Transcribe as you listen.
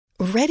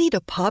Ready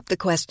to pop the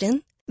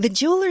question? The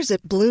jewelers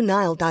at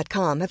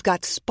BlueNile.com have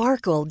got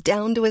sparkle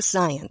down to a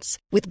science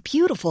with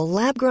beautiful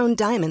lab-grown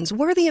diamonds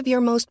worthy of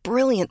your most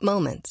brilliant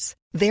moments.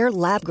 Their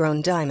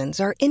lab-grown diamonds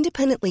are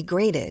independently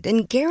graded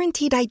and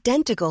guaranteed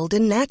identical to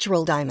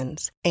natural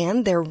diamonds,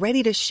 and they're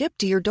ready to ship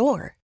to your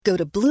door. Go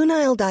to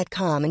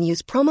BlueNile.com and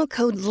use promo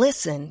code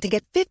LISTEN to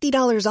get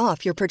 $50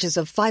 off your purchase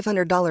of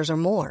 $500 or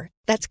more.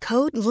 That's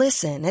code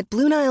LISTEN at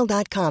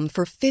BlueNile.com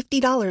for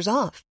 $50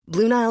 off.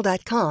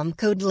 BlueNile.com,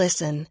 code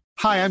LISTEN.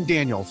 Hi, I'm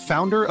Daniel,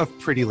 founder of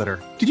Pretty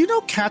Litter. Did you know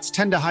cats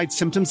tend to hide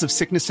symptoms of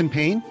sickness and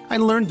pain? I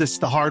learned this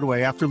the hard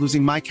way after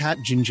losing my cat,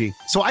 Gingy.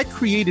 So I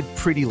created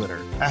Pretty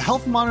Litter, a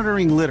health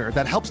monitoring litter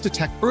that helps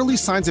detect early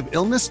signs of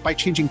illness by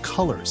changing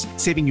colors,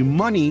 saving you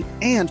money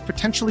and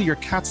potentially your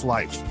cat's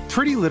life.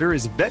 Pretty Litter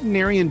is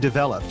veterinarian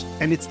developed,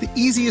 and it's the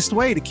easiest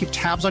way to keep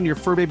tabs on your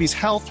fur baby's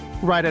health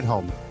right at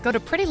home. Go to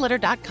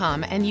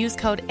prettylitter.com and use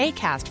code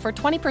ACAST for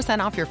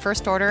 20% off your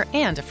first order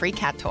and a free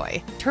cat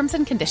toy. Terms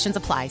and conditions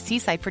apply. See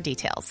site for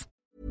details.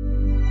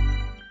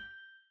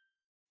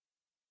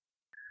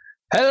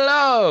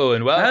 Hello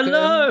and welcome.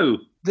 Hello.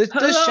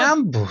 The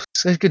Shambles.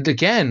 Good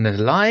again.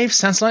 Live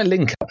sounds like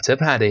link up to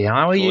Paddy.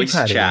 How are you,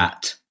 Paddy?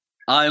 Chat.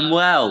 I'm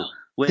well.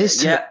 We're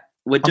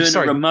doing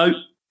a remote.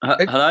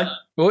 Hello.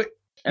 Oh,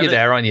 you're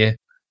there, aren't you?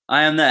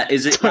 I am there.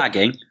 Is it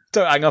lagging?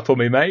 Don't hang up on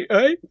me, mate.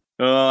 Hey.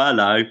 Oh,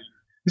 hello.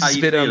 How are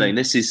you feeling?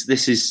 This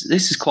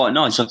is quite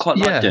nice. I quite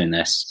like doing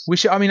this.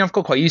 I've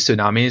got quite used to it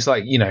now. I mean, it's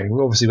like,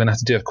 obviously we're going to have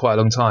to do it for quite a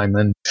long time,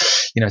 and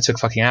it took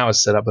fucking hours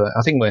to set up. But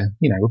I think we're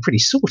pretty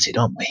sorted,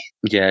 aren't we?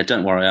 Yeah,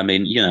 don't worry. I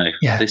mean,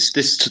 this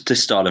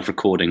style of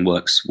recording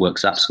works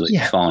absolutely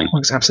fine.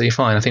 Works absolutely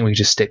fine. I think we can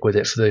just stick with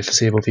it for the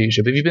foreseeable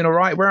future. But have you been all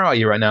right? Where are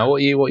you right now?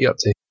 What are you up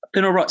to? I've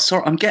been all right.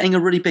 Sorry, I'm getting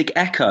a really big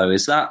echo.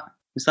 Is that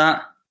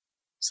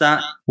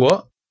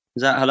what?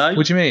 Is that hello?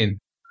 What do you mean?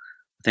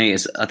 I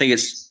think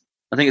it's.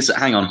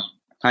 Hang on.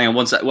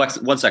 One second. What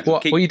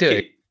are you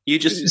doing?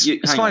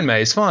 It's fine,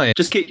 mate. It's fine. Sorry.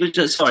 Just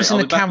in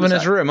the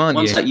cabinet room, aren't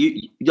you? One sec. You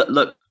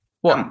look.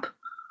 What? Camp.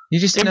 You're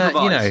just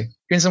you're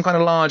in some kind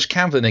of large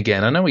cavern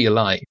again. I know what you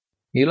like.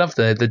 You love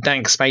the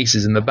dank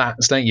spaces and the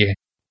bats, don't you?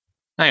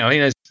 Hang on. I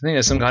think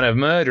there's some kind of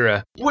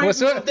murderer.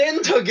 What's up?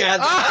 Then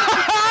together.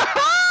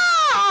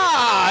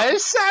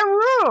 It's that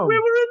room. We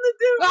were in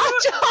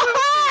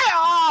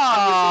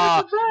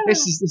the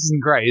This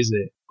isn't great, is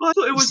it? I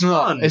thought it was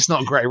fun. It's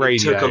not great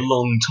radio. It took a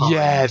long time.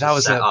 Yeah, that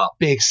was a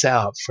big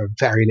setup for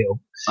very little.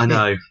 I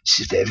know. It's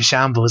just a bit of a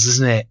shambles,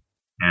 isn't it?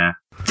 Yeah.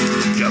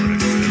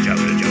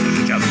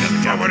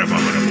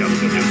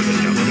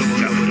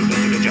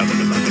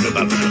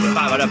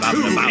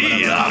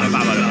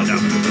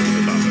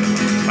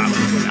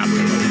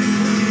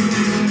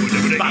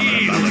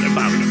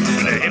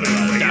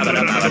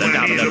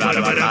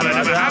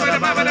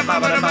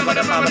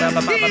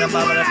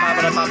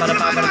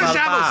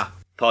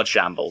 Pod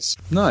Shambles.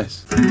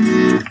 Nice.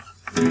 The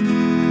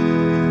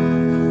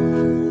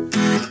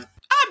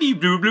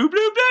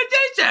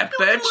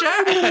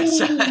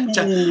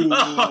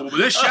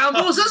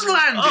Shambles has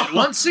landed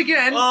once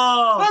again,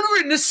 and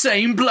we're in the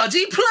same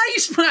bloody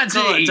place,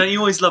 Paddy. Don't you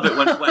always love it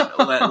when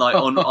like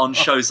on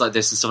shows like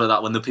this and stuff like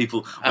that, when the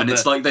people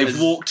it's like they've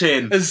walked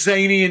in, a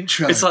zany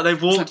intro. It's like they've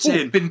walked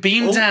in, been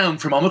beamed down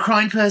from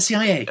Omicron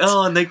Persei 8.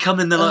 Oh, and they come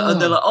in, they're like,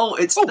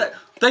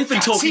 they've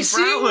been talking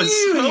for hours.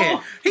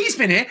 He's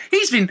been here.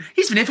 He's been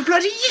here for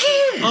bloody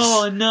years.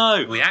 Oh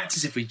no! We act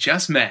as if we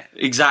just met.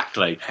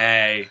 Exactly.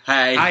 Hey,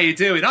 how you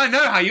doing? I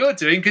know how you're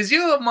doing because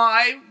you're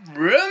my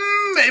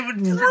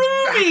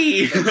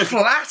roomie,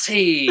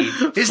 flatty.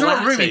 It's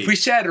not roomy. If we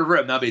shared a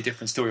room, that'd be a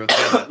different story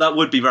altogether. That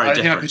would be very different.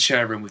 I don't think I could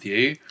share a room with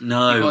you.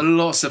 No, you've got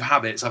lots of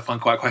habits I find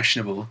quite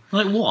questionable.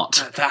 Like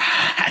what? The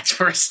hat,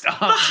 for a start.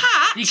 The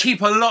hat. You keep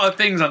a lot of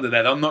things under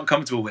there that I'm not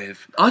comfortable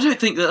with. I don't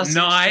think that's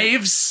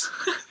knives.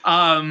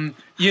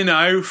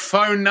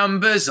 Phone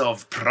numbers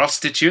of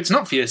prostitutes.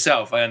 Not for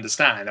yourself, I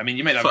understand. I mean,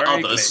 you made that for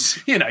very others.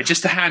 clear.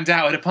 Just to hand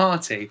out at a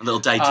party. A little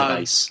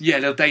database. A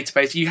little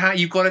database.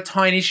 You've got a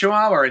tiny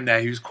chihuahua in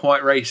there who's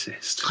quite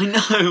racist. I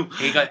know.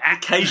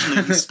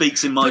 Occasionally he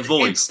speaks in my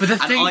voice, and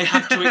I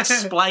have to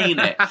explain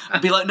it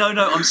and be like, no,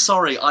 I'm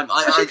sorry. I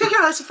think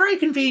that's a very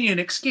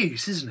convenient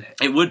excuse, isn't it?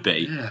 It would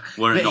be. Yeah.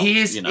 But he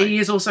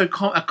is also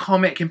a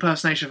comic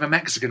impersonation of a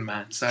Mexican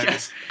man, so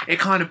it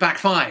kind of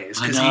backfires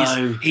because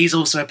he's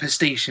also a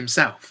pastiche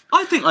himself.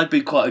 I think I'd be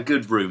quite a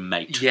good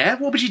roommate. Yeah,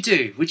 what would you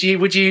do? Would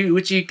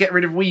you get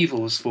rid of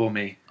weevils for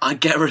me?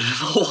 I'd get rid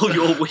of all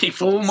your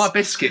weevils, all my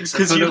biscuits,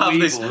 because you have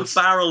this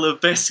barrel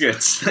of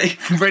biscuits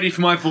ready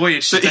for my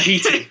voyage to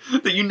Tahiti.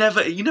 That you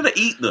never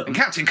eat them. And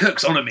Captain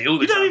Cook's on me all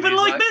the time. You don't even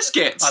like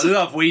biscuits. I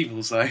love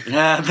weevils though.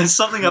 Yeah, there's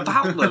something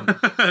about them.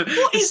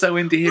 It's so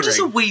endearing. What does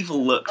a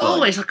weevil look like?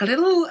 Oh, it's like a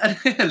little.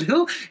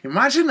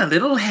 Imagine a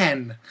little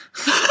hen.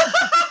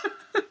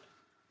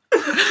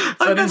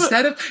 But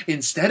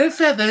instead of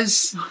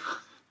feathers,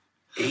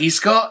 He's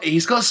got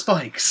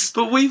spikes.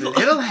 But we've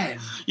little hen.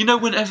 You know,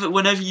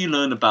 whenever you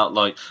learn about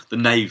like the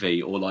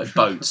Navy or like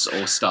boats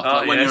or stuff,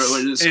 like when you're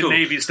at school, in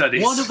Navy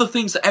studies, one of the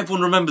things that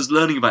everyone remembers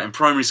learning about in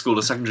primary school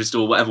or secondary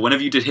school or whatever,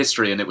 whenever you did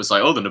history and it was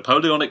like, the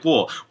Napoleonic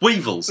War,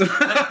 weevils.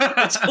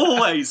 It's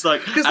always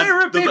like because they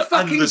were a big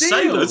fucking deal. And the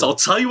sailors, I'll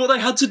tell you what they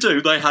had to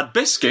do. They had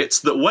biscuits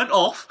that went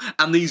off,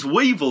 and these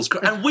weevils,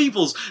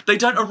 they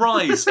don't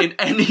arise in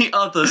any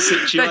other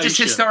situation. They're just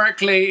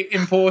historically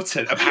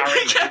important,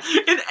 apparently.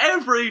 In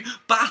every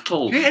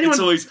battle, it's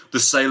always the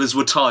sailors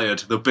were tired,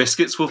 the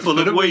biscuits were full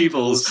of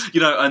weevils,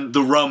 and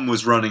the rum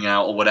was running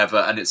out or whatever,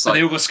 and it's like...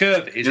 And they all got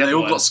scurvy. They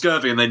all got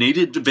scurvy, and they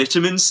needed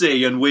vitamin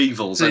C and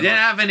weevils. So they didn't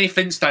have any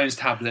Flintstones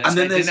tablets, and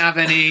they didn't have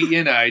any,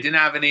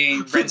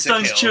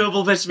 Flintstones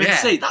chewable vitamin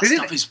C. That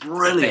stuff is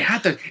brilliant. They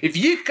had those. If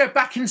you could go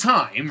back in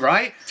time,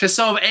 right, to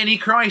solve any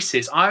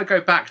crisis, I would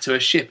go back to a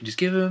ship and just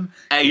give them...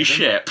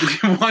 ship.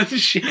 One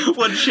ship.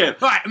 One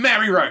ship. Right,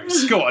 Mary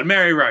Rose. Go on,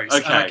 Mary Rose.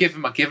 Okay. I'd give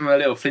them a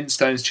little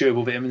Flintstones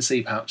chewable vitamin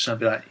C pouch, and I'd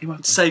be like, you're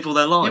welcome. Save all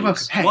their lives. You're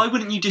welcome. Hey, why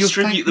wouldn't you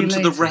distribute them to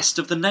the rest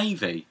of the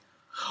Navy?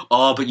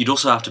 Oh, but you'd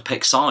also have to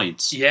pick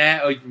sides.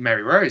 Yeah, or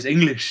Mary Rose,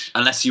 English.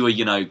 Unless you were,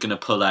 going to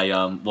pull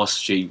a, what's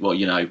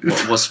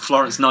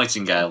Florence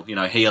Nightingale,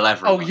 heal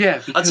everyone. Oh,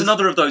 yeah. That's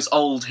another of those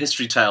old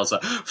history tales.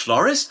 Like,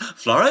 Florence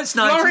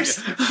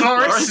Nightingale.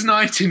 Florence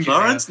Nightingale.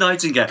 Florence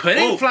Nightingale.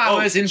 Putting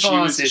flowers in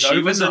vases overnight.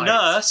 She was a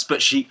nurse,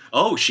 but she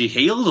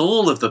healed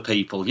all of the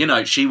people.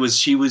 She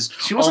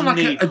wasn't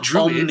like a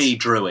druid.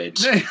 Omni-druid.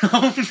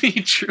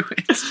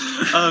 Omni-druid.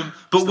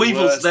 But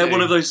weevils, they're one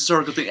of those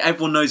historical things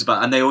everyone knows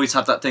about, and they always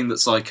have that thing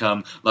that's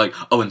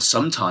and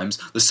sometimes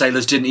the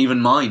sailors didn't even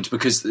mind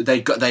because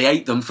they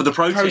ate them for the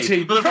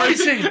protein.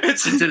 Protein.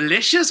 It's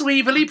delicious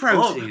weevily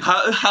protein.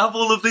 Have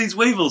all of these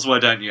weevils, why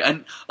don't you?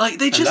 And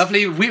they just a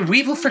lovely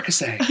weevil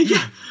fricassee.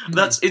 Yeah,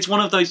 it's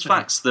one of those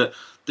facts that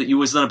you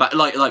always learn about.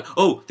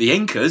 The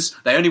Incas,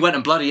 they only went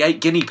and bloody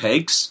ate guinea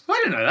pigs. I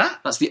didn't know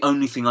that. That's the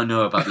only thing I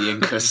know about the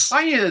Incas.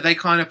 I knew that they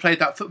kind of played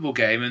that football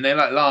game and they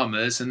like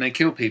llamas and they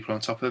kill people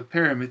on top of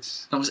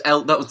pyramids. That was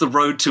the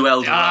road to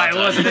El Dorado. It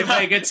wasn't. They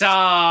play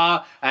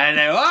guitar and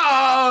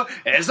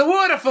it's the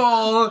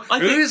waterfall.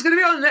 Who's going to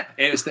be on there?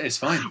 It's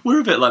fine. We're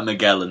a bit like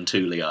Miguel and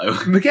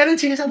Tulio. Miguel and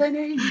Tulio are their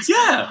names.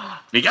 Yeah,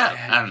 Miguel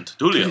and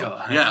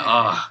Tulio.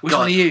 Yeah. Which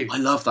one are you? I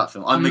love that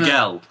film. I'm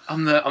Miguel.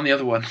 I'm the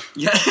other one.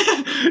 Yeah.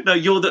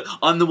 No,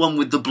 I'm the one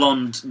with the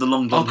long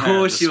blonde hair. Of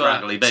course you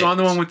are. Bits. So I'm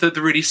the one with the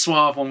really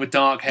suave one with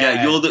dark hair.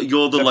 Yeah,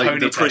 you're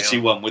the pretty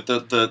one with the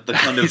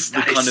kind of so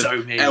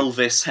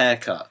Elvis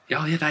haircut.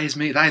 Oh yeah, that is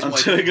me. That is I'm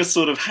doing a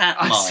sort of hat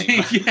mime. I see.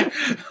 Yeah,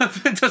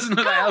 it doesn't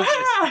look like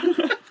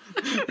Elvis.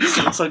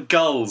 It's like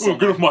gulls.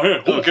 Get off my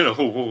hair. Get off.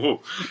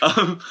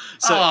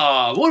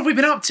 What have we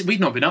been up to? We've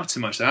not been up to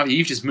much though, have you?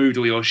 You've just moved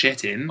all your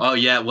shit in. Oh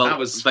yeah, well that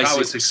was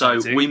so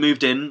we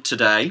moved in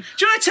today.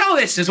 Do you want to tell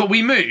listeners what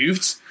we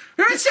moved?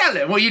 You're going to tell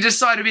him what you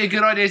decided would be a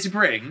good idea to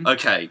bring?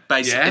 Okay,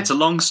 basically, It's a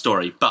long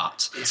story,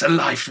 but... It's a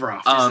life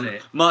raft, isn't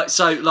it?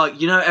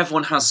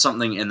 Everyone has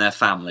something in their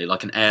family,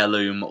 like an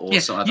heirloom or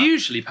something like that.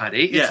 Usually,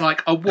 Paddy, it's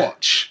like a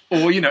watch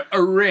or,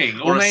 a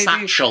ring. Or maybe, a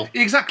satchel.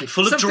 Exactly.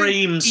 Full of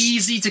dreams.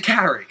 Easy to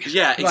carry.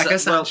 Yeah, exactly. Like a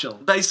satchel.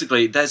 Well,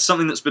 basically, there's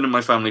something that's been in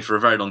my family for a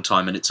very long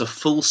time, and it's a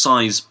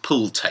full-size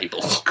pool table.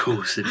 Of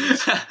course it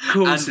is.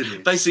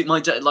 Basically,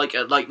 my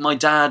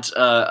dad,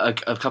 a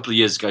couple of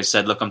years ago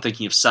said, look, I'm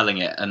thinking of selling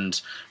it,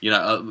 and,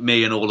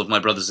 me and all of my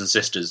brothers and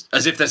sisters,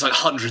 as if there's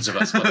hundreds of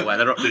us, by the way.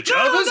 They're all, that's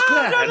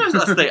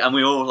the thing. And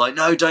we were all like,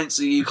 no, don't,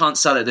 you can't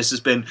sell it. This has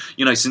been,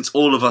 since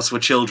all of us were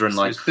children.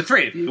 So the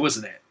three of you,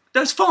 wasn't it?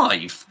 There's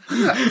 5.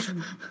 No,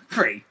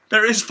 3.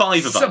 There is 5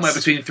 of us. Somewhere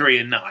between 3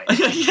 and 9.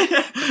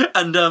 Yeah.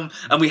 And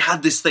we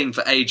had this thing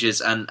for ages,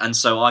 and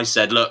so I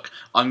said, look,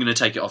 I'm going to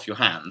take it off your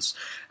hands.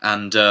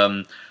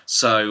 And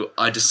so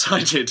I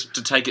decided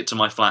to take it to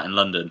my flat in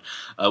London,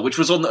 which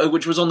was on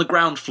the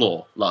ground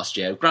floor last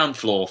year. Ground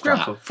floor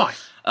flat. Fine.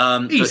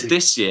 But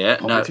this year,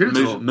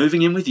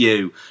 moving in with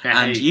you,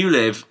 and you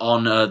live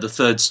on the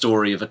 3rd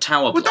story of a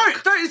tower block. Well,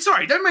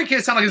 don't make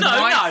it sound like it's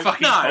my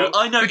fucking fault.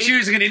 I know. For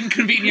choosing an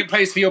inconvenient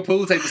place for your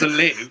pool table to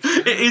live.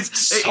 It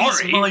is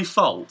my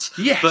fault.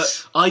 Yes.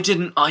 But I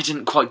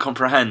didn't quite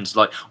comprehend.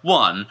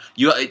 One,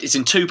 it's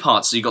in 2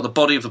 parts. So you got the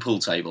body of the pool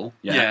table,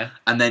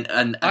 and then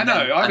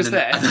I was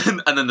there,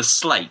 and then the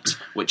slate,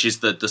 which is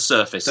the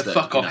surface, the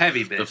fuck off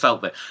heavy bit, the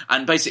felt bit,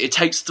 and basically it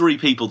takes 3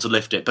 people to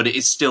lift it, but it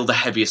is still the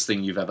heaviest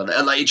thing you've ever.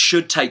 It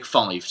should take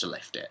 5 to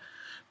lift it,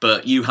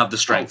 but you have the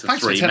strength of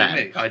 3 men.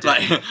 Me. I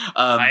did.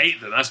 I ate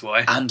them. That's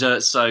why. And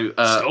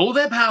stole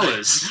their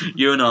powers.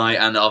 You and I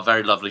and our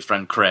very lovely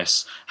friend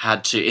Chris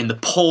had to, in the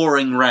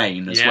pouring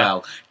rain as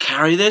well,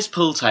 carry this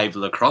pool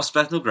table across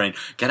Bethnal Green,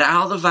 get it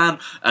out of the van,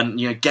 and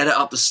get it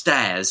up the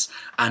stairs.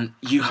 And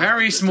you have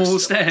very small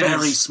stairs.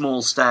 Very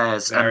small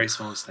stairs. Very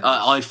small stairs.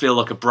 I feel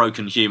like a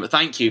broken human.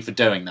 Thank you for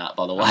doing that,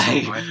 by the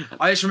way.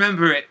 I just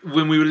remember it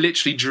when we were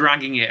literally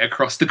dragging it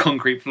across the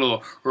concrete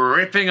floor,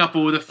 ripping up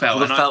all the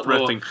felt.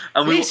 Ripping.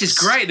 And we This is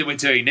great that we're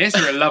doing this.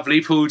 We're a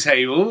lovely pool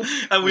table,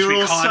 and we were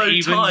all so tired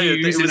use that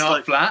it was in our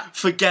like, flat.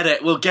 Forget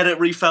it. We'll get it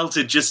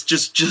refelted. Just.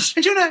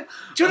 And do you want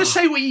to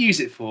say what you use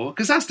it for?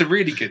 Because that's the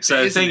really good thing.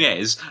 So the thing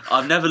is,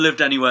 I've never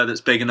lived anywhere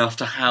that's big enough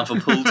to have a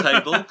pool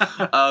table.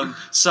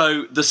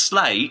 So the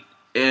slate.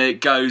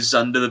 It goes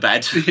under the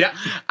bed,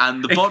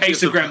 and the body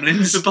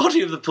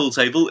of the pool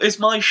table is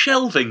my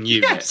shelving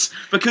unit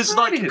because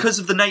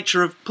of the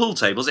nature of pool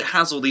tables, it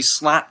has all these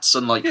slats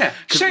and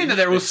shame that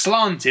they're all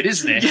slanted,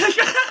 isn't it?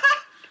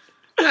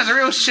 That's a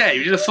real shame.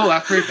 You should have thought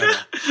that through better.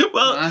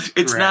 Well,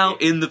 it's now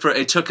in the.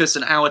 It took us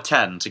an hour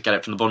 10 to get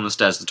it from the bottom of the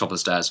stairs to the top of the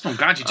stairs. I'm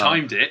glad you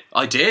timed it.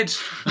 I did.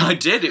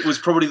 It was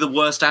probably the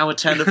worst hour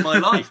 10 of my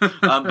life.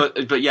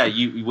 But yeah,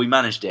 we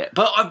managed it.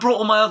 But I brought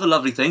all my other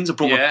lovely things. I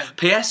brought my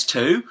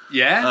PS2,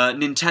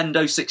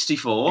 Nintendo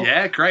 64.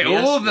 Yeah, great.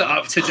 All the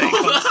up-to-date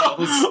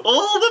consoles.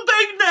 All the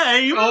big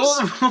names.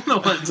 All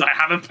the ones I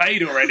haven't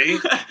paid already.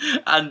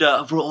 And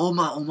I brought all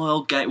my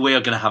old games. We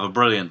are going to have a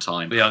brilliant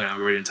time. We are going to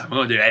have a brilliant time. We're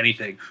not going to do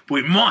anything. But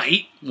we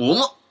might...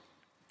 What?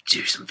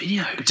 Do some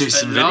video.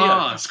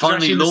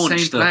 Finally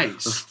launched the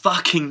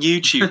fucking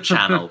YouTube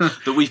channel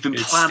that we've been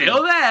planning. It's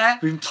still there.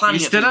 We've been planning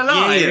It's it still for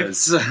alive.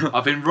 years.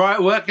 I've been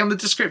working on the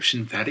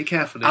description very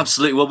carefully.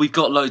 Absolutely. Well, we've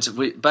got loads of...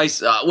 we're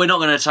not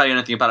going to tell you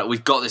anything about it.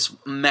 We've got this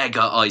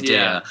mega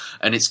idea,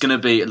 and it's going to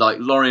be like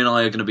Laurie and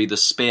I are going to be the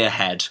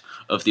spearhead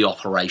of the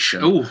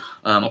operation. Ooh,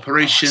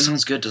 Operation...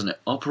 sounds good, doesn't it?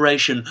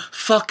 Operation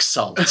Fuck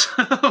Salt.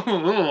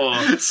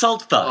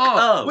 Salt fuck.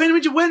 Oh. When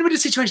would the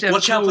situation ever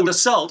Watch out for the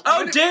salt.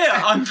 Oh dear!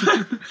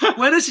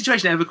 When did a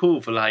situation ever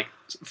call for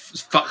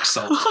fuck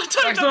salt?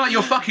 It's not like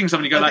you're fucking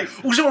somebody. You go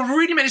so what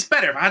really made this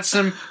better if I had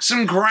some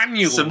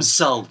granules, some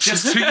salt,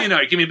 just to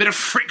give me a bit of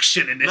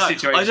friction in this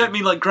situation. I don't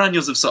mean like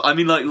granules of salt. I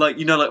mean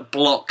like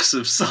blocks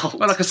of salt.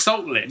 Well, like a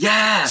salt lick.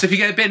 Yeah. So if you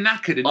get a bit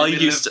knackered in the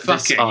middle of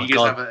fucking, you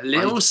just have a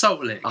little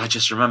salt lick. I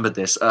just remembered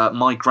this.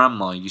 My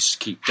grandma used to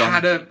keep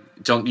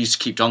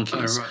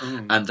donkeys,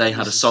 and they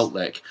had a salt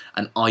lick,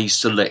 and I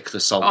used to lick the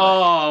salt lick.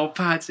 Oh,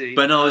 Paddy.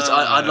 But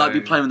I'd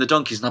be playing with the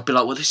donkeys, and I'd be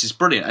like, well, this is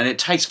brilliant, and it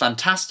tastes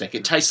fantastic.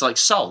 It tastes like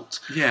salt.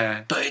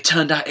 Yeah. But it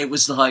turned out it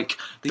was like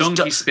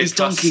these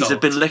donkeys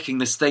have been licking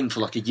this thing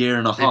for like a year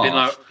and a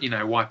half. They've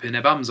been wiping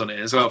their bums on it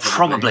as well.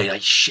 Probably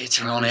like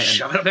shitting on it and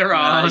shoving up their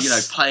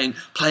arse. Playing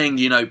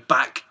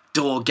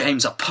backdoor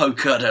games of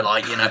poker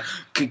to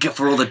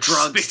for all the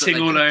drugs,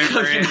 spitting all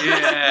over it.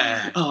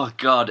 Yeah. Oh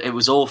god, it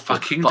was awful.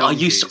 Fucking but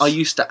donkeys. I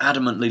used to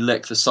adamantly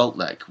lick the salt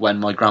lick when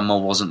my grandma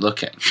wasn't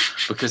looking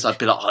because I'd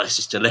be like, oh, this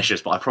is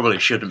delicious, but I probably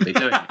shouldn't be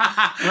doing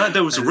it.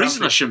 There was a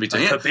reason I shouldn't be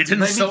doing it. It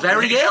made me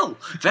very ill.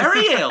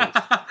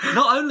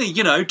 Not only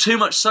too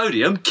much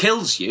sodium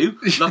kills you.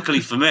 Luckily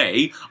for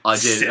me, I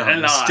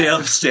did.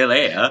 Still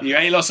here. You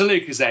ate lots of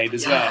Lucozade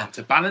as well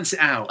to balance it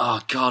out. Oh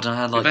god, I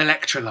had with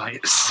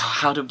electrolytes.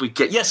 How did we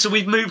get? So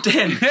we've moved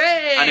in,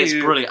 and it's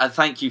brilliant. And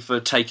thank you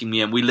for taking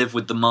me in. We live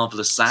with the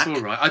marvellous Zach. It's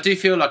all right. I do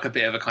feel like a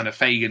bit of a kind of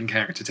Fagin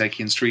character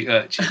taking in street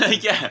urchins.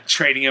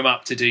 Training him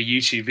up to do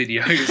YouTube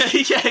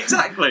videos. Yeah,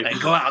 exactly. And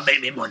go out and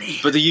make me money.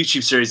 But the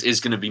YouTube series is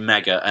going to be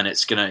mega, and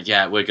it's going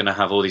to, we're going to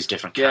have all these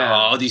different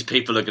these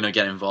people are going to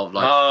get involved.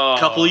 Like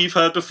couple you've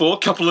heard before,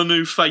 couple of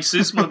new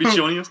faces might be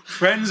joining us.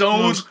 Friends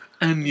old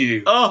and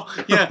new. Oh,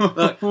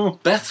 yeah.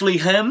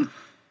 Bethlehem,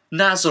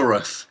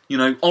 Nazareth,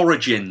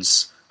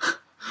 origins.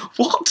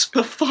 What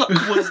the fuck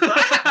was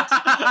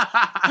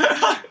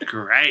that?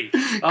 Great.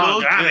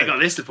 Oh, glad I got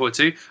this to forward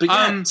to.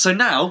 But so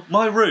now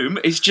my room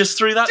is just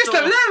through that door. Just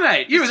over there,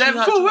 mate. You were there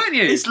before, weren't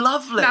you? It's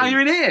lovely. Now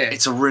you're in here.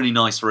 It's a really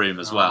nice room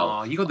as well.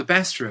 Oh, you got the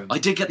best room. I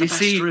did get the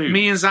best room.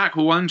 Me and Zach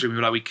were wondering. We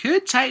were like, we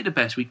could take the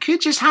best. We could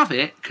just have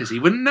it because he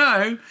wouldn't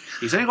know.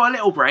 He's only got a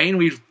little brain.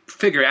 We'd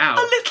figure it out.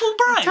 A little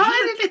brain? A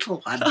tiny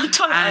little one.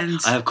 I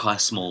have quite a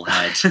small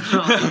head.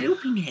 Little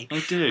pinhead.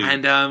 I do.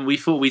 And we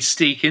thought we'd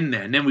sneak in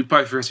there, and then we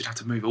both realised we'd have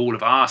to move all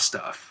of our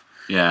stuff.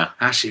 Yeah.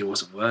 Actually, it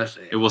wasn't worth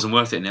it. It wasn't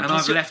worth it. And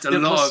I've left a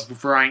lot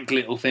of rank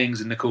little things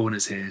in the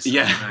corners here. So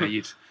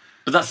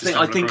but that's the thing.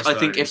 I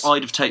think if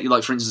I'd have taken,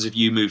 like, for instance, if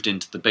you moved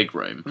into the big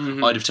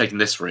room, I'd have taken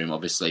this room,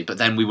 obviously, but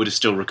then we would have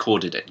still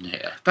recorded it in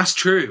here. That's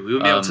true. We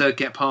wouldn't be able to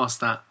get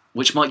past that.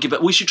 Which might give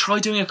it. We should try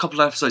doing a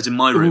couple of episodes in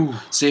my room,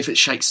 see if it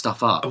shakes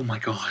stuff up. Oh my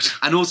god!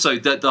 And also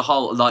the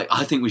whole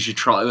I think we should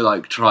try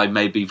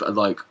maybe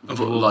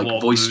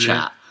voice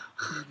chat.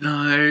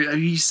 No,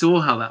 you saw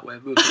how that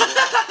went.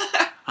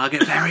 I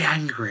get very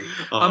angry.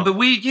 But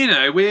we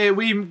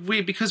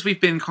because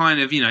we've been kind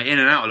of in and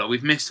out a lot.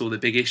 We've missed all the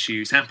big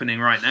issues happening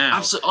right now.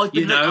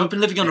 Absolutely, I've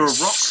been living under a rock.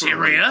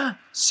 Syria.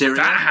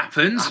 That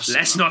happens. Absolutely.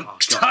 Let's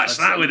not touch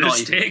that with a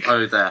stick.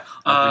 Oh, there.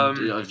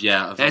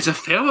 There's a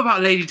film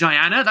about Lady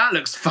Diana. That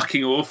looks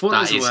fucking awful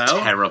as well. That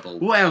is terrible.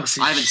 What else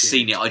is I haven't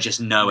seen it. I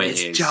just know it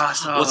is.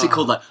 Just, what's it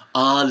called? Like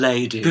Our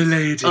Lady. The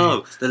Lady.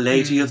 Oh, the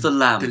Lady of the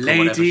Lamp. The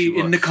Lady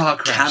in the car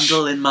crash.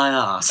 Candle in my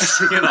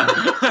ass.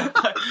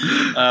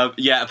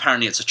 Yeah,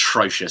 apparently it's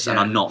atrocious, and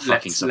I'm not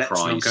fucking surprised.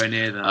 Let's not go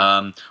near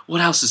that.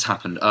 What else has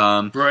happened?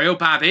 Royal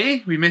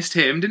Babby, we missed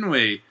him, didn't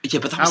we? Yeah,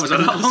 but that was a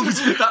long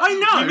time. I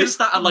know. We missed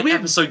that at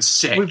episode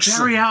 6. We're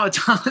very out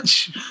of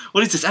touch.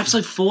 What is this?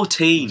 Episode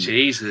 14.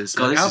 Jesus,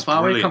 God, how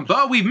far we've come.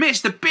 But we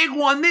missed the big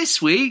one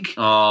this week.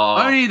 Oh.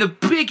 Only the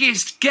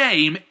biggest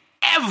game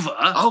ever.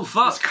 Oh,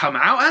 fuck. It's come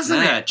out,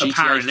 hasn't it? GTA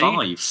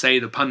Apparently, 5. Say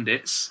the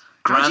pundits.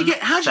 Grand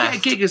How'd you get a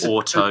gig as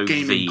Auto a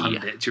gaming V.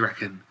 pundit, do you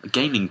reckon? A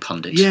gaming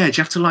pundit? Yeah, you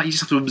just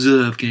have to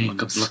observe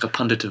games. Like a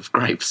pundit of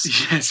grapes.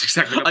 Yes,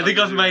 exactly. I think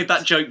I've made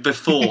that joke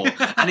before,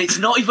 and it's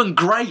not even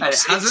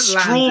grapes. It's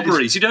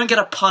strawberries. You don't get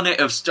a punnet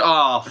of...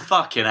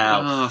 fucking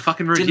hell. Oh,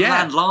 fucking rude. Didn't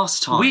land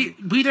last time.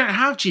 We don't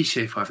have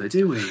GTA 5 though,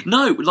 do we?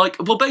 No,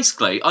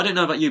 basically, I don't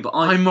know about you, but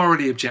I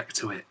morally object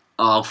to it.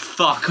 Oh,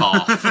 fuck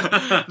off.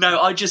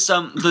 No, I just,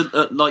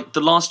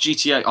 the last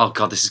GTA... Oh,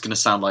 God, this is going to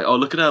sound like... Oh,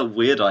 look at how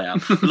weird I am.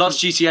 The last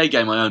GTA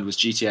game I owned was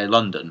GTA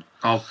London.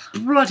 Oh,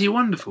 bloody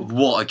wonderful.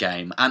 What a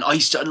game. And I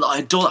used to...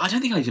 I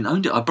don't think I even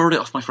owned it. I borrowed it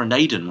off my friend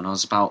Aidan when I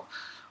was about...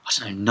 I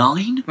don't know,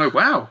 9? Oh,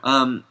 wow.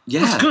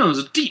 Yeah. That's good. It was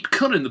a deep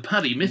cut in the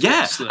paddy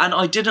mythos. Yeah, and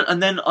I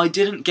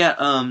didn't get...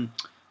 I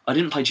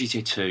didn't play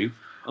GTA 2.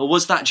 Or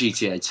was that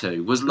GTA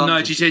 2? Was London...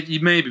 No,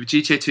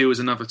 GTA 2 was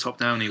another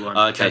top-downy one.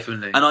 Okay.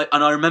 Definitely. And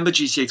I remember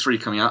GTA 3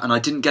 coming out, and I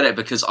didn't get it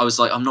because I was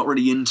like, I'm not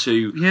really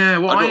into... Yeah,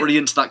 well, I'm not really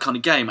into that kind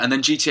of game. And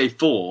then GTA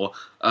 4...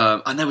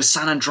 and there was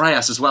San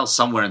Andreas as well,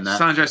 somewhere in there.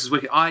 San Andreas is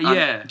wicked.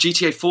 Yeah.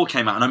 GTA 4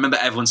 came out, and I remember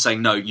everyone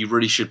saying, no, you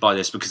really should buy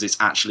this because it's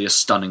actually a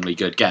stunningly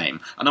good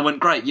game. And I went,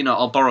 great,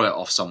 I'll borrow it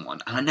off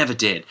someone. And I never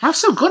did. I've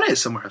still got it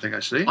somewhere, I think,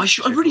 actually.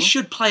 I really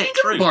should play it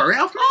through. Borrow it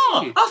off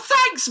me. Oh,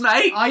 thanks,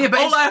 mate. Yeah,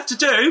 but all I have to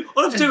do,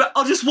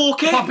 I'll just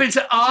walk in. Pop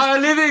into our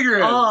living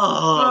room.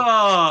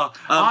 Oh.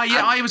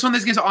 Yeah, it was one of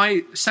those games that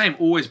I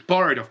always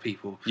borrowed off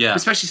people. Yeah.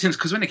 Especially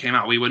because when it came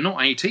out, we were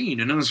not 18,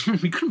 and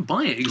we couldn't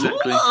buy it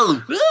exactly.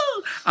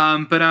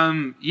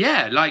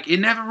 Yeah, it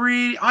never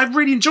really... I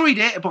really enjoyed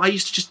it, but I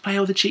used to just play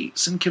all the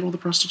cheats and kill all the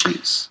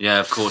prostitutes.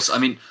 Yeah, of course. I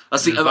mean,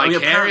 that's the...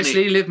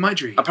 Vicariously live my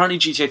dream. Apparently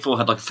GTA 4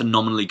 had, a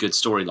phenomenally good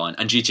storyline,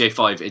 and GTA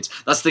 5, that's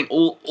the thing,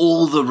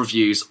 all the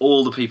reviews,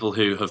 all the people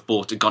who have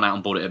gone out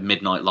and bought it at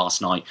midnight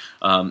last night,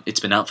 it's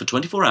been out for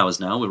 24 hours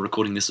now. We're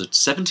recording this at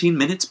 17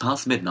 minutes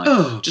past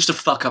midnight, just to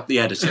fuck up the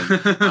editing.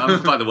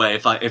 By the way,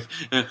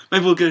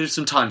 maybe we'll go to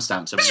some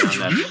timestamps every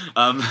now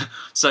and then.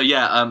 So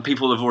yeah,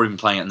 people have already been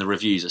playing it, and the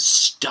reviews are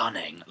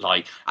stunning.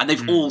 And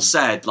they've all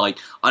said,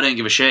 I don't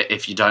give a shit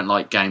if you don't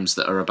like games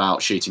that are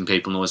about shooting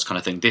people and all this kind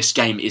of thing. This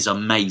game is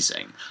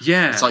amazing.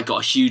 Yeah. It's got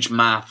a huge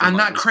map. And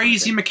that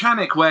crazy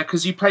mechanic where,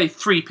 because you play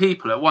 3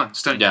 people at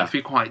once, don't you? Yeah.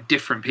 3 quite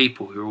different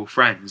people who are all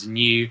friends, and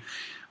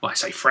I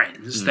say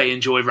friends, they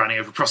enjoy running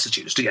over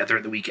prostitutes together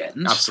at the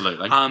weekends.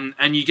 Absolutely.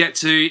 And you get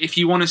to, if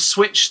you want to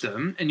switch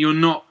them and you're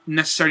not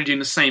necessarily doing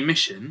the same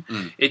mission,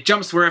 it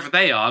jumps to wherever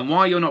they are, and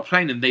while you're not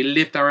playing them, they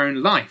live their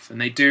own life and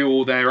they do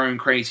all their own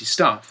crazy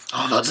stuff.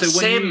 Oh, like The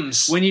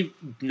Sims.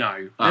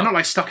 They're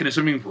not stuck in a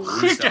swimming pool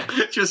and stuff.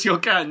 Just your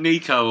cat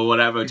Nico or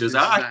whatever, just,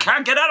 I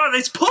can't get out of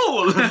this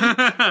pool!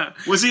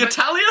 Was he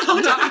Italian?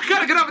 I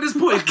can't get out of this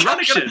pool. It's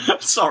Russian.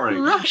 Sorry.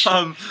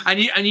 Russian.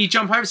 And you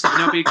jump over stuff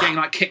and they'll be getting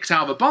kicked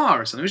out of a bar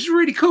or something, which is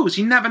really cool,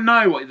 so you never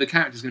know what the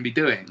character's going to be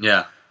doing.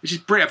 Yeah. Which is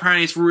brilliant.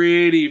 Apparently it's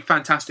really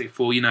fantastic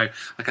for, a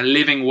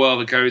living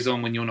world that goes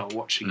on when you're not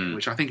watching it,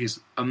 which I think is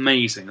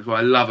amazing. That's what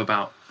I love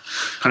about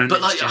kind of...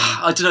 But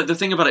I don't know, the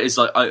thing about it is,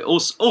 I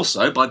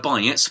also, by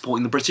buying it,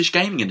 supporting the British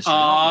gaming industry.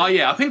 Oh,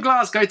 yeah. Up in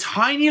Glasgow,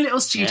 tiny little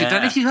studio.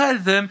 Don't know if you've heard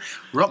of them.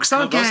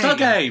 Rockstar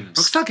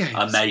Games.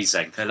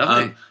 Amazing. They're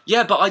lovely.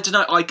 Yeah, but I don't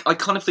know, I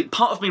kind of think,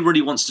 part of me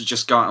really wants to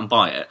just go out and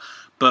buy it,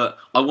 but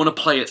I want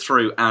to play it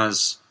through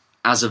as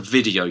a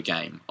video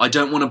game. I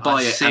don't want to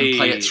buy it and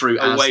play it through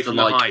as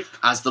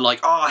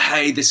oh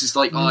hey, this is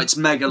it's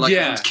mega,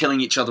 everyone's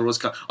killing each other.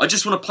 I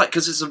just want to play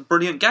because it's a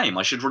brilliant game.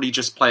 I should really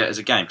just play it as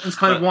a game. That's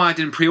kind of why I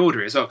didn't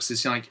pre-order it as well, because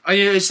it's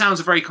it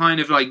sounds a very kind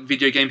of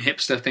video game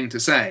hipster thing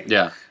to say.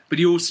 Yeah. But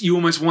you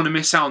almost want to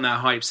miss out on that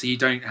hype, so you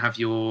don't have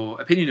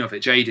your opinion of it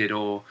jaded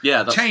or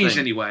changed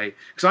anyway.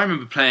 Because I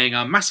remember playing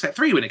Mass Effect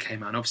 3 when it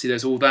came out, and obviously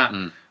there's all that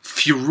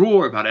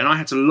furore about it, and I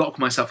had to lock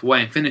myself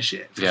away and finish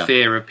it for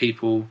fear of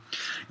people...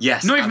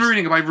 Yes, not even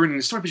ruining it by ruining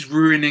the story, but just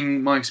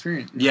ruining my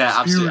experience. Yeah,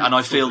 absolutely. And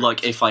I feel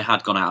like if I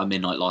had gone out at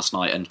midnight last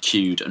night and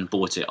queued and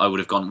bought it, I would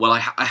have gone, well, I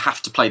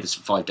have to play this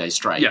for 5 days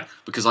straight. Yeah.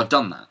 Because I've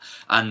done that.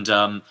 And,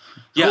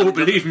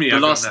 believe me, the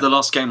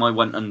last game I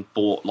went and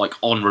bought,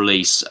 on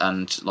release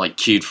and,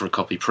 queued for a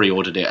copy,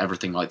 pre-ordered it,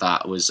 everything like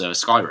that, was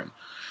Skyrim.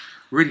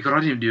 Really good, I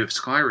didn't even do it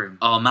for Skyrim.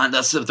 Oh man,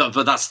 that's the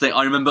thing.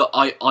 I remember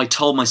I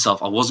told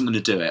myself I wasn't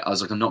going to do it. I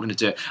was like, I'm not going to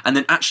do it. And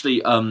then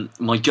actually,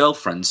 my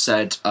girlfriend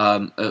said,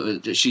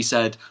 she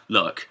said,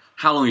 look,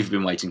 how long have you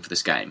been waiting for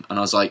this game? And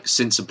I was like,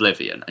 since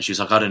Oblivion. And she was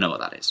like, I don't know what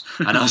that is.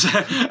 And I was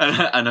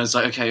and I was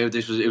like, okay, it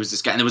was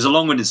this game. And it was a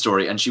long-winded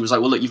story. And she was like,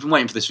 well, look, you've been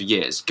waiting for this for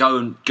years.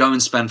 Go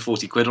and spend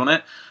 40 quid on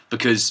it,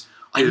 because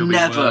I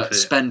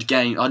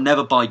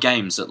never buy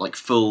games at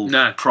full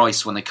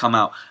price when they come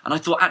out. And I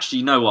thought, actually,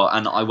 you know what?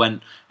 And I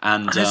went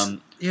and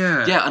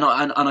Yeah,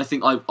 and I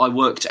think I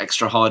worked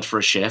extra hard for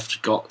a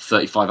shift, got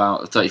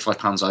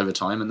 £35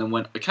 overtime, and then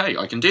went, okay,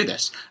 I can do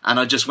this. And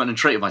I just went and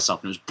treated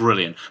myself, and it was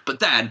brilliant. But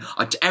then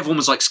everyone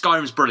was like,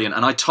 Skyrim's brilliant,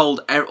 and I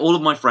told all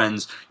of my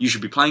friends, you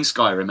should be playing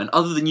Skyrim. And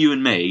other than you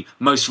and me,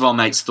 most of our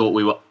mates thought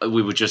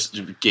we were just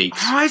geeks.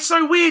 Oh, it's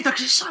so weird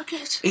because it's so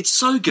good. It's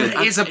so good.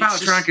 It is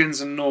about dragons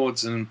and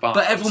Nords and bards.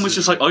 But everyone was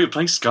just like, oh, you're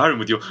playing Skyrim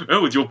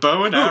with your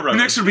bow and arrow.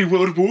 Next will be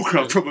World of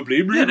Warcraft, probably.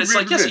 Yeah, and it's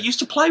like, yes, I used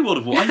to play World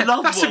of Warcraft. I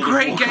love that's World a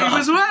great of Warcraft. game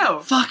as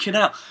well. Fucking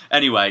hell.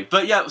 Anyway,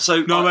 but yeah,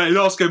 so... No, mate,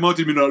 last game I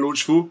did midnight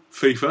launch for,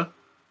 FIFA.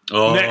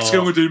 Oh. Next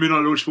game we'll do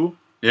midnight launch for,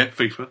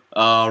 FIFA.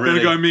 Oh,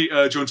 really? Gonna go meet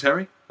John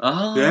Terry.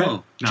 Oh, yeah.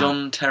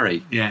 John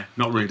Terry. Yeah,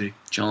 not really.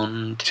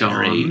 John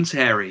Terry. John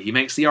Terry. He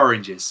makes the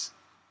oranges.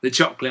 The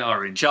chocolate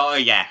orange. Oh,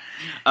 yeah.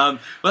 Well,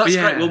 that's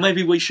great. Well,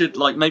 maybe we should,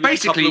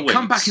 basically,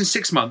 come back in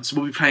 6 months,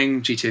 we'll be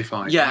playing GTA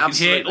 5. Yeah, we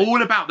absolutely. Can hear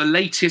all about the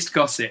latest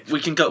gossip. We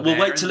can go. We'll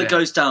wait till it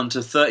goes down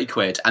to 30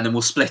 quid, and then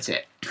we'll split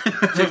it.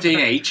 15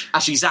 each.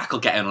 Actually, Zach will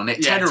get in on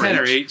it. Yeah,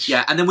 10 each.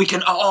 Yeah, and then we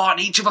can... and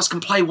each of us can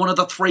play one of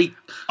the 3...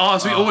 Oh,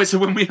 so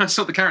when we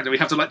sort the character, we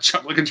have to,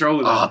 chuck the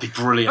controller. Oh, that'd be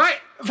brilliant. Right,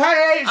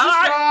 hey, it's this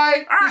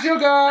guy. It's your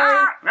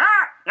guy.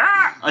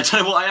 I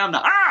don't know what I am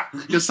now.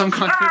 You're some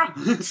kind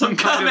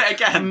of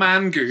again.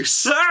 Man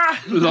goose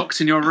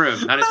locked in your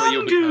room. That is what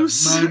you'll become.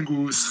 Man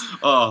goose.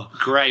 Oh,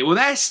 great. Well,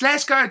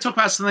 let's go and talk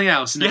about something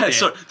else.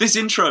 So this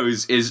intro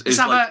is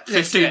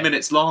 15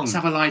 minutes long. Let's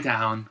have a lie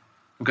down.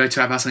 We'll go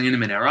to our house in a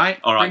minute, all right?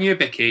 All right. Bring you a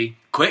bicky.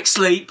 Quick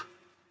sleep.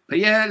 Put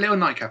your little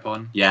nightcap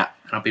on. Yeah.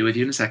 And I'll be with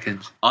you in a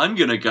second. I'm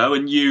going to go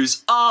and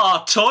use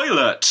our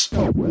toilet.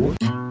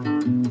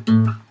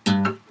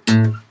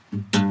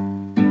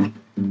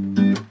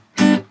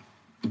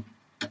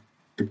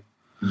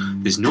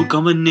 There's no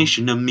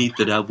combination of meat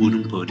that I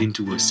wouldn't put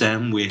into a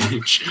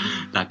sandwich,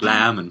 like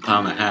lamb and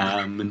parma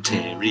ham and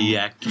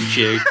teriyaki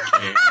chicken.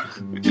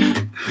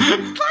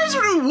 Those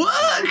wouldn't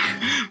work.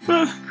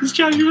 It's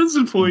Jack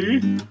Johnson for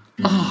you.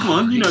 Oh, come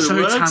on, you know the so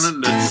words.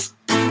 Talentless.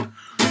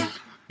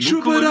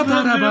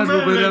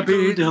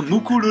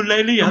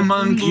 A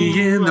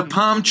monkey in the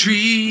palm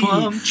tree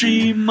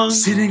monkey.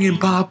 Sitting in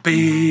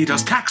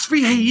Barbados,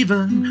 tax-free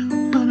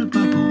haven.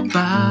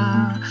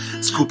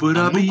 It's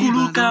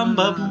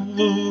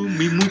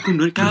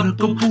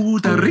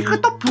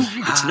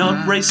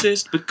not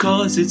racist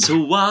because it's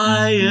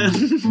Hawaiian.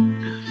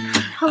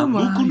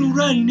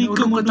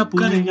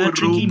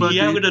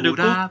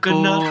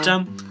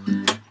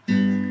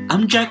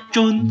 I'm Jack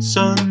Johnson.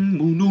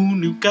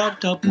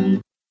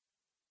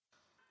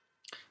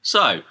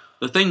 So,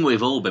 the thing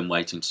we've all been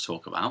waiting to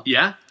talk about.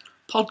 Yeah?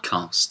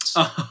 Podcasts.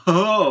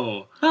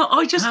 Oh. No,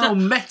 how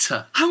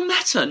meta. How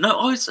meta? No,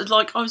 I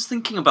was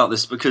thinking about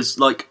this because,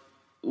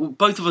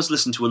 both of us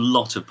listen to a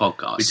lot of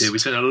podcasts. We do. We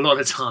spend a lot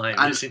of time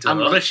listening to a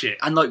lot of shit.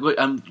 And,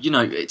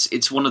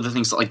 it's one of the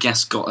things that I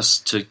guess got us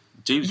to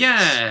do this.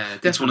 Yeah,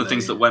 definitely. It's one of the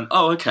things that went,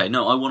 oh, okay,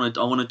 no, I want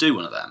to do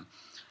one of them.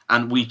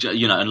 And we,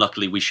 and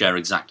luckily we share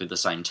exactly the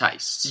same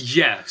tastes.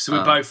 Yeah, so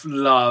we both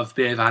love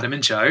Bit of Adam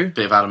and Joe.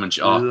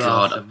 Oh,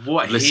 God. Them.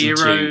 What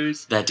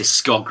heroes. To their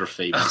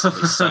discography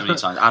basically so many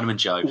times. Adam and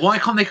Joe. Why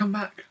can't they come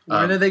back?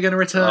 When are they going to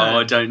return? Oh,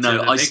 I don't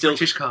know. I still,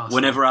 British cast.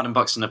 Whenever Adam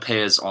Buxton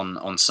appears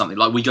on something,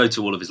 we go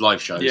to all of his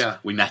live shows. Yeah.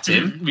 We met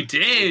him. We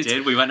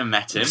did. We went and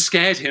met him.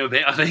 Scared him a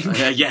bit, I think.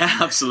 Yeah,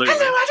 absolutely.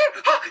 Hello,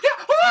 Adam. Oh, yeah.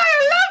 Oh,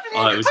 I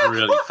love you. It was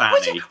really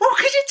funny.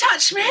 Could you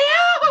touch me?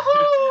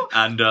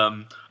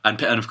 And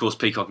of course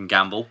Peacock and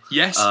Gamble.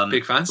 Yes,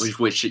 big fans.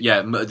 Which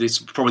it's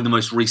probably the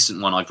most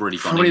recent one I've really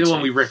gone into. Probably the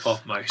one we rip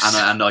off most.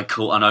 And I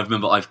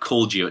remember I've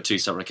called you at 2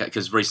 separate occasions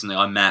because recently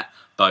I met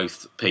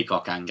both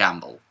Peacock and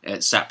Gamble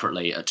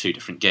separately at 2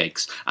 different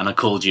gigs, and I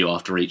called you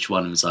after each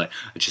one and was like,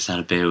 I just had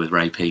a beer with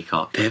Ray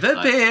Peacock.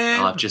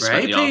 I've just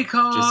spent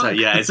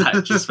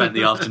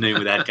the afternoon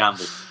with Ed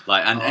Gamble.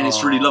 And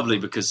it's really lovely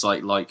because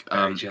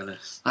very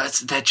jealous.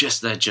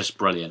 They're just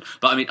brilliant.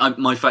 But I mean,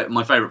 my favourite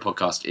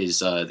podcast is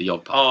the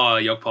Yog Pod. Oh,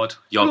 Yog Pod.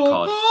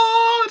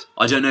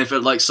 I don't know if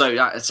it so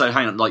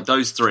hang on,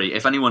 those 3.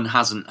 If anyone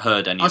hasn't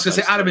heard any, I was going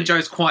to say Adam and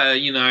Joe's quite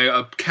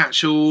a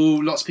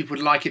catch-all. Lots of people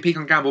would like it. Peacock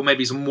and Gamble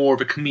maybe is more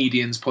of a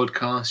comedian's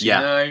podcast. You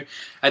know?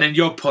 And then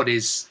Yog Pod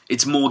it's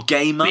more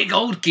gamer, big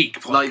old geek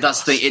podcast.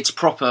 That's the it's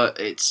proper.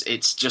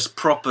 It's just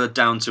proper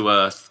down to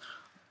earth.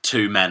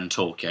 2 men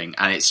talking,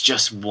 and it's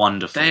just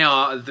wonderful.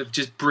 They're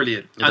just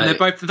brilliant, and they're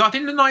both. I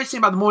think the nice thing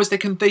about them all is they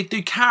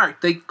do character.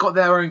 They got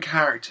their own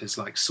characters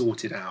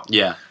sorted out.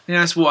 Yeah,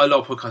 that's what a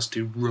lot of podcasts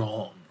do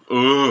wrong.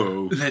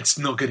 Oh, let's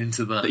not get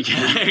into that.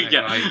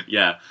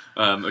 Yeah.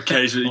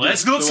 Occasionally,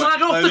 let's not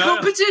slag off the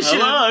competition.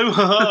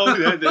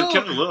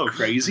 Hello,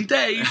 crazy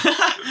Dave.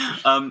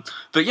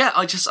 But yeah,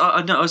 I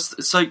know.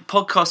 So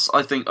podcasts,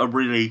 I think, are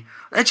really.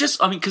 They're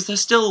just. I mean, because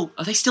are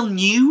they still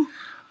new?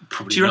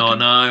 Probably not.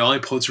 No,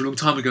 iPods were a long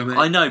time ago, mate.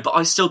 I know, but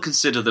I still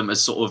consider them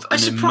as sort of an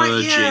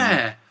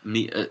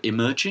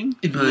emerging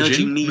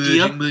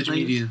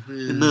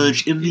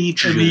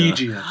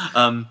media.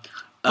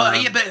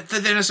 But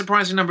then a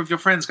surprising number of your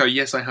friends go,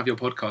 "Yes, I have your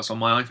podcast on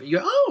my iPhone." You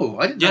go, "Oh,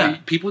 I didn't know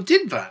people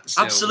did that."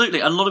 Still.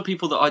 Absolutely, and a lot of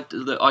people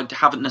that I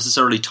haven't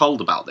necessarily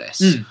told about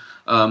this,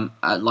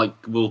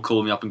 will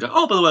call me up and go,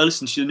 "Oh, by the way, I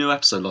listened to your new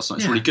episode last night.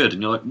 It's really good."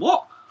 And you're like,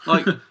 "What?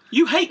 Like,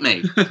 you hate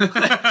me?"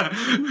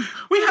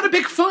 We had a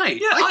big fight.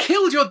 Yeah, I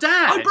killed your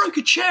dad. I broke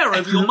a chair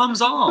over your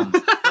mum's arm.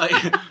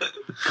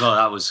 God,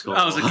 that was cool.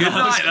 That was a good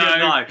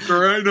night.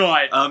 Great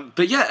night.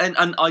 But yeah,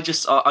 and I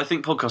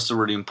think podcasts are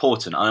really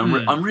important.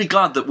 I'm really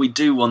glad that we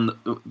do one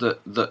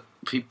that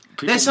people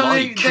there's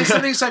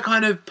something so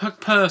kind of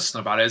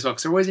personal about it as well,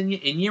 because they're always in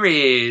your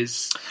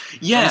ears.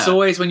 Yeah, and it's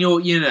always when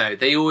you're,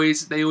 they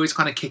always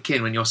kind of kick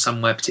in when you're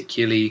somewhere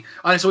particularly.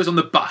 And it's always on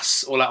the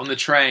bus or like on the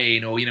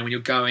train or when you're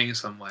going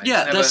somewhere.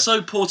 Yeah, they're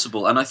so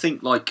portable, and I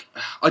think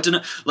I don't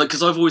know,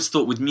 because I've always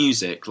thought with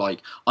music,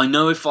 I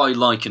know if I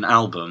like an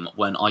album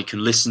when I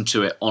can listen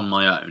to it on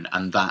my own,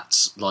 and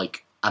that's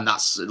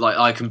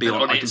I can be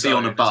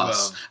on a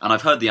bus, and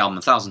I've heard the album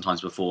 1,000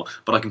 times before,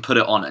 but I can put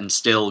it on and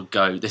still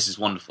go, "This is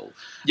wonderful."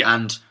 Yeah.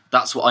 And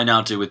that's what I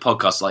now do with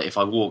podcasts. Like if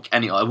I walk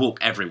I walk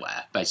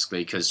everywhere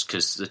basically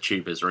because the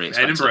tube is really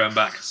expensive. Edinburgh and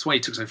back. That's why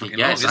it took so fucking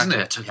long, exactly. Isn't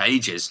it? It took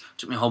ages. It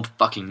took me a whole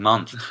fucking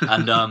month.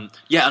 And and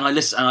I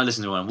listen to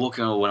it when I'm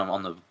walking or when I'm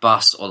on the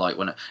bus or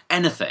when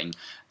anything.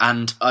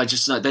 And I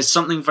just know there's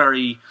something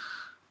very.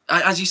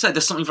 As you said,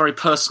 there's something very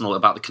personal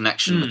about the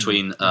connection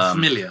between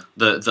familiar.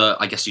 The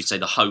I guess you'd say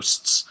the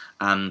hosts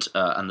and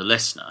the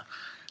listener.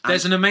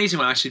 There's an amazing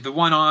one actually. The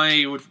one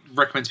I would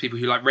recommend to people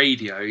who like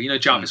radio.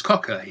 Jarvis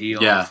Cocker.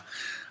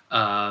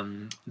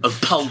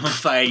 Of Pulp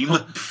fame.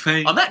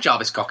 I met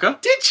Jarvis Cocker.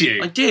 Did you?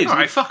 I did. All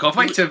right, fuck off.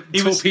 Wait to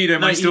torpedo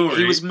my story.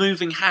 He was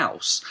moving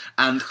house,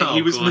 and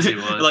he was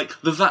basically. I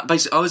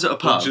was at a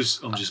pub.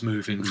 I'm just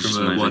moving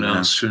from one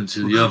house to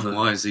the other.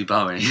 Why is he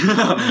bowing?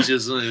 I'm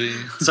just moving.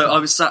 So I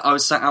was sat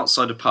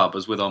outside a pub. I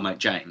was with our mate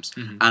James,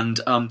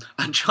 and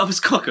Jarvis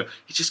Cocker.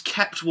 He just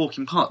kept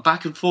walking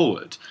back and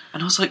forward,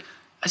 and I was like,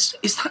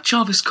 "Is that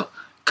Jarvis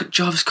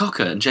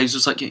Cocker?" And James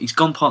was like, he's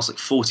gone past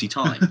 40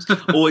 times,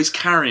 always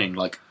carrying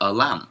a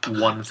lamp,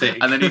 one thing,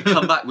 and then he'd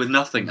come back with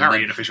nothing,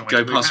 Very and then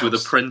go past with a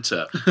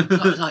printer.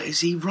 Is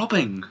he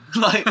robbing?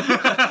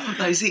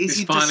 Is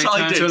he finally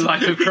decided turned to a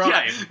life of crime?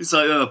 Yeah. It's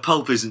like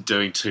Pulp isn't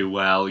doing too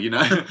well, and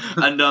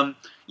and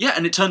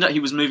it turned out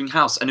he was moving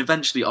house, and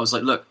eventually I was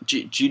like, look,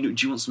 do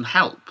you want some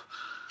help?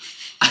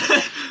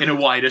 In a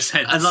wider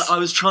sense. And I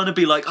was trying to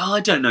be like, I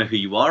don't know who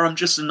you are, I'm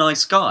just a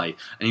nice guy.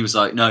 And he was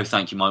like, no,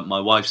 thank you, my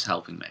wife's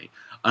helping me.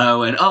 And I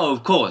went, oh,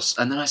 of course.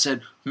 And then I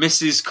said,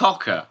 Mrs.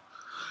 Cocker.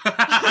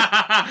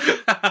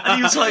 And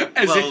he was like,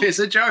 as if it's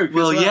a joke.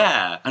 Well,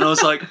 yeah. And I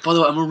was like, by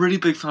the way, I'm a really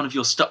big fan of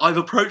your stuff. I've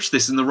approached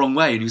this in the wrong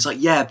way. And he was like,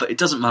 yeah, but it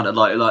doesn't matter.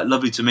 Like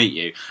lovely to meet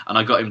you. And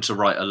I got him to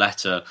write a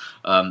letter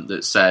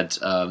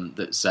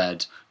that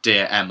said,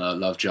 "Dear Emma,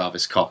 love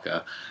Jarvis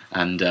Cocker."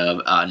 And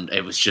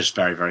it was just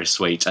very, very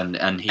sweet. And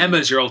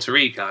Emma's your alter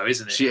ego,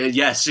 isn't it?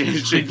 Yes,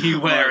 you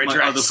wear a dress.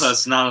 My other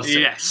personality.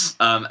 Yes.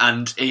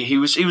 And he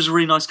was a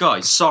really nice guy.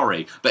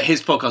 Sorry, but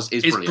his podcast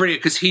is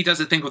brilliant because he does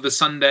a thing called the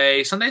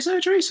Sunday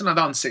Surgery, something like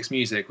that on Six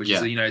Music, which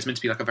is it's meant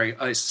to be like a very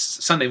it's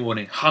Sunday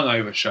morning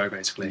hungover show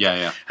basically.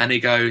 Yeah. And he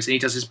does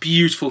this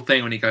beautiful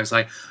thing when he goes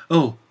like,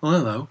 "Oh, well,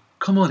 hello,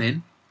 come on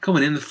in.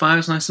 The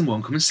fire's nice and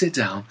warm. Come and sit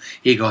down.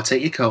 You got to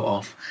take your coat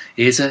off.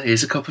 Here's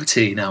a cup of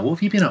tea. Now, what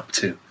have you been up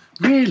to?"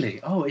 Really?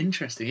 Oh,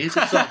 interesting. Here's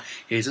a song.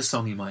 Here's a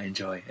song you might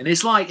enjoy. And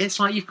it's like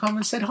you've come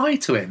and said hi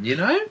to him.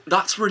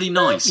 That's really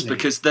nice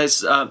because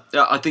there's.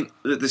 I think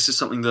that this is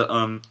something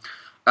that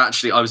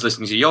actually I was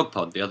listening to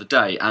Yogpod the other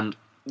day, and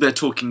they're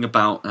talking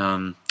about.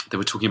 They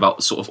were talking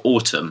about sort of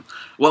autumn.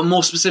 Well,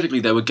 more specifically,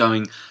 they were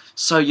going.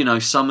 So,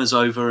 summer's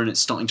over and it's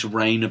starting to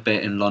rain a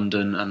bit in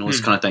London and all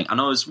this kind of thing. And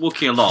I was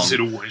walking along. As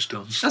it always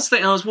does. That's the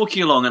thing. I was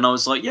walking along and I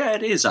was like, yeah,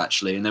 it is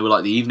actually. And they were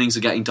like, the evenings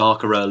are getting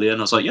darker earlier. And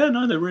I was like, yeah,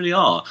 no, they really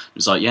are. It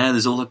was like, yeah,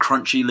 there's all the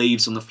crunchy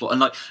leaves on the floor.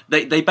 And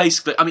they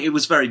basically, I mean, it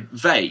was very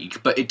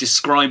vague, but it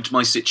described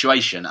my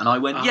situation. And I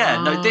went,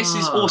 yeah, no, this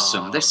is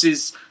awesome. This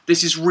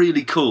is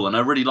really cool, and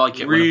I really like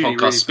it when a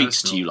podcast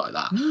speaks to you like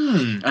that.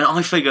 And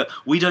I figure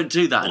we don't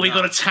do that. We've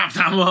got to tap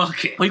that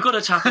market. We've got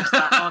to tap into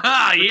that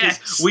market.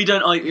 Yes, we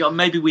don't.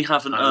 Maybe we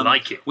haven't. I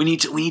like it. We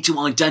need to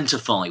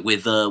identify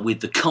with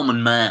the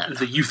common man,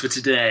 the youth of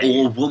today,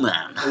 or woman,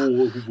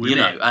 and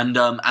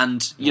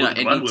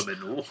one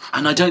woman.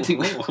 And I don't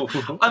think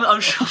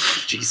I'm sure.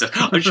 Jesus,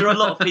 I'm sure a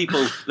lot of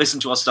people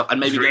listen to our stuff, and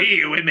maybe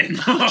three women.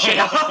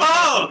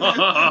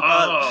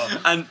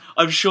 And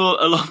I'm sure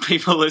a lot of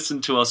people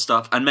listen to our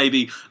stuff, and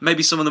maybe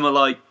some of them are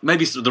like,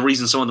 maybe the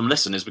reason some of them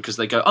listen is because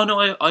they go, oh no,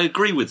 I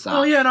agree with that.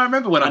 Oh yeah, and I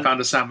remember when I found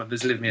a salmon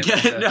that's living in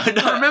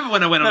I remember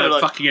when I went on a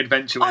fucking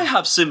adventure with... I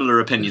have similar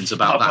opinions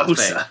about that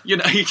thing.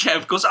 Yeah,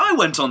 of course, I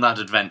went on that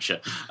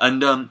adventure.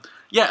 And and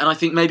I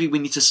think maybe we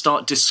need to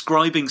start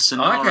describing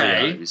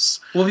scenarios.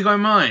 Okay. What have you got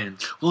in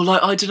mind? Well,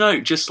 I don't know,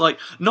 just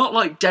not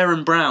like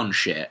Darren Brown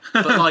shit,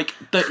 but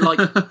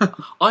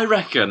I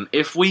reckon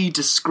if we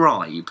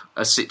describe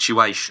a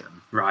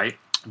situation, right,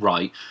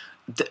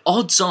 the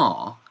odds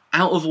are,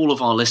 out of all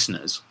of our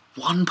listeners,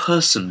 one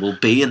person will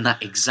be in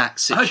that exact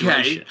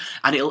situation,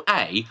 and it'll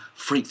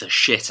freak the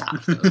shit out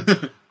of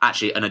them.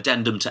 Actually, an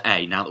addendum to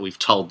A, now that we've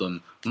told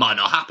them, might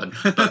not happen,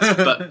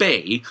 but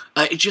B,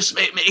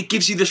 it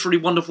gives you this really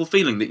wonderful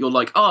feeling that you're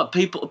like, oh,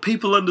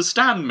 people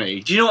understand me.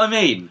 Do you know what I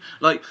mean?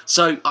 Like,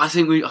 so I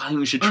think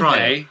we should try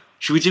it.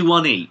 Should we do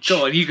one each?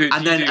 Go on, you could.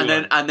 And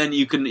then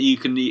you can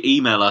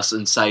email us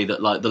and say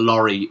that like the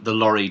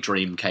lorry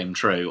dream came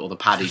true or the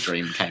paddy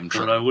dream came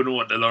true. Well, I wouldn't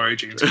want the lorry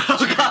dream to come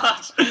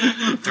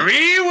true.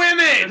 3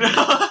 women.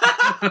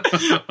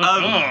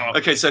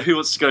 Okay, so who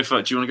wants to go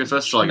first? Do you want to go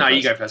first? Or shall I go first?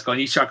 You go first. Go on,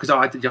 you try because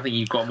I think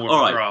you've got more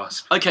of a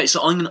grasp. Okay,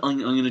 so I'm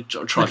gonna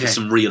try for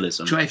some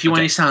realism. If you want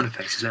any sound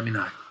effects, just let me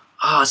know.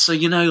 So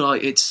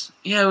like it's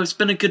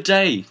been a good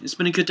day. It's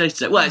been a good day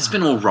today. Well, it's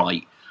been all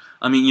right.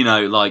 I mean,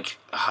 like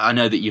I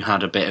know that you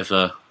had a bit of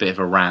a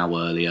row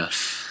earlier,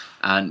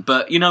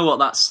 but you know what?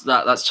 That's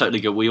totally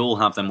good. We all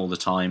have them all the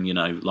time.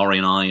 Laurie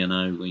and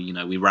I.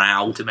 We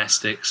row.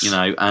 Domestics.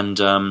 And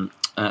hang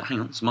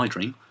on, it's my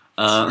dream.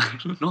 Why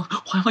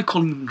am I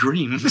calling them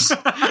dreams? No,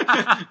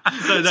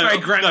 they're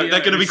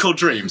going to be called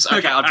dreams.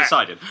 Okay, I've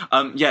decided.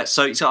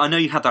 So I know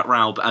you had that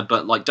row,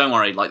 but like, don't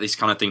worry. Like this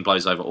kind of thing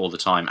blows over all the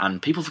time,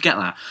 and people forget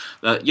that.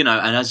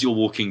 And as you're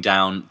walking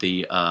down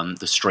the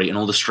street, and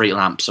all the street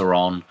lamps are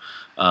on.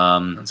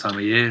 That time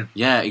of year.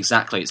 Yeah,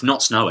 exactly. It's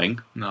not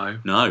snowing.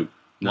 No.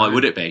 Why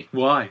would it be?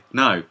 Why?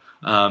 No.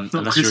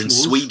 Unless you're in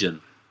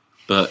Sweden.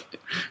 But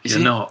is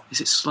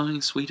it snowing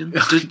in Sweden?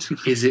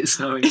 Is it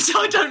snowing?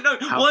 I don't know.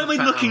 Why am I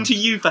looking to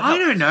you for help? I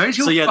don't know.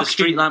 The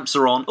street lamps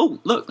are on. Oh,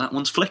 look, that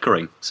one's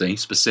flickering. See,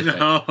 specific.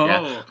 No.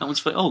 Yeah, that one's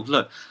flickering. Oh,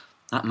 look,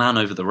 that man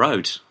over the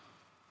road.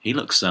 He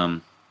looks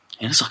like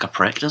a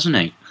prick, doesn't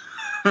he?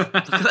 Look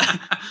at that.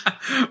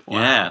 Wow.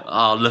 Yeah.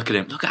 Oh, look at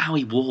him. Look at how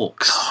he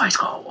walks. Oh, he's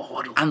got a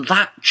waddle. And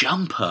that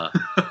jumper.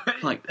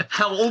 Like,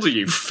 how old are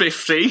you?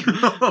 50?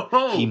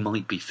 He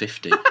might be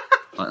 50. Like,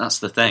 that's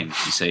the thing,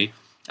 you see.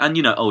 And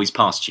he's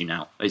past you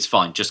now. It's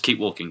fine. Just keep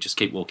walking.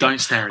 Don't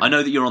stare at him. I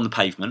know that you're on the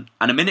pavement,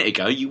 and a minute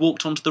ago you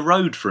walked onto the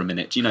road for a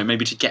minute.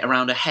 Maybe to get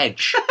around a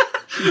hedge.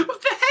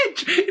 What's the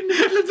hedge in the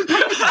middle of the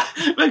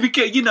pavement? Maybe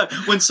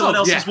when someone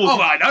else is walking.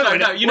 Oh, I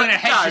know. When a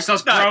hedge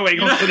starts growing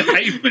onto the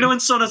pavement. When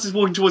someone else is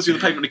walking towards you on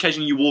the pavement,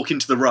 occasionally you walk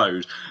into the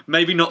road.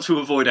 Maybe not to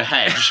avoid a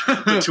hedge,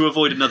 but to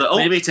avoid another.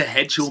 Maybe to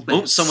hedge your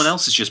bets. Oh, someone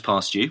else has just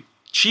passed you.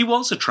 She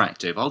was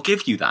attractive. I'll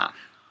give you that.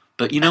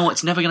 But you know what?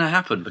 It's never going to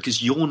happen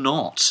because you're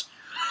not.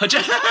 No,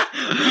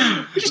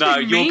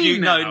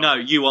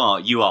 you are,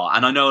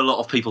 and I know a lot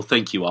of people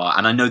think you are,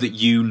 and I know that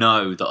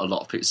that a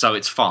lot of people. So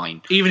it's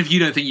fine, even if you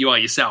don't think you are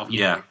yourself.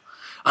 Yeah,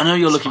 I know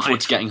you're looking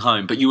forward to getting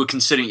home, but you were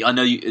considering. I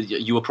know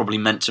you were probably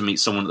meant to meet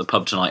someone at the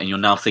pub tonight, and you're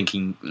now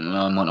thinking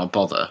I might not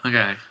bother.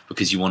 Okay,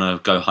 because you want to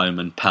go home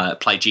and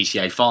play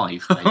GTA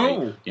 5. Maybe.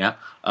 Oh, yeah,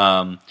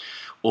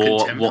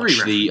 or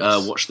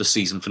watch the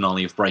season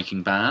finale of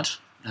Breaking Bad.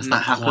 Has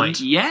that happened? Quite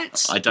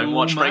yet? I don't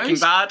watch Breaking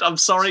Bad. I'm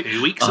sorry.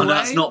 2 weeks away.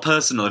 That's not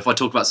personal. If I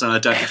talk about something I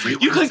don't,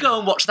 you can go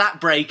and watch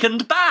that Breaking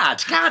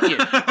Bad, can you?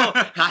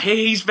 I hear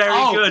he's very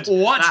good.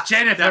 What's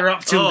Jennifer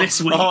up to this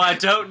week? Oh, I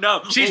don't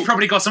know. She's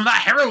probably got some of that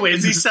heroin.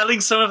 Is he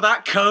selling some of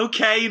that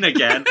cocaine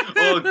again?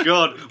 Oh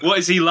God, what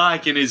is he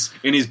like in his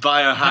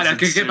biohazard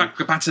suit?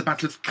 Get back to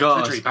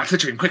the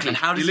dream quickly. And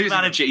how does he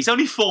manage it? He's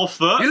only 4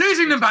 foot. You're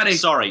losing them, buddy.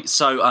 Sorry.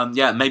 So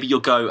maybe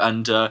you'll go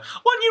and why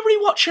don't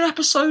you rewatch an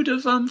episode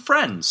of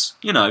Friends?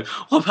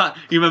 What about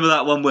you remember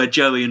that one where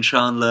Joey and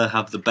Chandler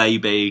have the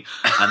baby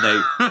and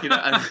they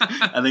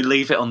and they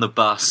leave it on the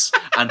bus,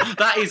 and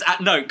that is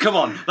come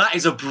on, that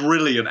is a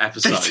brilliant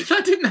episode.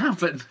 That didn't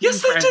happen.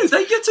 Yes, they do.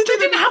 They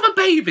didn't have a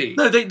baby.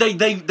 No,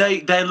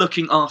 they're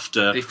looking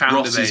after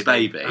Ross's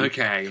baby.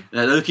 Okay,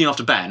 they're looking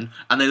after Ben,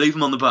 and they leave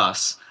him on the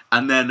bus.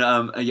 And then,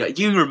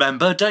 you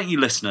remember, don't you,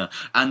 listener?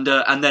 And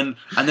then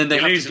they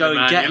have to go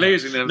and get. You're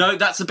losing them. No,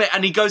 that's the bit.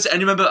 And he goes, and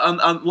you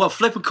remember,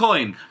 flip a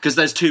coin because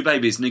there's 2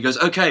 babies. And he goes,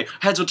 okay,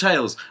 heads or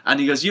tails.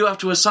 And he goes, you have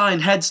to assign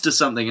heads to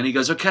something. And he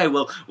goes, okay,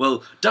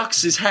 well,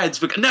 ducks is heads.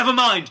 But never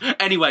mind.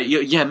 Anyway,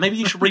 maybe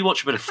you should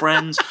rewatch a bit of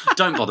Friends.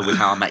 Don't bother with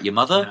How I Met Your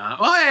Mother. No.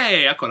 Oh,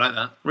 hey, I quite like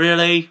that.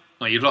 Really?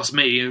 Well, you've lost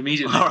me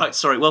immediately. All right,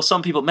 sorry. Well,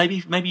 some people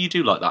maybe you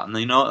do like that, and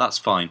you know what? That's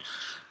fine.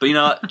 But you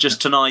know what?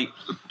 Just tonight,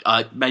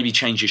 maybe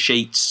change your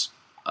sheets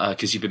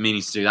because you've been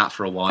meaning to do that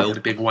for a while. You had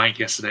a big wank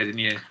yesterday, didn't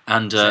you?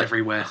 And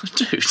everywhere,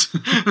 dude.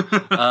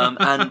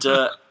 And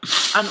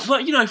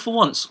well, for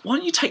once, why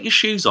don't you take your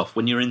shoes off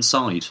when you're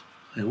inside?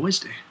 I always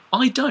do.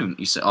 I don't.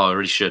 You say, I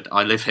really should.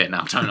 I live here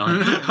now, don't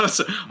I?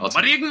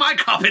 Muddying my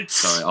carpets.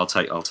 Sorry, I'll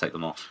take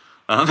them off.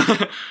 And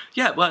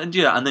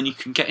then you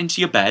can get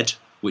into your bed,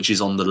 which is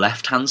on the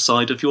left-hand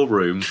side of your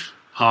room.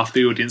 Half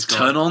the audience gone.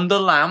 Turn on the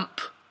lamp.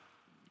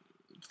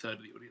 Third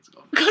of the audience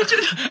gone.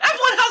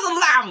 Everyone has a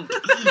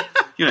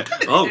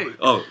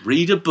lamp.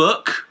 Read a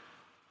book,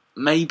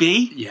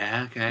 maybe.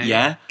 Yeah, okay.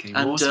 Yeah, getting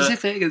more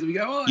specific as we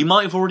go on. You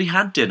might have already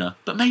had dinner,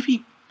 but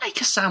maybe make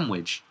a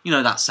sandwich. You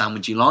know that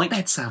sandwich you like?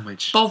 Bed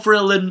sandwich.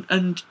 Bovril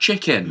and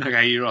chicken.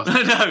 Okay, you're off.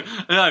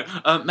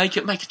 No. Make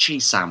a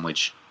cheese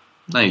sandwich.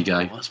 There you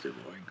go. That's a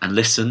bit boring. And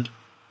listen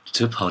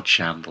to Pod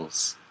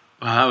Shambles.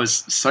 Wow, that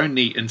was so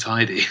neat and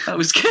tidy. That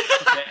was good.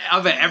 I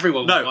bet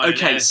everyone. No,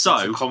 okay.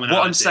 So what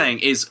I'm saying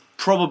is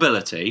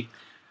probability.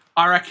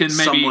 I reckon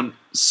maybe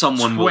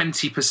someone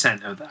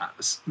 20% of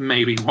that.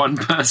 Maybe one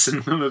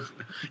person will have.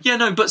 Yeah,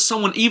 no, but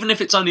someone, even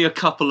if it's only a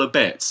couple of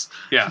bits.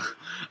 Yeah.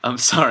 I'm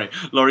sorry,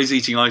 Laurie's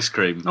eating ice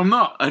cream. I'm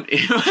not.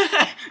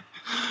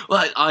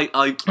 Well,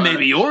 I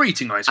maybe you're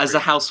eating ice cream. As a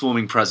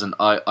housewarming present,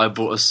 I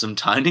bought us some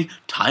tiny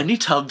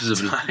tubs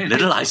of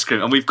little ice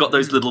cream, and we've got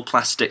those little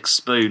plastic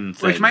spoon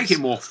things. Which make it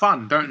more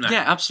fun, don't they?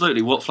 Yeah,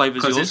 absolutely. What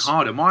flavour's yours? Because it's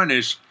harder. Mine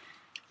is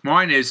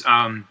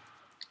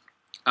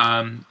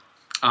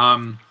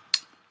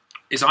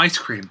ice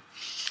cream.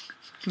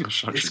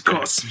 It's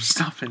got some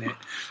stuff in it.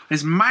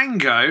 There's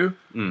mango,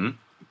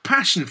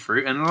 passion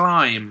fruit, and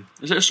lime.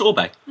 Is it a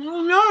sorbet?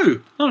 Oh,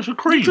 no. No, it's a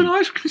cream. It's an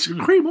ice cream. It's a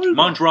cream.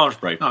 Mine's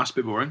raspberry. Oh, that's a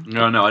bit boring.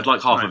 No, I'd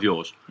like half of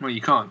yours. Well,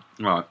 you can't.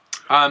 Right.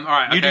 All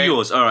right. Okay. You do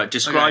yours. All right.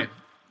 Describe. Okay.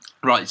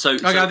 Right. So.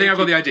 Okay, I think I've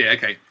got the idea.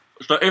 Okay.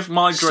 So if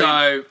my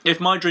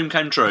dream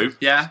came true,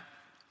 yeah,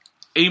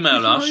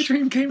 email us. My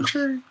dream came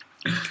true.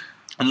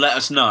 And let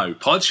us know.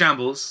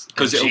 Podshambles at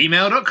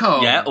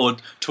gmail.com. Yeah, or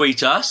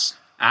tweet us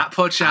at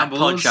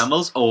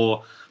Podshambles.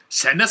 Or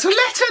send us a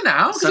letter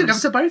now, because it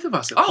comes to both of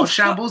us at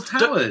Podshambles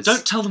Towers.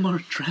 Don't tell them our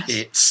address.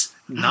 It's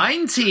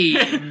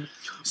 19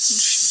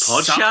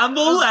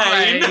 Podshamble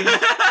Lane.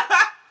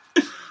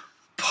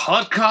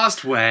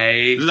 Podcast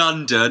Way.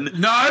 London.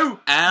 No.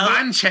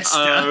 Manchester.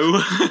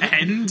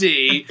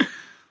 ND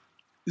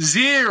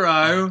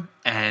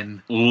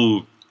 0N.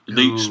 Ooh.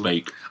 Leak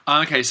speak.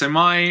 Okay, so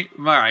right,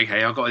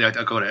 okay, I got it,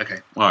 okay.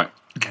 Right.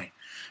 Okay.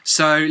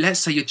 So let's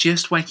say you're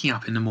just waking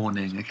up in the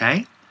morning,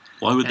 okay?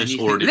 Why would this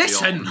already be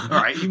on?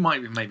 Alright,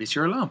 maybe it's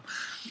your alarm.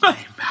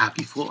 Have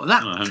you thought of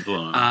that? No, I haven't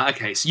thought of that.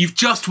 Okay, so you've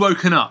just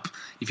woken up.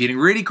 You're feeling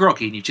really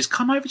groggy and you've just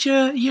come over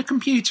to your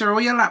computer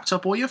or your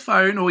laptop or your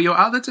phone or your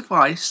other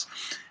device.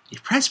 You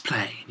press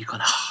play and you've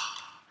gone,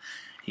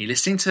 You're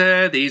listening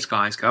to these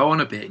guys go on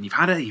a bit and you've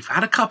had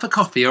a cup of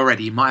coffee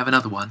already, you might have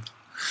another one.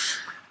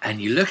 And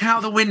you look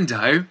out the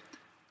window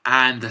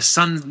and the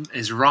sun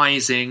is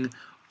rising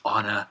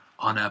on a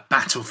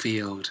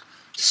battlefield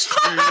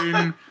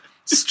strewn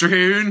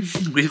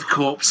with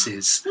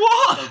corpses.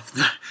 What?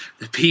 Of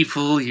the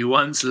people you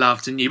once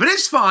loved and knew. But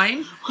it's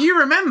fine. You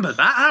remember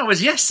that. That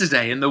was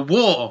yesterday in the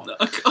war.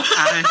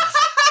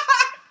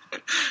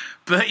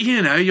 But,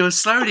 you're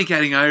slowly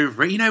getting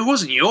over it. It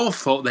wasn't your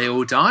fault they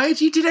all died.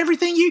 You did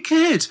everything you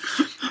could.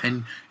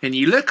 And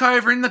you look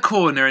over in the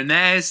corner and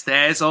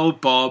there's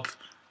old Bob.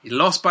 He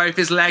lost both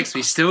his legs, but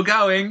he's still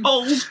going.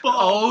 Old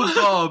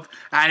Bob.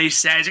 And he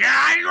says,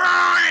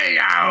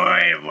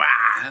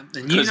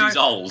 because he's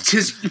old.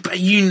 But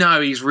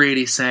he's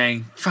really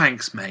saying,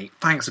 thanks, mate.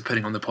 Thanks for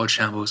putting on the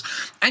Podshambles.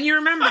 And you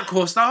remember, of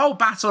course, the whole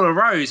battle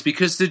arose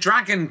because the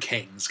Dragon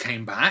Kings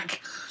came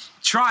back,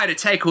 tried to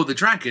take all the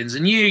dragons,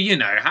 and you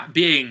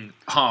being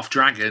half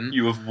dragon...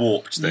 You have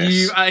warped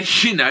this.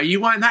 You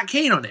weren't that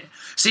keen on it.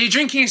 So you're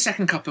drinking a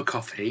second cup of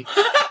coffee...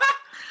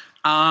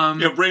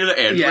 Reel it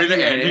in.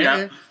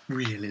 Yeah.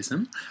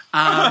 Realism.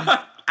 And,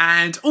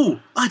 I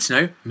don't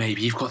know,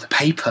 maybe you've got the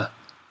paper.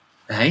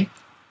 Eh?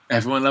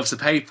 Everyone loves the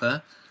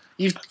paper.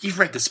 You've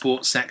read the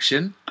sports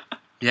section.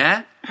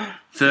 Yeah?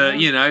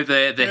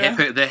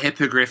 The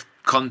hippogriff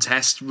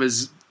contest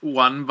was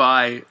won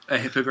by a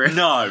hippogriff.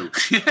 No. No.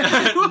 It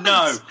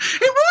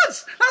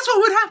was! That's what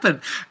would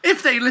happen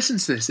if they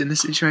listened to this in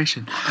this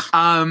situation.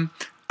 And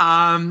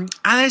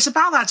it's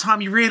about that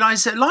time you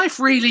realise that life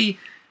really...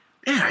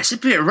 it's a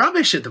bit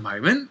rubbish at the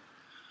moment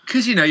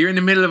because you're in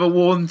the middle of a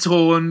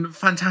worn-torn,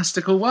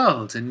 fantastical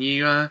world, and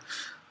you, I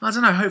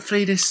don't know.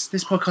 Hopefully, this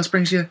podcast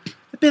brings you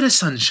a bit of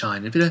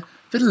sunshine, a bit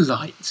of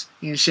light.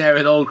 You can share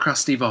with old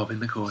Crusty Bob in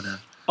the corner.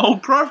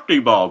 Old Crusty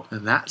Bob,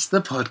 and that's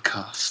the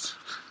podcast.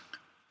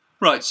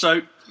 Right.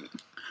 So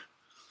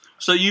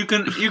you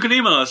can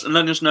email us and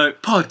let us know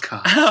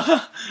podcast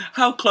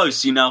how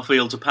close you now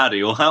feel to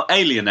Paddy, or how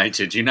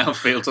alienated you now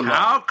feel to Laurie.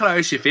 How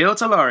close you feel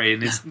to Laurie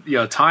in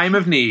your time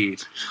of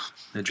need.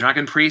 The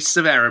Dragon Priests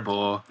of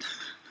Erebor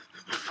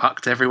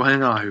fucked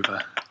everyone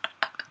over.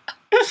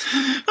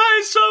 That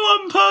is so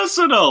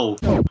impersonal.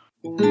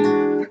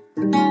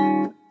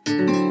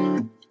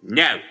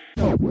 No.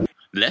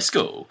 Let's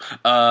go.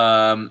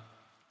 I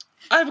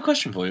have a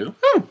question for you.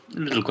 Oh. A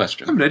little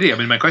question. I'm ready. I'm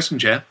in my question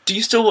chair. Do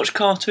you still watch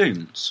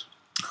cartoons?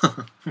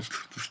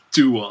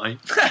 Do I?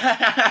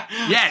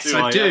 Yes,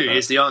 I do,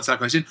 is the answer to that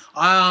question.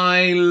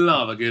 I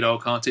love a good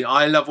old cartoon.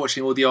 I love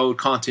watching all the old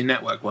Cartoon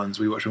Network ones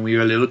we watched when we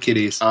were little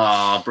kiddies.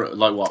 Like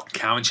what?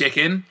 Cow and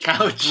Chicken.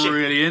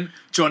 Brilliant.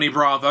 Johnny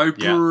Bravo.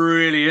 Yeah.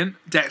 Brilliant.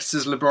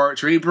 Dexter's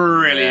Laboratory.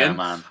 Brilliant. Yeah,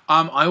 man.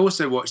 I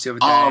also watched the other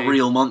day...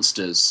 Real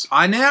Monsters.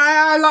 I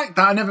like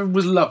that. I never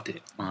loved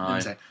it.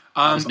 That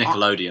was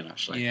Nickelodeon,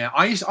 actually. Yeah.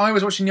 I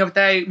was watching the other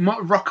day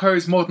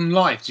Rocko's Modern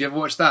Life. Did you ever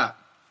watch that?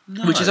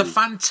 No. Which is a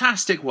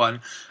fantastic one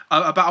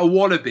about a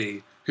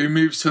wallaby who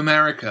moves to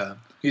America.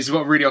 He's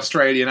got a really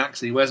Australian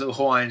accent. He wears little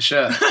Hawaiian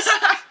shirts.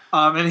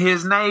 And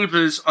his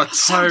neighbours are toads.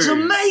 Sounds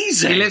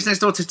amazing. He lives next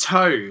door to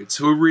toads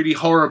who are really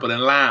horrible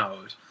and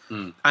loud.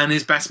 and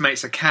his best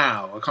mate's a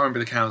cow. I can't remember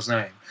the cow's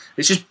name.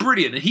 It's just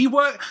brilliant. And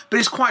but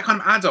it's quite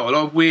kind of adult. A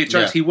lot of weird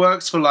jokes. Yeah. He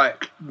works for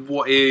like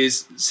what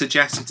is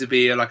suggested to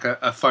be like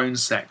a phone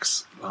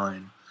sex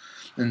line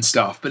and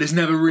stuff. But it's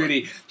never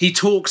really. He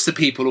talks to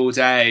people all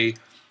day,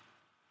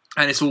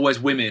 and it's always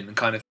women and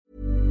kind of.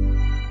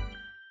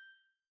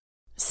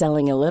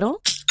 Selling a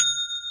little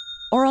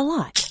or a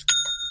lot?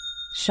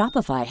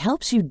 Shopify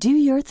helps you do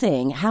your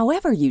thing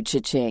however you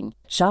cha-ching.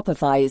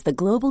 Shopify is the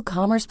global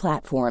commerce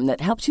platform that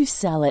helps you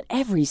sell at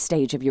every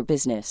stage of your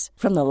business.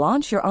 From the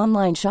launch your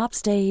online shop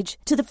stage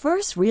to the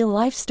first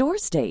real-life store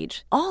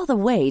stage, all the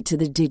way to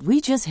the did we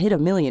just hit a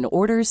million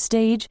orders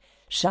stage.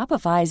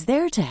 Shopify is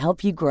there to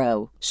help you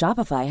grow.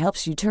 Shopify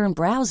helps you turn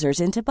browsers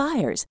into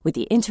buyers with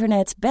the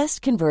internet's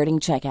best converting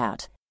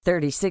checkout.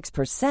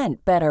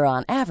 36% better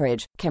on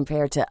average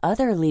compared to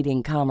other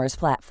leading commerce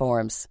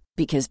platforms.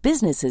 Because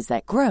businesses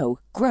that grow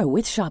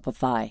with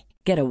Shopify.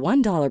 Get a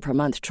 $1 per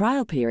month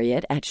trial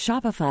period at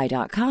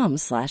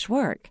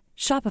shopify.com/work.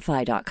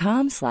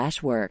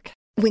 Shopify.com/work.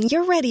 When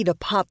you're ready to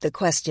pop the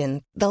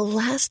question, the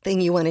last thing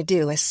you want to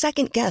do is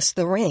second-guess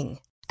the ring.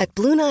 At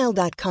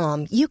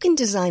BlueNile.com, you can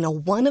design a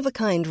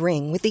one-of-a-kind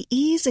ring with the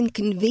ease and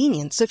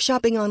convenience of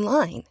shopping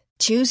online.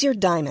 Choose your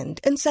diamond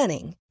and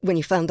setting. When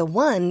you find the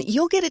one,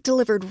 you'll get it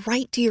delivered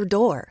right to your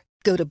door.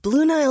 Go to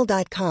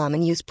BlueNile.com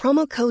and use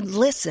promo code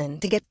LISTEN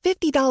to get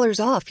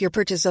 $50 off your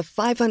purchase of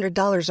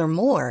 $500 or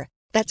more.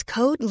 That's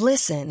code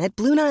LISTEN at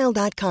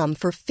BlueNile.com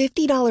for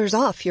 $50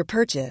 off your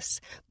purchase.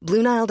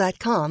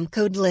 BlueNile.com,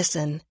 code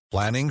LISTEN.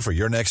 Planning for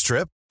your next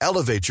trip?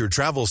 Elevate your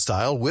travel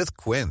style with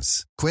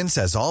Quince. Quince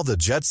has all the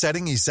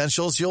jet-setting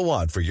essentials you'll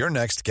want for your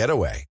next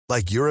getaway,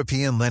 like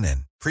European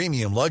linen,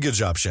 premium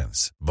luggage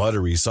options,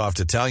 buttery soft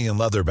Italian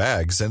leather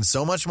bags, and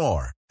so much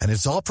more. And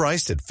it's all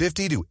priced at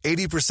 50 to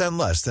 80%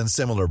 less than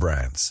similar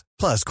brands.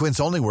 Plus, Quince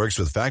only works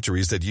with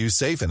factories that use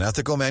safe and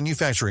ethical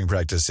manufacturing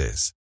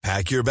practices.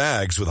 Pack your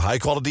bags with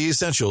high-quality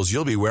essentials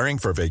you'll be wearing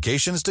for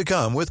vacations to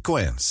come with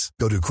Quince.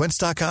 Go to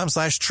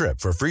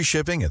quince.com/trip for free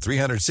shipping and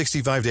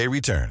 365-day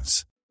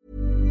returns.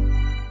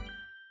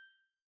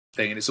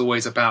 Thing, and it's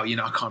always about, I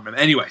can't remember.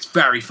 Anyway, it's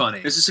very funny.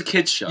 Is this a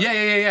kid's show?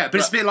 Yeah. But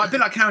it's a bit like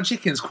Cow and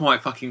Chicken's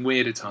quite fucking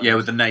weird at times. Yeah,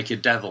 with the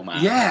naked devil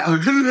man. Yeah.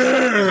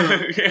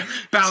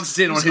 Bounces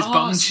in on his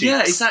bum cheeks.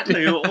 Yeah,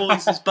 exactly.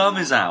 Always his bum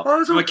is out.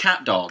 From a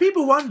cat dog.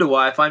 People wonder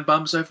why I find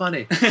bums so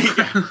funny.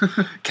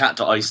 Cat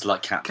dog. I used to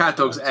like cat. Cat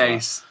dog's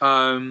ace.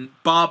 Baba.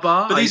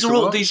 But these are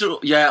all these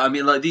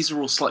are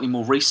all slightly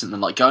more recent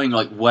than going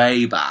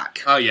way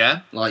back. Oh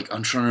yeah.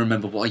 I'm trying to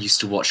remember what I used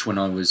to watch when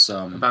I was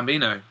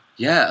Bambino.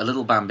 Yeah, a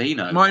little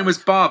Bambino. Mine was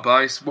Baba.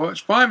 I used to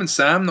watch Fireman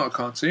Sam, not a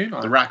cartoon.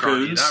 The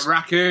raccoons.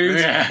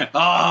 Raccoons. Yeah.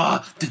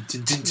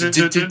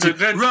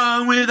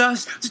 Run with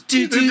us.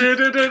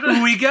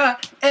 We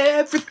got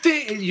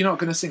everything. You're not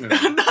going to sing with me?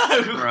 No.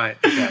 Right,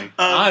 okay.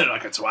 I don't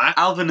like a twat.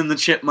 Alvin and the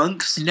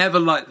Chipmunks. Never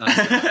liked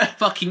that.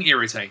 Fucking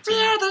irritating.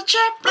 We're the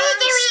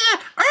Chipmunks.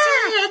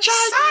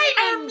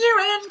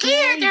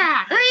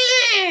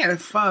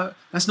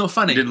 That's not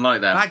funny. You didn't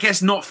like that? That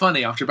gets not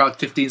funny after about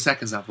 15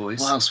 seconds, that voice.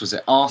 What else was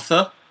it?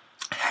 Arthur?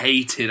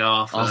 Hated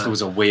Arthur. Arthur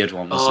was a weird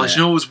one, wasn't it? Do you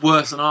know what was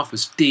worse than Arthur?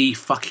 Was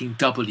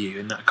D-fucking-W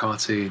in that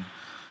cartoon.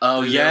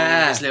 Oh,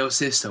 his little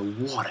sister.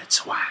 What a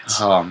twat.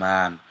 Oh,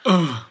 man.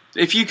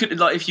 If you could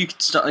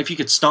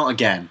start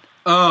again.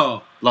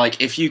 Oh.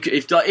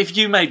 If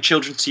you made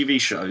children's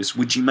TV shows,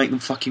 would you make them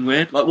fucking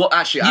weird? What?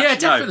 Actually, yeah,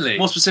 definitely. No.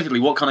 More specifically,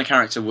 what kind of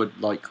character would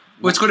Well,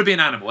 it's got to be an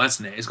animal,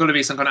 hasn't it? It's got to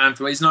be some kind of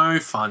animal. It's no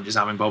fun just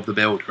having Bob the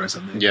Builder or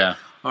something. Yeah.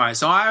 All right.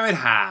 So I would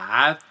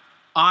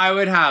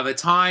have a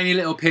tiny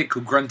little pig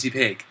called Grunty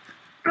Pig.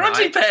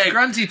 Grunty Pig.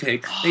 Grunty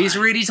Pig. He's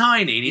really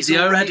tiny. And he's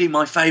already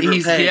my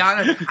favourite pig.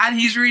 Yeah, and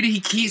he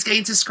keeps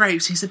getting to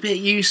scrapes. He's a bit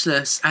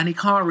useless, and he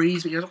can't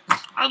read. He goes,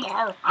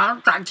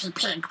 I'm Grunty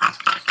Pig.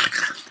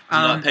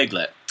 Like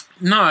Piglet.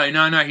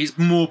 No. He's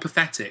more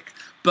pathetic.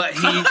 But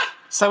he.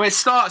 So it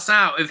starts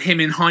out with him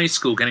in high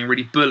school getting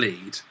really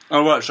bullied.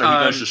 Oh, right, so he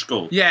goes to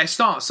school. Yeah, it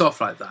starts off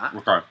like that.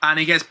 Okay. And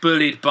he gets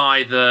bullied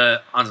by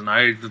the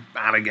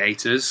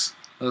alligators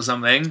or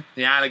something.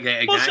 The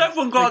alligator gang. What's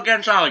everyone got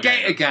against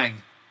alligators? Gator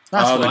gang.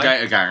 The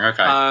Gator gang,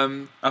 okay.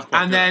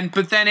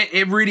 But then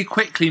it really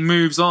quickly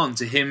moves on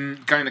to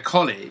him going to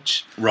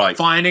college. Right.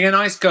 Finding a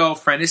nice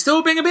girlfriend. It's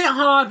still being a bit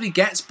hard, but he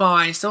gets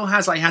by. He still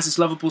has, he has this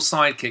lovable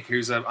sidekick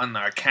who's a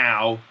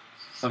cow.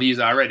 I've used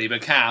that already,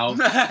 but cow.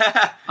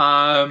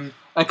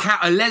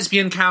 A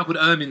lesbian cow called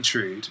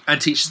Ermintrude,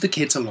 and teaches the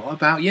kids a lot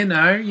about, all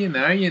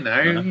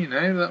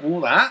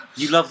that.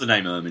 You love the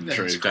name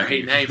Ermintrude, It's a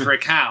great name for a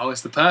cow.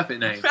 It's the perfect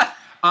name.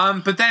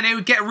 But then it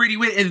would get really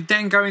weird. It would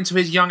then go into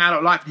his young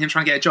adult life and him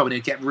trying to get a job, and it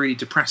would get really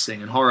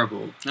depressing and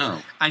horrible.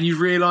 Oh. And you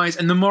realise,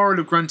 and the moral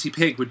of Grunty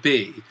Pig would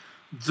be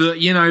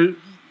that,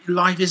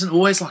 life isn't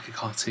always like a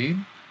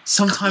cartoon.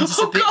 Sometimes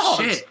it's a bit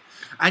shit.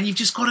 And you've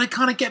just got to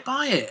kind of get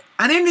by it.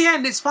 And in the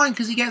end, it's fine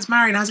because he gets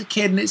married and has a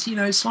kid, and it's,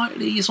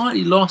 slightly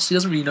lost. He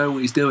doesn't really know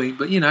what he's doing,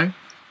 but,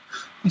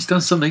 he's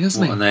done something,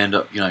 hasn't he? And they end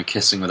up,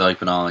 kissing with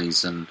open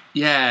eyes and...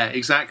 Yeah,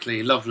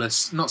 exactly.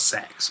 Loveless. Not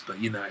sex, but,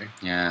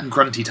 Yeah.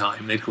 Grunty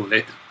time, they call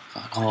it.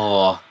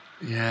 Oh,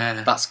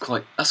 Yeah. That's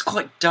quite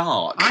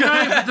dark. I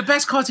know, but the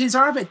best cartoons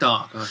are a bit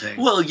dark, I think.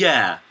 Well,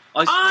 yeah.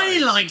 I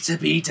like to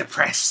be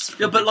depressed.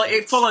 Yeah, but like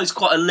it follows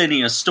quite a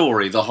linear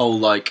story. The whole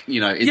like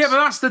yeah,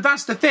 but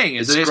that's the thing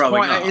is that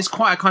it's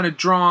quite a kind of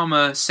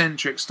drama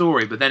centric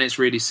story, but then it's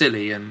really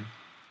silly and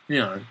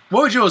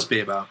what would yours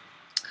be about?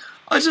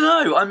 I don't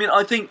know. I mean,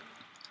 I think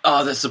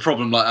that's the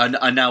problem. Like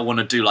I now want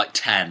to do like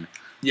 10.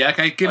 Yeah,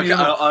 okay. Give me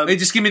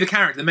just give me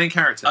the main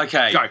character.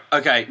 Okay, go.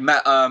 Okay,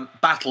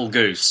 Battle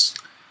Goose.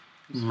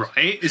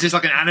 Right? Is this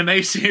like an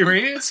anime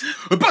series?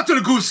 Battle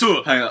Goose.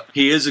 Hang on.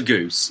 He is a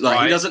goose.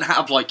 Like he doesn't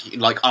have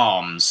like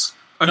arms.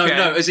 Okay.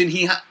 No, as in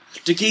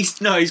do geese?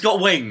 No, he's got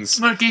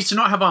wings. No, geese do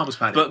not have arms,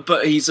 Paddy.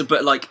 But he's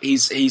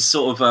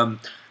sort of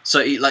so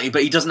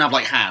but he doesn't have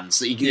like hands.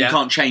 So you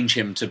can't change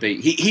him to be.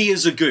 He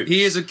is a goose.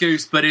 He is a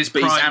goose, but he's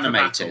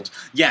animated.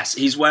 Yes,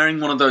 he's wearing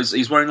one of those.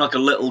 He's wearing like a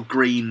little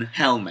green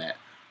helmet.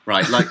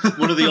 Right, like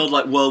one of the old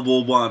like World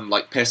War I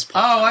like piss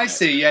pots. Oh, I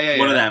see. Yeah.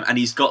 One of them, and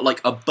he's got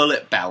like a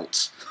bullet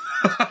belt.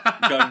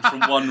 Going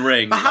from one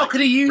ring, but how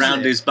could he use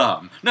round his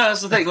bum? No,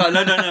 that's the thing. Like,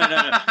 no.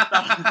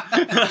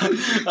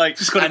 Like,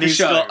 just got and he's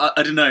got,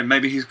 I don't know.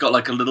 Maybe he's got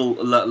like a little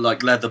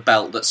like leather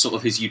belt that's sort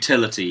of his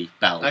utility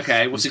belt.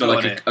 Okay, what's he's he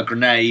got like a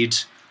grenade.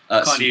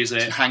 Can't use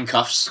it.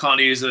 Handcuffs.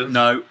 Can't use it.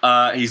 No.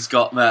 He's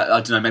got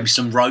I don't know. Maybe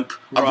some rope.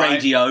 A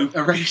radio.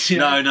 A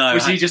radio. No.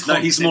 Was he just? No,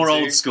 he's more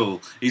old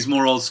school. He's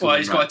more old school. Well,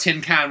 he's got a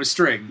tin can with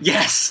string.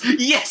 Yes,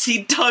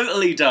 he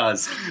totally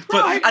does.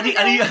 But and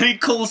he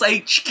calls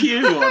HQ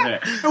on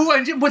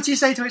it. What do you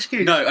say to HQ?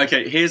 No.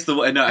 Okay. Here's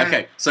the no.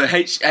 Okay. So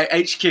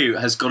HQ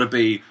has got to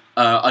be.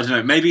 I don't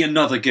know, maybe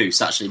another goose,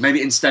 actually.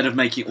 Maybe instead of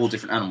making all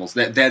different animals,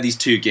 they're these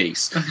two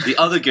geese. The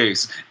other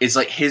goose is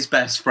like his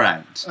best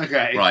friend.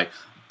 Okay. Right.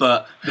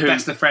 But the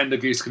best a friend a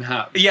goose can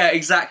have. Yeah,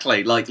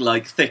 exactly. Like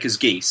thick as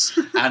geese,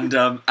 and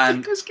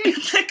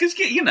thick as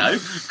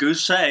geese.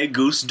 Goose say,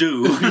 goose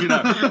do.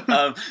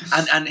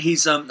 And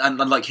he's and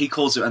like he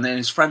calls it, and then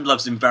his friend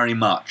loves him very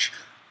much,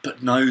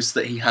 but knows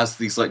that he has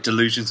these like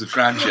delusions of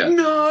grandeur.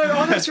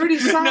 No, that's really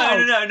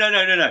sad.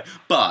 No.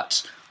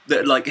 But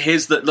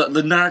here's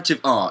the narrative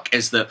arc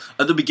is that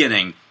at the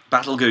beginning.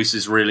 Battle Goose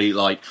is really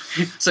like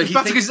so.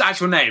 Battle Goose's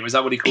actual name is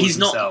that what he calls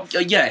himself?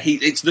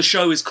 It's the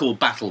show is called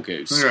Battle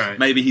Goose. Right.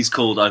 Maybe he's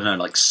called I don't know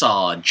like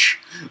Sarge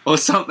or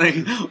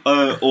something,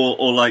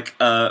 or like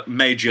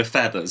Major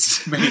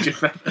Feathers. Major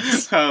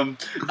Feathers.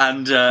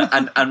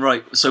 And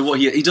right. So what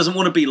he doesn't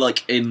want to be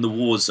like in the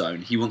war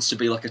zone. He wants to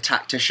be like a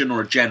tactician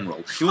or a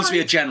general. He wants to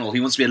be a general.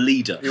 He wants to be a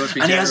leader. He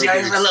has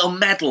a little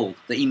medal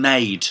that he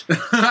made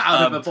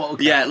out of a bottle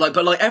cap. Yeah,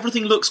 but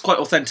everything looks quite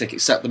authentic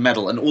except the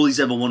medal, and all he's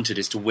ever wanted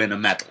is to win a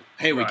medal.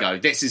 Here we go.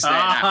 This is there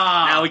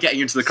now. Now we're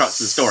getting into the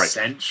crux of the story.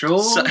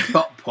 Central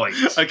plot point.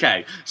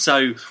 Okay,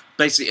 so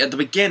basically at the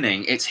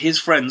beginning, it's his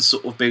friend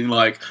sort of being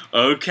like,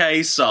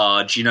 "Okay,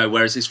 Sarge,"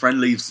 whereas his friend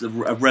leads a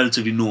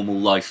relatively normal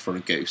life for a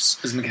goose.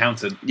 As an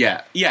accountant.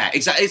 Yeah,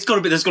 exactly.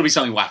 There's got to be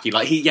something wacky.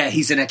 Like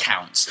he's in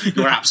accounts.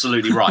 You're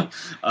absolutely right.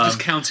 Just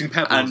counting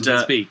pebbles in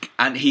his beak.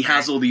 And he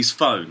has all these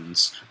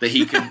phones that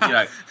he can,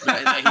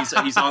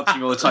 he's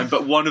answering all the time.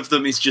 But one of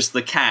them is just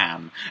the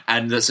can,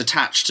 and that's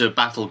attached to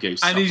Battle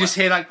Goose. And you just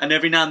hear like, and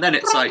every now and then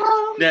it's like,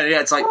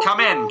 it's like, come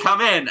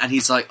in, and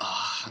he's like,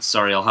 oh,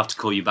 sorry, I'll have to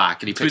call you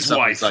back. And he picks up.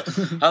 And he's like,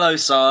 hello,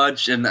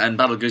 Sarge, and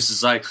Battle Goose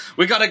is like,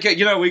 we gotta get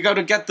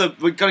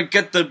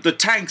the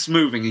tanks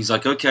moving. He's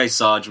like, okay,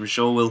 Sarge, I'm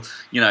sure we'll,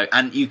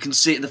 and you can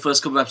see it in the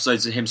first couple of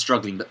episodes of him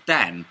struggling, but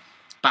then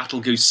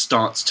Battle Goose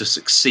starts to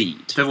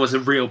succeed. There was a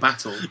real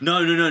battle.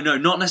 No,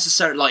 not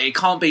necessarily. Like it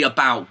can't be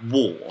about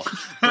war.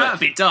 That'd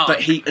be dark. But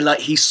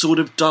he sort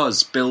of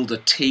does build a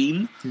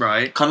team,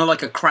 right? Kind of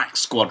like a crack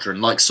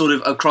squadron, like sort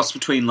of a cross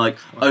between like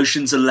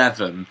Ocean's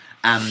 11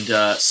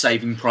 and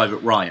Saving Private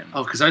Ryan.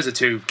 Oh, because those are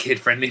two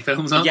kid-friendly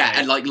films, aren't they? Yeah,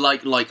 and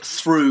like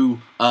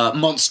through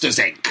Monsters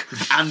Inc.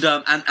 And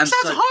sounds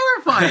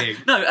horrifying.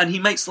 No, and he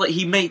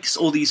makes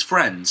all these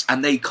friends,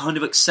 and they kind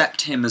of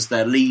accept him as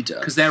their leader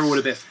because they're all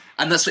a bit.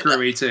 And that's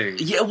screwy too.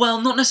 Yeah,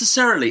 well, not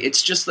necessarily.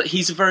 It's just that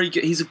he's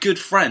a good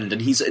friend,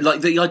 and he's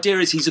like the idea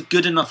is he's a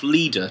good enough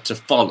leader to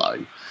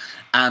follow.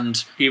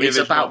 And it's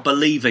about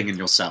believing in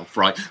yourself,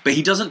 right? But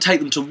he doesn't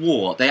take them to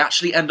war. They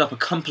actually end up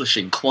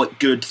accomplishing quite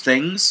good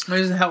things. He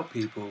doesn't help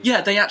people.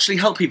 Yeah, they actually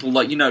help people.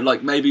 Like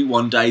maybe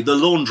one day the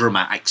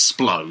laundromat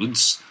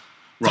explodes.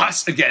 Right.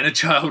 That's again a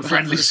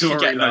child-friendly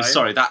story. Yeah, no,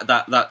 sorry,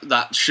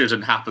 that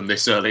shouldn't happen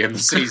this early in the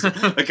season.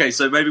 Okay,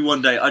 so maybe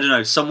one day I don't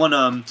know.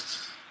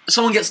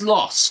 Someone gets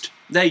lost.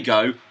 There you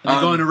go. And they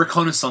go on a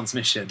reconnaissance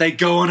mission.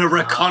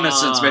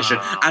 Mission,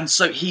 and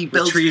so he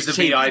builds a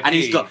team, VIP. And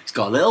he's got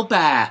a little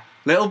bear.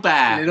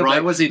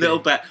 Right? What's he do? Little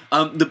bear.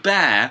 The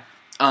bear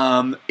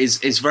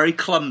is very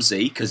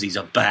clumsy because he's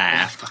a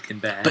bear. Fucking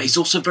bear. But he's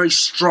also very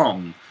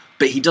strong.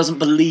 But he doesn't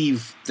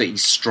believe that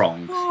he's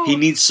strong. He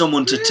needs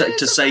someone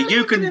to say,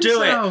 "You can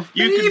do it.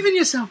 You believe in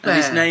yourself, Bear."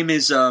 And his name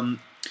is no.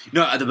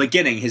 At the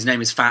beginning, his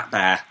name is Fat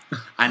Bear,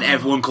 and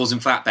everyone calls him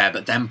Fat Bear.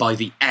 But then by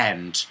the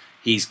end,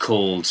 he's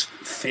called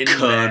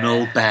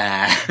Colonel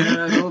Bear.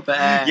 Colonel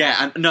Bear.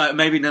 Yeah, and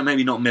maybe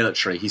not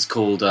military. He's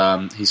called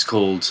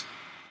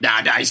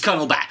Nah, he's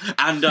Colonel Bear.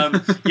 And,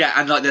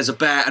 and, like, there's a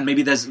bear, and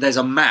maybe there's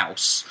a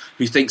mouse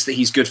who thinks that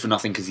he's good for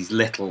nothing because he's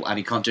little and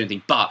he can't do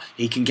anything, but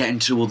he can get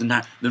into all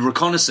the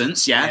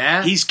reconnaissance,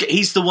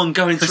 He's the one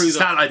going through the...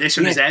 satellite dish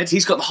on his head.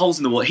 He's got the holes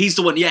in the wall. He's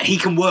the one, he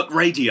can work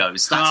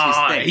radios. That's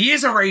his thing. He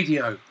is a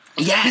radio.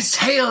 Yes. His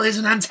tail is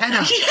an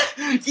antenna.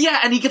 Yeah,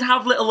 and he could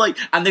have little, like...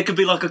 And there could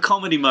be, like, a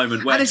comedy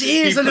moment where... And his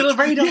ears are little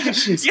radar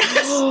dishes.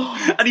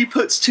 Yes! And he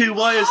puts two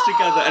wires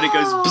together and it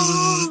goes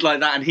bzzz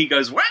like that and he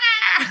goes... Wah!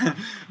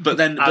 But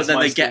then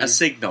they get a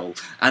signal.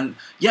 And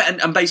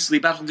basically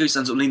Battle Goose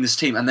ends up leading this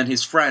team and then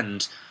his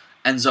friend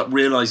ends up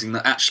realising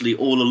that actually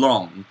all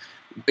along...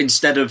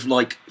 Instead of,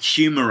 like,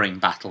 humouring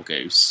Battle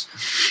Goose,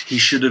 he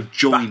should have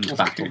joined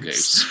Battle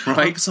Goose,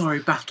 right? I'm sorry,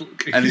 Battle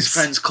Goose. And his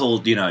friend's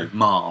called,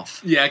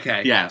 Marv. Yeah,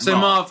 okay. Yeah, so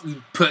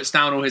Marv puts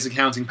down all his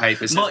accounting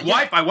papers, says,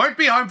 wife, I won't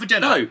be home for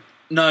dinner.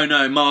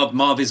 No,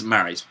 Marv isn't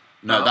married.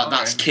 No,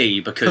 that's key,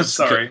 because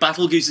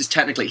Battle Goose is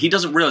technically... He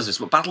doesn't realise this,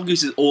 but Battle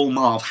Goose is all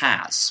Marv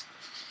has.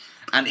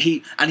 And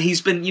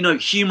he's been,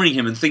 humouring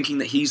him and thinking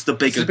that he's the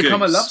bigger goose. It's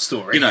become a love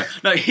story. No,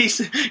 he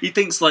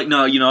thinks like,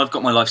 no, I've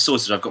got my life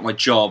sorted, I've got my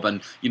job,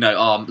 and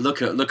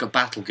look at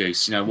Battle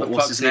Goose.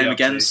 What's his name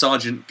again?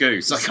 Sergeant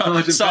Goose.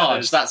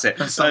 Sarge, that's it.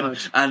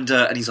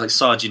 And he's like,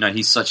 Sarge,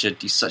 he's such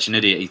an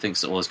idiot. He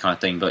thinks all this kind of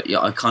thing, but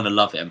I kind of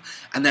love him.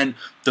 And then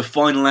the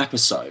final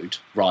episode,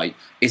 right,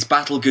 is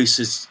Battle Goose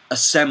has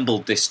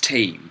assembled this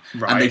team,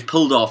 and they've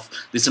pulled off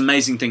this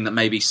amazing thing that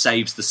maybe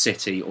saves the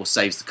city or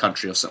saves the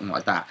country or something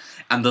like that.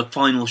 And the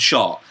final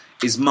shot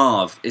is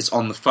Marv is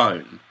on the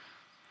phone,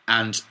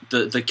 and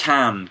the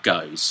can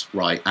goes,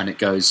 right, and it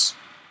goes,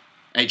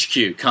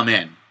 HQ, come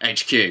in,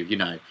 HQ,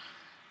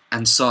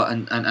 And so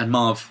and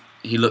Marv,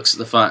 he looks at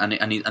the phone,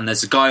 and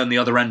there's a guy on the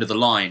other end of the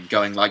line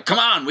going like, come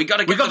on, we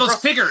got those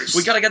figures.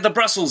 We got to get the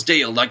Brussels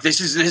deal. Like,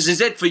 this is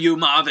it for you,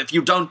 Marv, if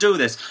you don't do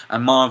this.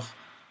 And Marv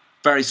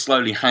very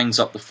slowly hangs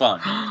up the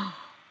phone,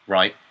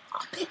 right?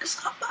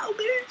 Picks up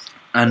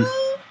Albus.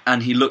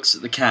 And he looks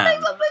at the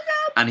can.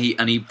 And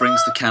he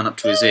brings the can up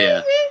to his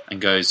ear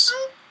and goes,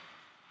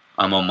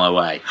 I'm on my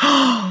way.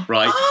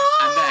 Right?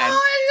 And then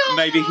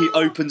maybe he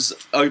opens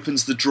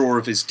the drawer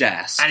of his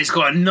desk. And he's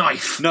got a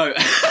knife. No.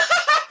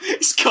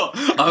 He's got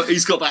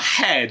the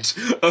head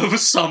of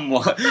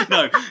someone.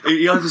 No,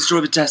 he opens the drawer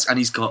of his desk and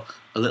he's got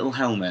a little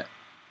helmet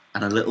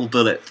and a little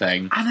bullet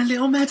thing. And a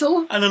little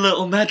medal. And a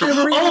little medal.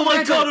 Oh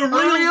my god, a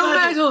real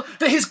medal.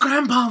 That his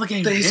grandfather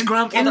gave him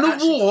in the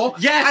war.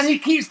 Yes. And he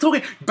keeps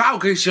talking, Battle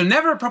Goose, you're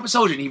never a proper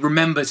soldier. And he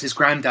remembers his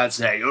granddad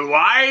saying,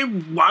 I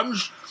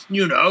once,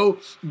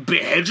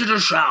 beheaded a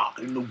shark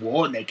in the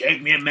war and they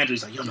gave me a medal.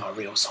 He's like, you're not a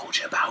real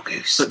soldier, Battle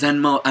Goose. But then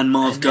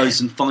Marv goes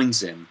and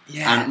finds him.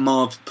 Yeah. And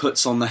Marv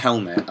puts on the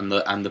helmet and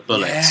the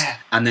bullets. Yeah.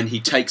 And then he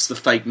takes the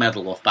fake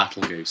medal off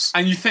Battle Goose.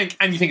 And you think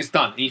it's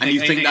done. You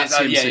think that's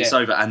him, so it's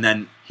over. And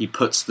then he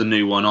puts the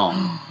new one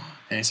on.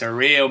 And it's a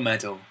real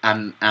medal.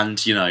 And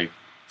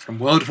from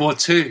World War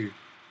II.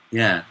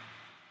 Yeah.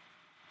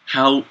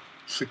 How...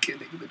 For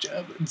killing the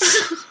Germans.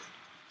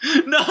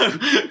 No,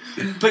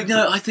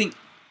 I think...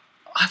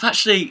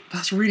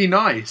 That's really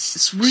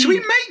nice. Should we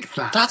make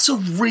that? That's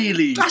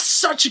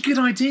such a good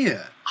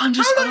idea. I'm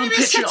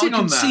picturing. I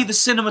can see the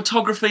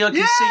cinematography. I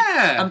can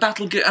see and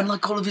Battle Goose and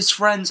like all of his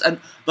friends and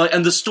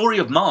the story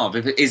of Marv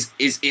is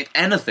if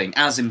anything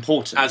as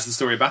important as the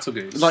story of Battle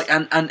Goose. Like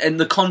and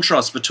the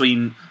contrast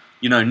between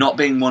not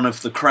being one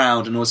of the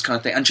crowd and all this kind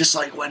of thing, and just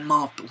like when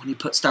he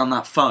puts down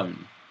that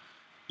phone,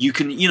 you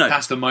can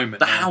that's the moment.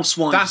 The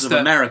housewives of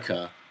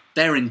America.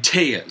 They're in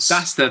tears.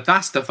 That's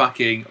the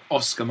fucking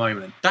Oscar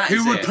moment.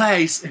 Who would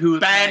play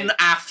Ben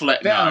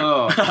Affleck?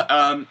 No.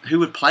 Oh. Who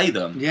would play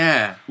them?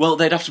 Yeah. Well,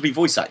 they'd have to be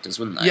voice actors,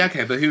 wouldn't they? Yeah.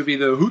 Okay, but who'd be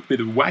the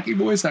wacky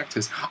voice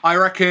actors? I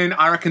reckon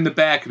the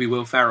bear could be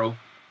Will Ferrell.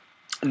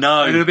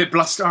 No. A little bit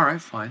bluster. All right,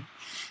 fine.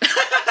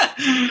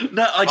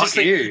 No,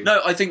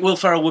 I think Will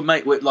Ferrell would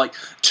make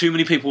too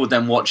many people would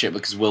then watch it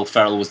because Will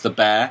Ferrell was the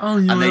bear,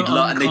 and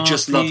they'd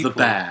just love the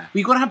bear.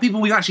 We've got to have people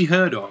we've actually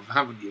heard of,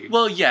 haven't you?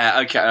 Well, yeah,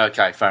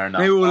 okay, fair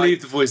enough. Maybe we'll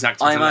leave the voice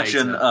actors. I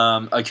imagine,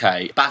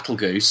 Battle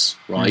Goose,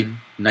 right?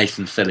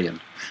 Nathan Fillion.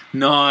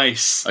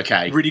 Nice.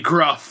 Okay. Really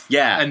gruff.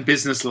 Yeah. And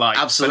businesslike.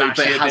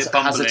 Absolutely,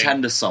 but has a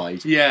tender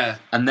side. Yeah.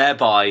 And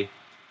thereby,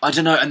 I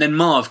don't know. And then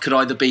Marv could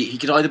either be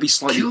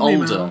slightly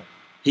older.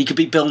 He could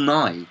be Bill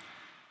Nye.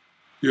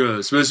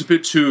 Yes, but it's a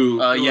bit too...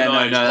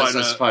 that's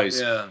I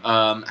suppose. Yeah.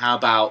 How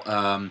about...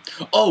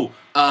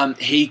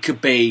 he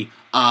could be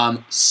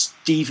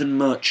Stephen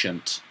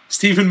Merchant.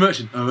 Stephen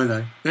Merchant? Oh,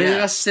 hello. Yeah.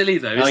 That's silly,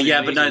 though. Oh,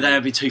 yeah, but no, that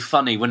would be too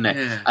funny, wouldn't it?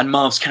 Yeah. And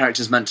Marv's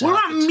character's meant to...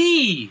 What about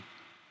me?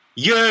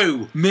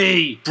 You!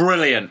 Me!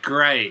 Brilliant.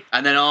 Great.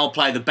 And then I'll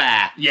play the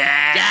bear.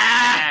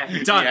 Yeah!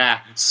 Done. Yeah,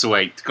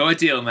 sweet. Got a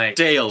deal, mate.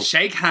 Deal.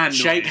 Shake hands.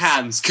 Shake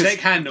hands.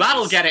 Shake hands.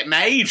 That'll get it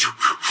made.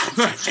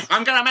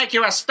 I'm going to make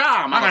you a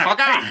star,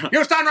 motherfucker.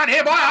 You stand right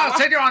here, boy. I'll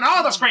send you on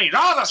all the screens.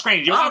 All the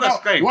screens. You want to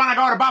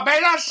go to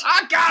Barbados?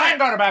 I got it.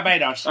 Go to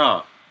Barbados.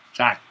 Oh.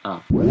 Sorry.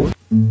 Oh.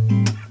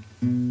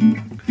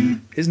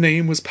 His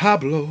name was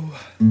Pablo.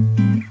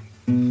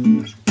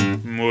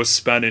 More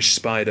Spanish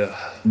spider.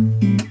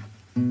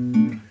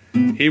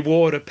 He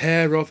wore a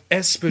pair of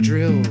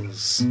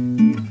espadrilles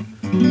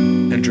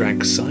and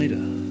drank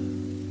cider.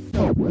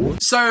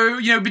 So,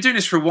 we've been doing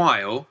this for a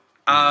while.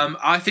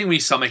 I think we need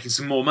to start making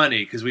some more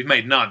money because we've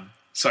made none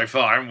so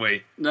far, haven't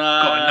we?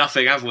 Got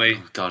nothing, have we?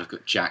 Oh, God, I've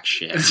got jack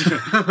shit.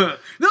 Not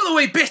that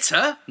we're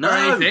bitter or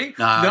anything.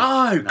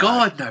 No,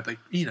 God, no. But,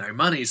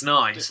 money's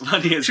nice.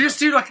 Money is. Should we just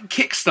do like a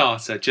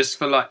Kickstarter just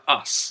for like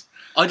us?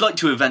 I'd like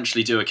to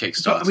eventually do a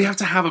Kickstarter. But we have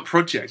to have a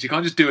project. You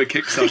can't just do a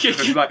Kickstarter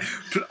and be like,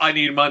 I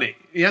need money.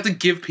 You have to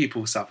give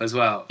people stuff as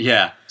well.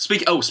 Yeah.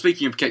 Speaking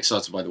of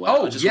Kickstarter, by the way,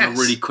 I just want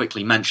to really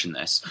quickly mention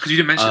this. Because you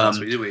didn't mention it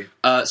last week, did we?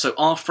 So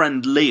our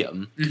friend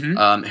Liam,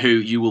 who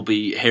you will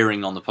be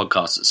hearing on the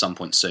podcast at some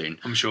point soon.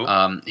 I'm sure.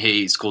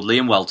 He's called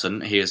Liam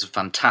Welton. He is a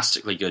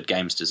fantastically good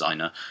games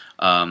designer.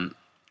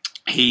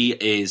 He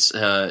is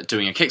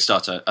doing a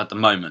Kickstarter at the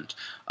moment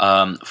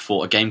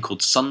for a game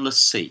called Sunless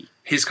Sea.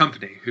 His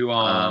company, who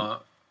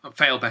are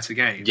Fail Better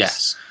Games.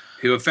 Yes.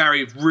 Who are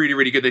really,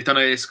 really good. They've done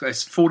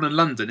it's Fallen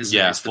London, isn't it?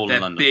 Yeah, Fallen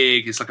London. They're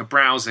big. It's like a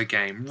browser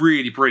game.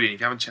 Really brilliant.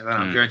 If you haven't checked that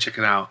out, go and check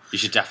it out. You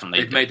should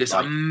definitely. They've made this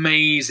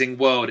amazing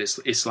world.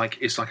 It's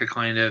like a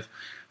kind of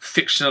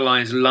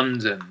fictionalized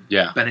London.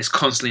 Yeah. And it's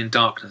constantly in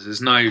darkness. It's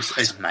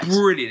amazing.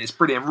 Brilliant. It's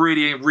brilliant.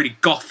 Really, really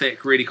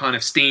gothic. Really kind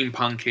of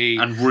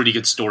steampunky. And really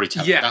good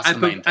storytelling. Yeah, that's the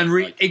main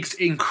thing. And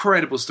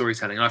incredible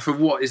storytelling. Like for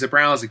what is a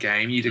browser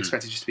game, you'd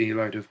expect it just to be a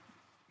load of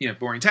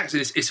boring text.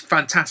 It's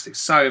fantastic,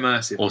 so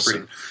immersive. Awesome.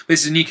 Brilliant.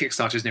 This is a new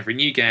Kickstarter, isn't it, for a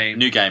new game?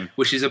 New game.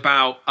 Which is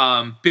about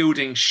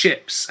building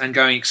ships and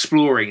going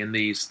exploring in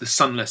the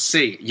Sunless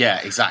Sea. Yeah,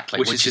 exactly.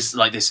 Which is just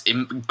like this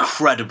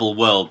incredible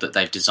world that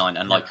they've designed.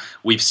 And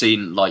we've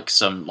seen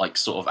some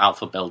sort of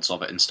alpha builds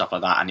of it and stuff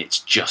like that, and it's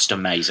just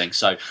amazing.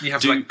 So you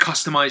have to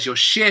customize your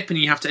ship, and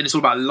and it's all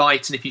about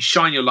light, and if you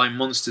shine your light,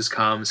 monsters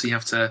come, so you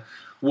have to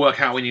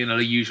work out when you're going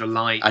to use your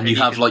light. And you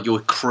have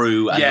your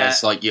crew, and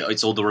there's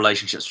it's all the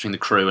relationships between the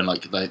crew,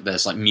 and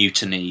there's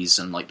mutinies,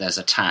 and there's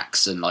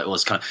attacks, and all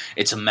this kind of.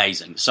 It's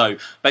amazing. So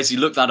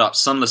basically, look that up,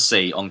 Sunless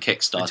Sea on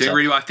Kickstarter. Doing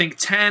really well. I think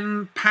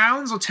 £10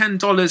 or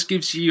 $10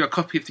 gives you a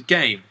copy of the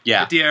game.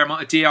 Yeah, a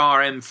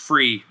DRM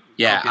free.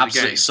 Yeah,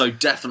 absolutely. So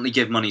definitely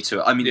give money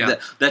to it. I mean,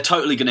 they're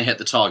totally going to hit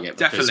the target.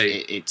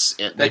 Definitely,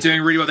 they're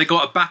doing really well. They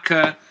got a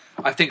backer.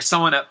 I think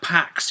someone at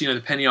PAX,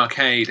 the Penny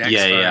Arcade Expo.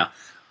 Yeah.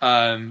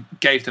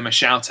 Gave them a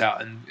shout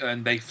out,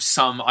 and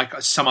some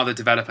other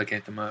developer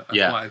gave them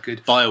quite a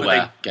good.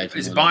 BioWare gave them.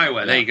 It's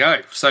BioWare. There you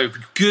go. So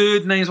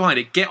good names behind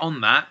it. Get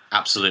on that.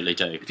 Absolutely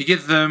do. If you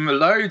give them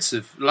loads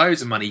of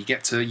money, you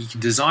can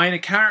design a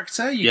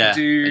character. You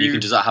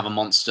can have a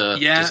monster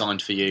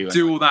designed for you.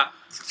 Do all that.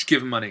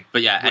 Give them money.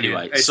 But yeah,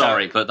 anyway,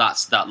 sorry, but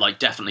that's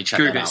definitely check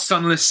it out.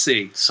 Sunless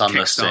Sea.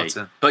 Sunless Sea.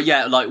 But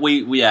yeah,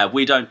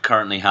 we don't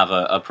currently have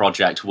a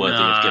project worthy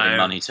of giving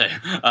money to.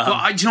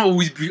 But do you know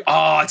what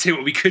I tell you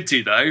what we could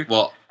do though.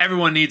 What?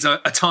 Everyone needs a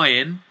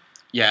tie-in.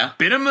 Yeah.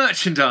 Bit of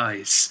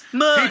merchandise.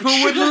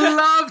 People would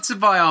love to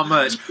buy our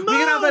merch. We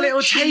could have a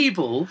little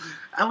table,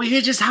 and we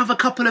could just have a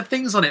couple of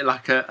things on it,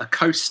 like a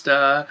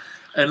coaster.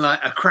 And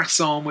a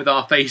croissant with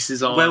our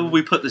faces on. Where will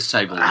we put this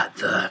table? At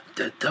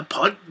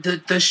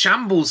the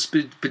Shambles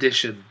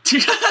Expedition.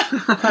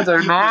 I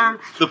don't know.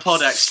 The Pod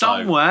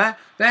Expo.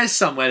 There's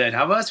somewhere they'd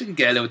have us. We could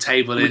get a little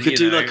table in. We could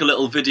do a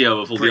little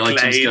video of all the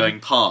items going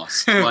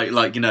past. An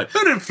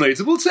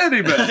inflatable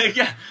teddy bear.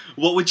 Yeah.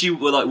 What would you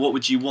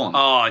want?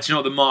 Oh, do you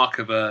know what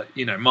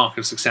the mark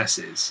of success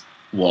is?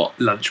 What?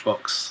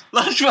 Lunchbox.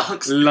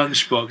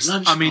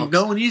 Lunchbox. I mean,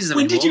 no one uses them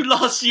When anymore. did you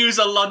last use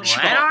a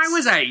lunchbox? When I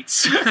was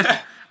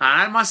 8.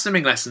 I had my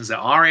swimming lessons at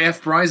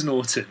RAF Bryce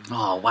Norton.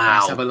 Oh, wow. I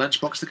used to have a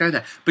lunchbox to go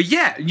there. But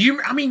yeah,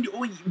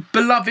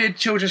 beloved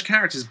children's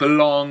characters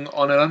belong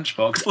on a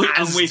lunchbox.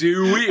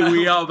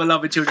 We are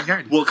beloved children's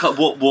characters.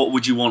 What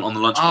would you want on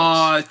the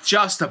lunchbox?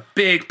 Just a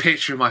big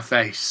picture of my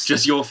face.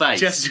 Just your face?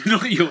 Just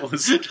not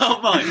yours.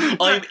 Not mine.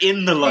 I'm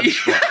in the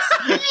lunchbox.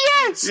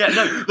 Yes! Yeah,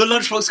 no, the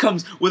lunchbox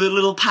comes with a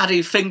little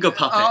Paddy finger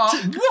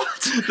puppet.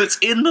 What? That's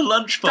in the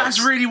lunchbox. That's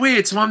really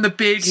weird. So I'm the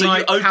big,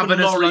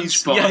 cavernous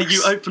lunchbox. Yeah,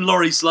 you open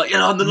Laurie's,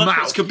 the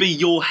lunchbox could be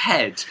your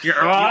head. You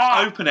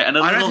open it, and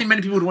I don't think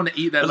many people would want to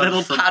eat their lunch. A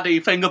little Paddy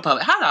finger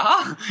puppet.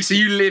 Hello. So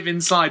you live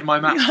inside my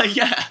mouth.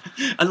 Yeah.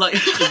 And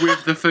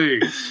with the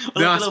food.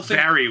 That's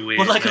very weird.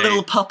 Well, a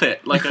little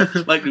puppet. Like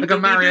a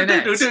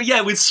marionette.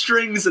 Yeah, with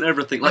strings and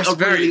everything. Like a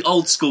really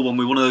old school one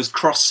with one of those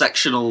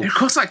cross-sectional. It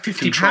costs like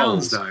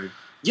 £50 though.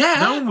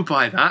 Yeah. No one would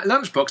buy that.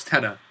 Lunchbox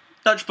tenner.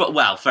 Lunchbox,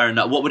 well, fair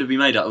enough. What would it be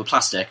made out of?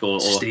 Plastic or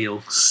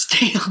steel?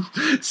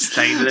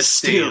 Stainless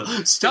steel.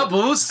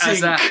 Doubles zinc.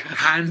 As a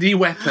handy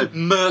weapon.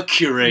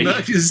 Mercury.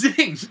 Zinc.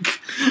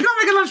 You can't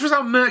make a lunchbox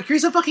out of mercury.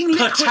 It's a fucking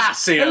liquid.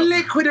 Potassium. A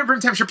liquid at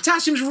room temperature.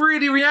 Potassium's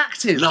really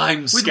reactive.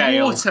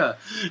 Limescale. With water.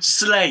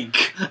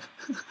 Slake.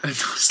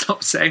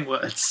 Stop saying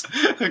words.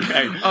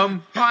 Okay. I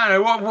don't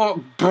know.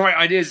 What bright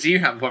ideas do you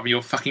have apart from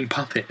your fucking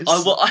puppets?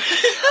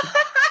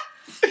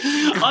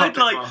 I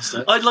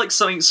I'd like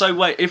something. So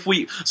wait,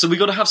 we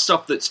got to have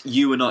stuff that's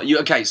you and I.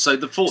 Okay, so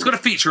the four. It's got to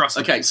feature us.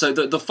 Okay, so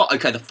the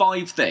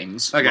 5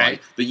 things. Okay.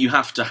 Right, that you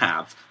have to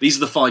have. These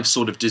are the 5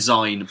 sort of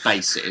design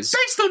bases.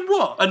 Based on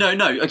what?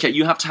 No. Okay,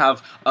 you have to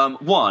have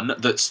one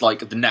that's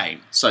like the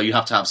name. So you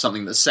have to have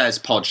something that says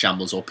Pod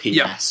Shambles or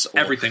PS. Or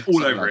everything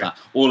all over it.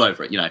 All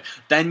over it.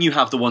 Then you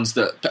have the ones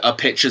that are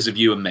pictures of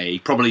you and me,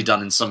 probably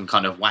done in some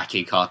kind of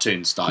wacky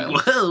cartoon style.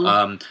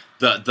 Whoa.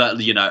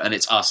 And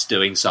it's us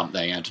doing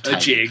something entertaining.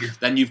 A jig.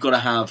 Then you've got to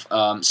have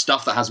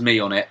stuff that has me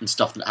on it and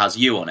stuff that has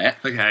you on it.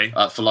 Okay.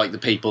 For like the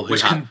people who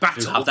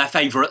have their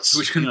favourites.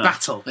 Which can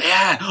battle.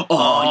 Yeah.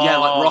 Oh, yeah,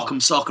 like Rock'em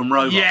Sock'em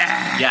Robots.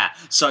 Yeah. Yeah.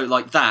 So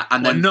like that,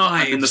 and then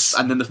knives.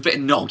 and then the fit.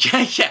 No,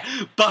 yeah.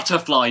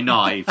 Butterfly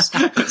knives.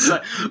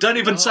 So don't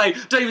even say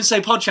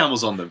Pod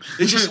Shambles on them.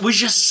 It's just we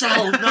just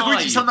sell knives. We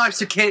just sell knives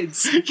to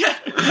kids. Yeah.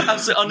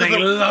 Absolutely.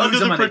 Under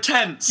the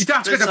pretense. You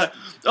don't have to go to...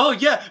 Oh,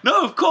 yeah.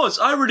 No, of course.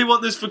 I really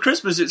want this for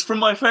Christmas. It's from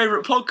my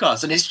favourite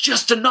podcast, and it's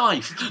just a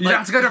knife. You don't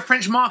have to go to a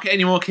French market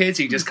anymore, kids.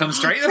 You just come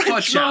straight to the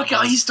Pod Shambles.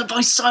 I used to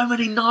buy so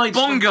many knives.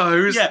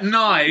 Bongos,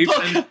 knives,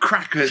 and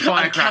crackers,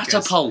 firecrackers.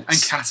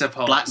 And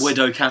catapults. Black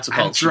Widow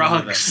catapults.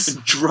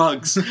 And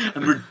drugs.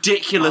 And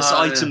ridiculous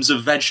items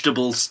of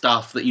vegetable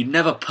stuff that you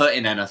never put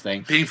in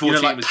anything. Being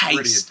 14 was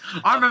brilliant.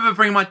 I remember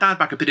bringing my dad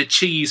back a bit of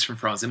cheese from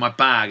France in my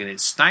bag, and it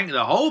stank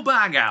the whole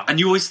bag out. And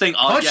you always think,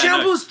 Pod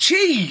Shambles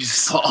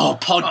cheese.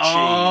 Pod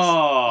cheese.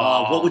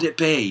 Oh, what would it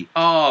be?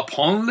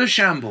 Pond de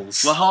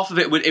Shambles. Well, half of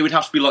it would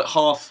have to be like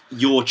half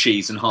your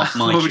cheese and half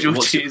my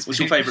cheese. What's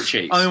your favourite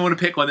cheese? I don't want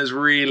to pick one that's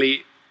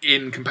really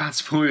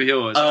incompatible with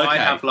yours. Okay. I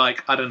have a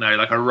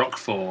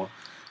Roquefort.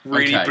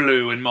 Really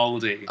blue and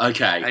mouldy.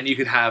 Okay. And you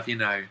could have,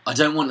 I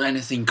don't want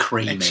anything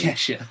creamy. A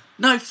Cheshire.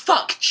 No,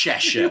 fuck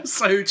Cheshire. You're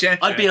so Cheshire.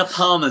 I'd be a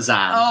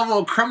Parmesan. Oh,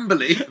 more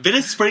crumbly. Bit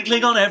of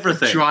sprinkling on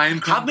everything. Dry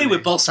and crumbly. Have me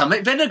with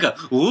balsamic vinegar.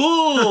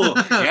 Ooh.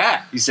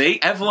 Yeah. You see?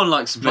 Everyone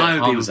likes a bit of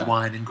Parmesan.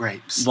 Wine and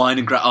grapes. Wine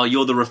and grapes. Oh,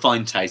 you're the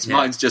refined taste. Yeah.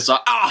 Mine's just like,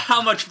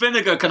 how much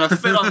vinegar can I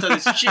fit onto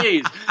this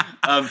cheese?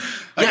 And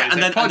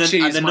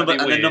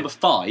then number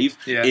 5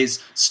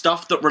 is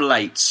stuff that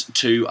relates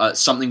to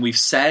something we've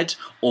said,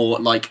 or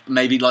like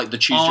maybe like the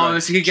choose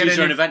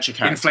your own adventure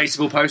character.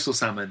 Inflatable postal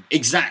salmon.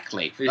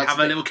 Exactly. You have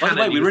a little cannon.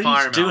 By the way, we really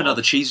need to do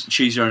another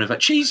choose your own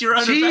adventure. Choose your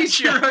own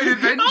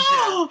adventure.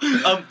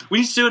 We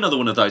need to do another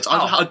one of those.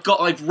 I've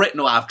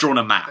drawn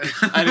a map.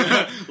 And,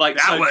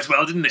 that worked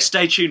well, didn't it?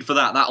 Stay tuned for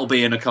that. That'll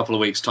be in a couple of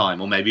weeks' time,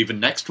 or maybe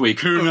even next week.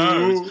 Who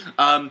knows?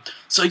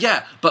 So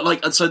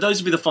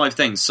those would be the 5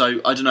 things.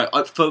 So I don't know.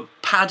 For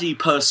Paddy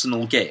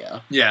personal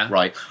gear,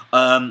 right.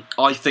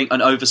 I think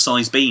an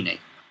oversized beanie.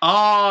 Oh,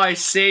 I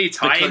see.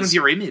 Tie in with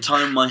your image.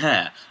 Tie in my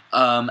hair.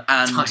 And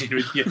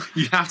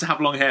you have to have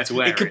long hair to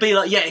wear it. It could be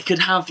like, it could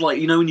have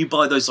like, when you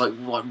buy those like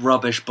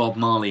rubbish Bob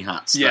Marley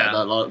hats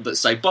that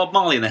say Bob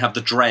Marley and they have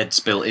the dreads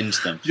built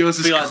into them. Yours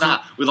would be like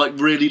that with like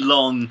really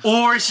long,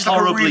 or it's just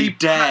horribly like a really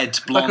dead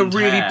blonde like a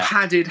really hair.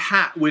 Padded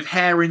hat with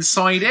hair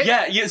inside it.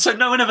 Yeah. So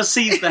no one ever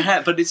sees the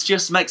hair, but it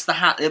just makes the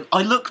hat.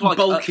 I look like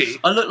bulky.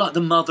 I look like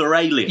the mother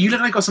alien. You look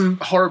like you've got some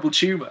horrible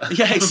tumour.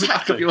 Yeah,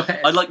 exactly.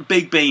 I like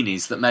big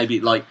beanies that maybe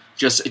like.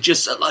 Just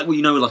like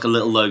like a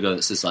little logo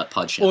that says like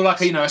Pod Shambles. Or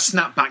like a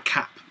snapback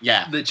cap.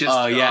 Yeah. That just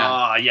for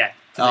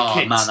the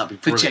kids, man, that'd be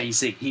brilliant. For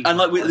Jay-Z. And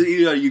like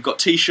you've got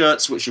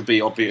t-shirts, which would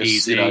be obvious.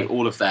 Easy.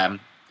 All of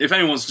them. If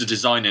anyone wants to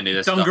design any of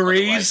this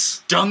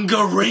dungarees.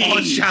 Dungarees.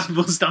 Pod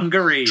Shambles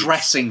dungarees.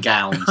 Dressing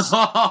gowns. Yes.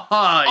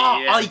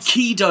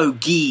 Aikido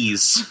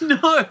gis.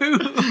 No.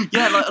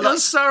 Yeah,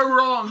 that's so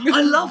wrong.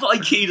 I love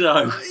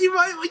Aikido.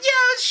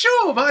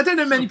 Sure, but I don't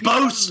know many people.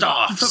 Bow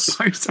staffs.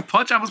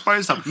 Pod Shambles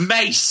bow staff.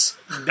 Mace.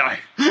 No.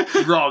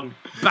 Wrong.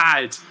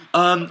 Bad.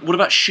 What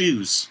about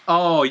shoes?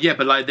 Oh, yeah,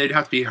 but like they'd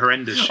have to be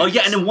horrendous shoes. Oh,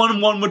 yeah, and then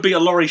one would be a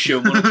lorry shoe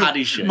and one a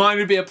Paddy shoe. Mine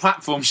would be a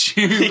platform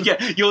shoe.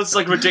 Yeah, yours is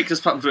like a ridiculous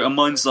platform shoe, and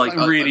mine's like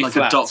really like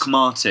flat. A Doc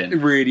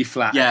Martin. Really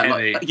flat. Yeah,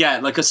 heavy.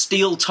 like a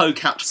steel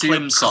toe-capped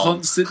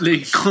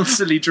plimsoll.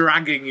 Constantly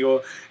dragging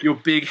your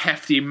big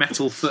hefty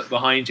metal foot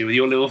behind you with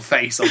your little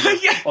face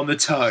on the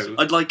toe.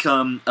 I'd like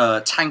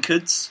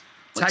tankards.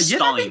 Like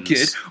Steins. That'd be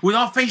good. With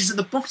our faces at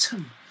the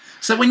bottom.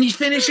 So when you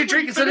finish your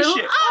drink, it's a little...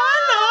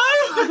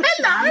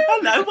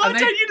 Hello. Why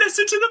don't you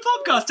listen to the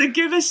podcast and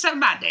give us some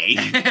money?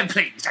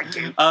 Please, thank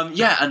you.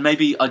 And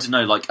maybe, I don't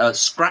know, like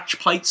scratch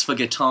plates for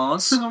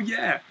guitars. Oh,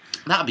 yeah.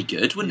 That'd be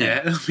good, wouldn't it?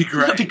 Yeah, that'd be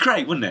great. That'd be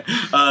great, wouldn't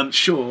it?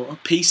 Sure.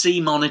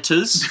 PC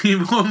monitors.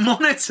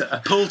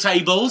 Monitor? Pool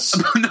tables.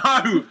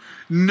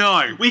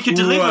 No. We could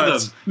deliver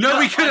them. No,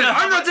 we couldn't.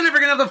 I'm not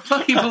delivering another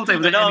fucking pool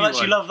table. No, I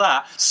actually love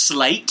that.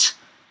 Slate.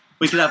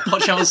 We could have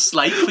Pod Shambles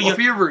slate for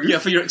your roof. Yeah,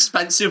 for your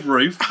expensive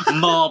roof.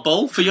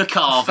 Marble for your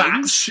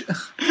carvings.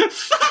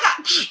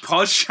 Thatch.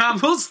 Pod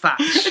Shambles thatch.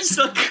 It's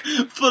like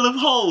full of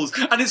holes,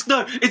 and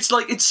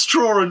it's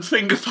straw and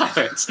finger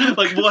puppets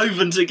like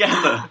woven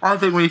together. I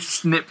think we need to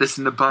snip this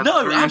in the bud.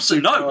 No,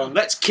 absolutely no.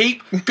 Let's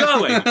keep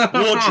going.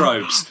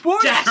 Wardrobes,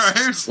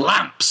 desks,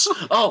 lamps.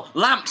 Oh,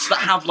 lamps that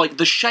have like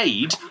the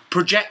shade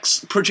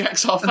projects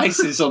our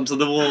faces onto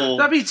the wall.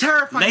 That'd be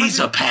terrifying.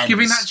 Laser pens.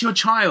 Giving that to your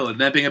child,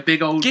 there being a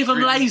big old. Give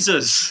them laser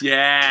lasers.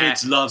 Yeah.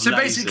 Kids love lasers. So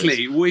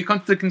basically, we come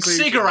to the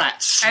conclusion.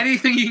 Cigarettes.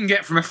 Anything you can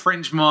get from a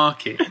French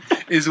market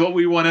is what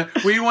we want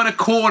to... We want to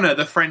corner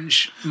the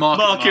French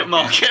market.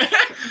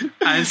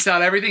 And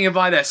sell everything you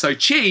buy there. So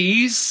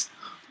cheese...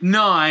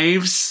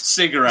 Knives,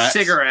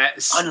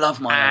 cigarettes. I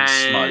love my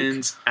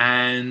own smoke.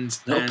 And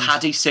little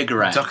Paddy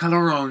cigarette. Duck à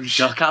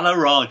l'orange.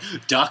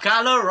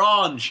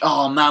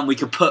 Oh man, we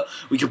could put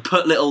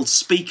little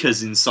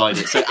speakers inside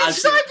it. So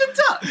as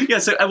duck. Yeah,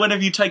 so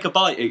whenever you take a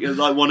bite,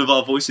 like one of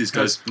our voices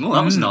goes, "Oh,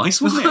 that was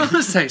nice, wasn't it? That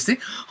was tasty.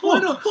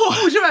 What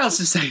else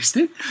is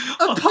tasty?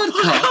 A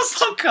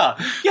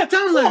podcast. Yeah,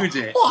 download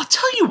it. Oh, I'll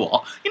tell you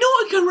what. You know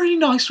what would go really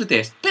nice with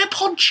this? Bit of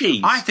pod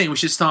cheese. I think we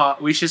should start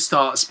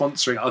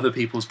sponsoring other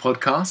people's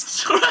podcasts.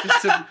 Just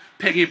to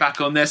piggyback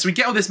on this, we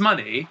get all this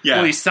money,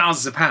 all these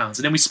thousands of pounds,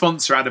 and then we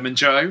sponsor Adam and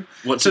Joe.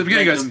 So the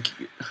beginning goes,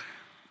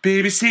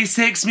 BBC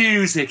Six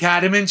Music,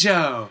 Adam and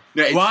Joe.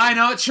 Yeah, why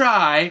not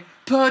try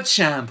Pod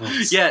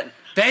Shambles? Yeah,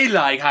 they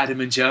like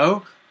Adam and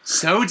Joe.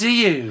 So do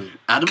you.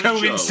 Adam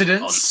Coincidence? And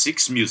Joe on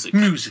Six Music.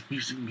 Music.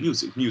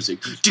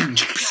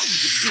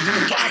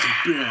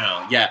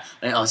 Yeah,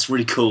 it's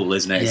really cool,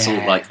 isn't it? It's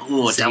all like,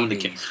 down the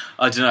king.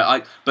 I don't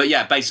know. But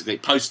yeah, basically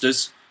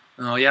posters.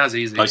 Oh yeah, it's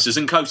easy. Posters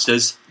and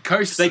coasters.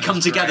 They come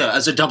together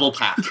as a double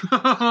pack.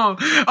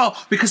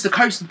 Because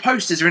the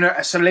posters are in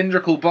a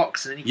cylindrical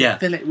box, and then you can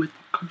fill it with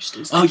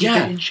coasters.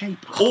 In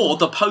shape. Or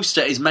the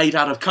poster is made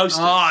out of coasters.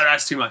 Oh,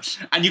 that's too much.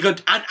 And you go,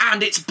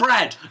 and it's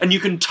bread, and you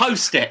can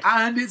toast it.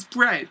 And it's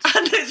bread.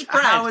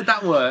 How would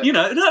that work? You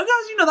know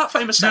that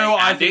famous saying.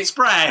 It's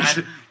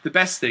bread. The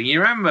best thing,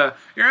 you remember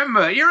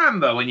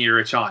when you were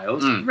a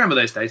child. Remember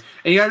those days?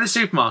 And you go to the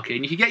supermarket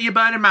and you could get your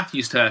Bernard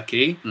Matthews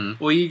turkey,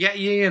 or you get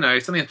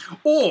something else,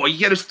 or you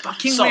get a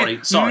fucking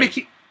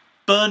Mickey.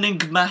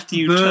 Bernard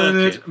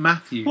Matthews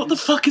Matthews. What the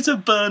fuck is a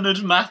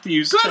Bernard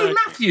Matthews Bernard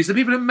Matthews, the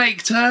people that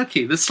make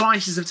turkey, the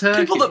slices of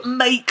turkey. People that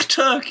make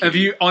turkey. Have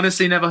you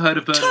honestly never heard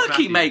of Bernard Matthews?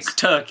 Turkey makes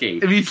turkey.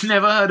 Have you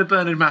never heard of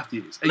Bernard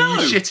Matthews? Are you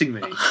shitting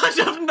me? I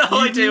have no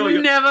idea what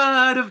you've never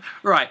heard of...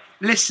 Right,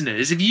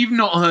 listeners, if you've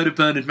not heard of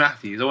Bernard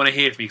Matthews, I want to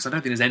hear from you, because I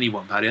don't think there's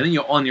anyone, Paddy. I think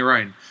you're on your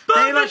own.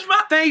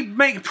 They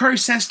make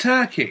processed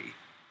turkey.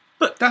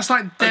 But that's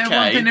like their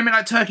one thing. They make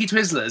like turkey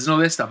Twizzlers and all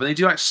this stuff, and they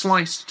do like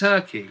sliced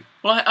turkey.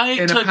 Well, I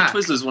ate turkey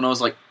Twizzlers when I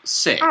was like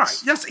 6. All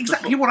right, that's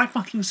exactly what I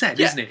fucking said,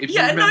 isn't it? But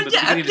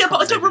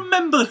I don't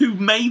remember who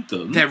made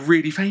them. They're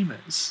really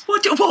famous.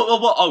 What?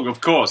 Oh,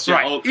 of course. Yeah.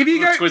 Right, if you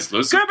go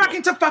Twizzlers, go back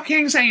into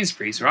fucking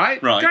Sainsbury's,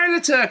 right? Right. Go to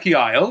the turkey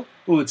aisle.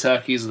 All the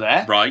turkeys are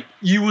there. Right.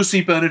 You will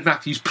see Bernard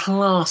Matthews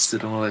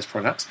plastered on all those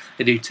products.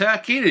 They do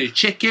turkey, they do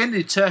chicken, they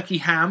do turkey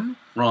ham.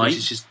 Right. Which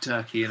is just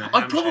turkey and a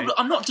ham shape.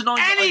 I'm not denying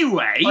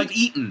I've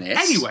eaten this.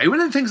 Anyway, one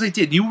of the things they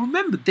did, you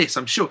remember this,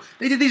 I'm sure.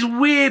 They did these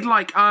weird,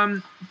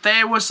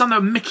 there was some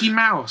of Mickey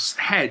Mouse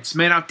heads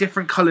made out of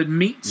different coloured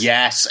meats.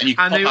 Yes, and you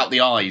can pop out the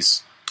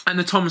eyes. And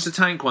the Thomas the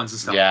Tank ones and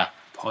stuff. Yeah.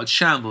 Pod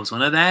Shambles,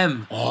 one of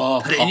them. Oh,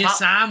 put it in your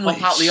sandwich.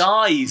 Pop out the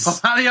eyes.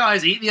 Pop out the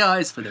eyes, eat the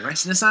eyes, put the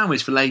rest in the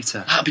sandwich for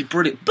later. That'd be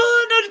brilliant.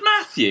 Bernard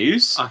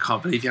Matthews? I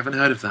can't believe you haven't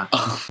heard of that.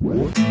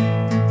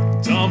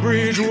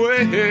 Tonbridge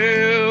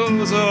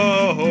Wells,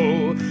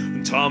 oh,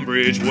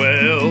 Tonbridge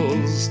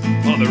Wells,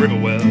 on the River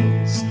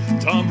Wells.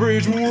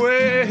 Tonbridge Wells,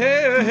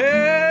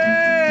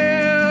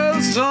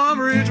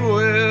 Tonbridge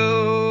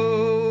Wells.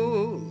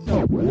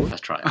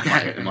 Let's try it.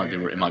 Okay. It might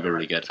be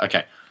really good.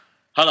 Okay.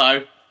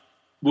 Hello.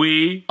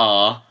 We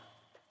are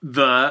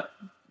the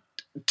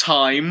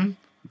time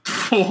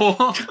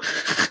for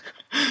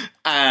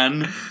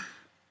an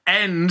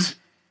end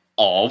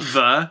of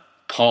the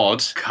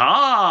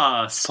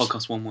podcast.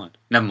 Podcast, one word.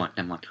 Never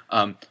mind.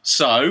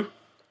 So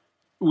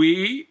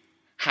we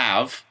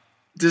have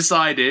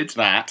decided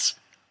that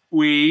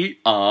we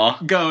are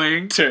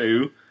going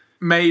to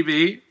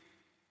maybe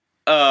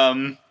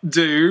do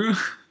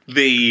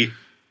the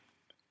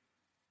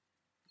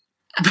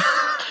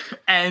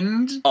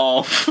end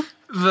of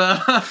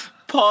the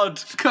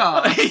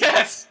podcast.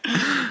 Yes.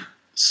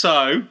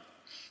 So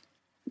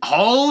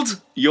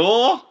hold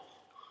your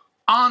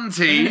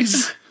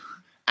aunties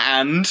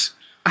and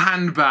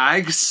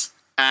handbags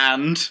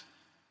and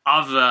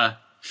other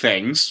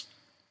things.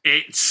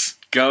 It's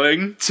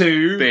going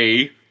to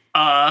be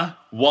a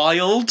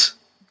wild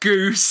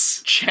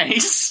goose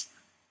chase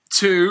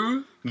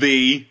to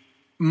the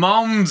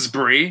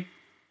Malmesbury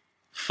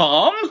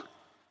farm.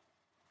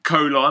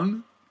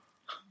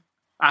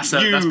 That's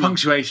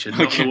punctuation,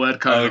 not the word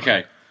colon.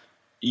 Okay.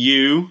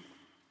 You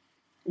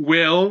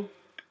will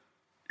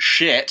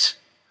shit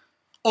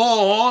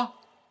or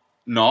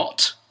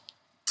not,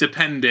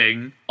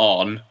 depending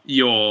on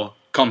your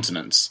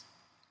continents.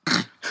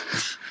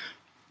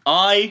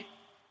 I,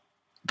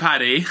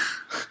 Paddy,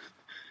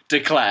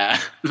 declare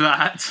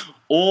that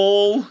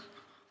all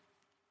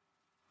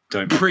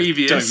don't make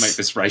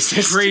this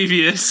racist.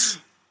 Previous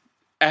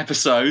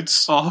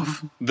episodes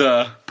of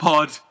the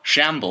Pod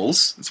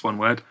Shambles, that's one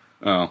word,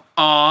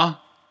 are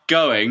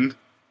going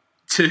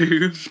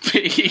to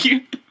be...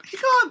 You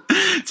can't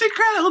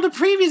declare all the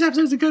previous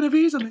episodes are going to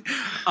be something.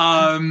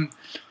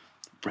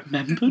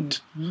 Remembered?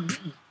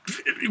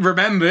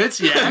 Remembered,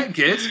 yeah,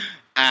 good.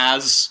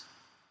 As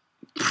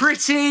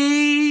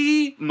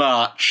pretty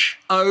much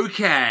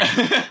okay.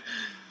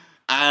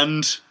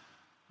 And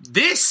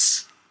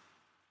this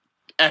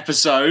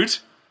episode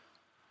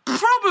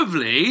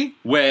probably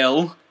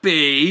will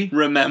be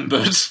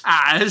remembered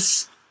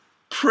as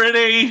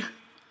pretty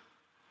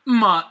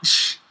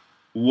much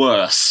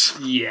worse.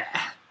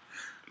 Yeah.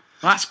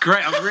 That's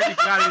great. I'm really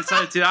glad you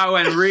decided to. That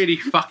went really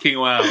fucking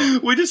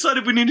well. We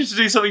decided we needed to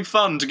do something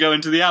fun to go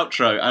into the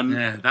outro, and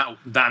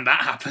that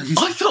happened.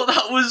 I thought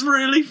that was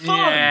really fun.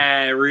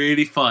 Yeah,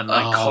 really fun.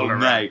 Like cholera.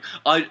 Mate.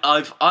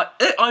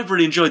 I've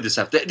really enjoyed this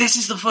episode. This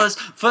is the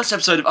first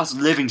episode of us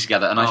living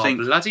together, and I think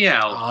bloody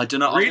hell, I don't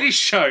know. Really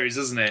shows,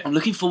 doesn't it? I'm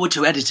looking forward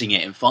to editing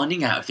it and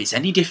finding out if it's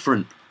any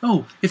different.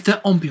 Oh, if the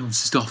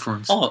ambience is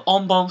different. Oh,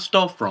 ambiance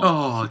different.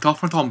 Oh,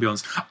 different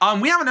ambience.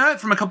 We haven't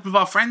heard from a couple of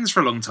our friends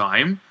for a long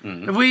time.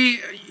 Have we?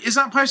 Is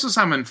that Postal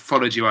Salmon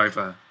followed you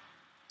over?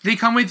 Did he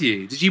come with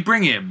you? Did you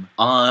bring him?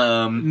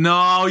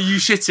 No, you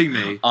shitting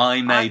me.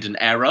 I made an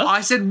error. I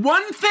said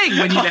one thing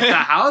when you left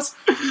that house.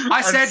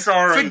 I said,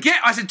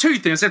 forget. I said two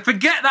things. I said,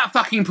 forget that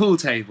fucking pool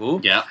table.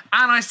 Yeah.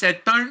 And I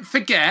said, don't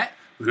forget.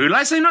 Who did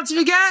I say not to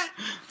forget?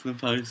 The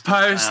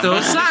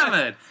Postal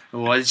Salmon.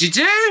 What did you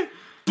do?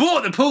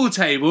 Bought the pool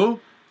table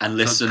and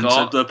listened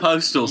to the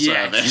Postal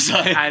Service.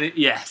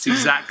 Yes,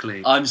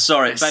 exactly. I'm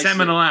sorry.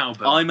 Seminal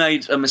album. I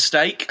made a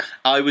mistake.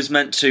 I was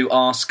meant to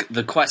ask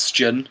the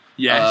question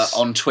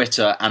on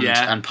Twitter and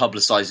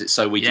publicise it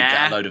so we could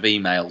get a load of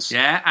emails.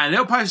 Yeah, and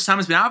little Postal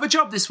Salmon's been out of a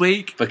job this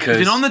week. Because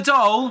he's been on the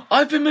dole.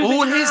 I've been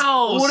moving house.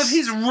 All of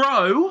his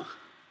row.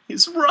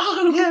 His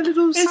row? Yeah,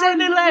 little his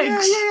only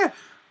legs. Yeah.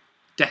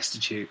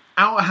 Destitute.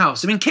 Out of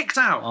house. I've been kicked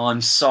out. Oh,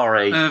 I'm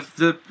sorry. Of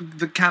the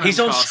cannon He's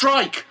on cast.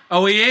 strike.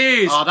 Oh,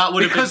 he is. Oh, that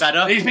would have been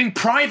better. He's been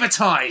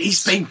privatised.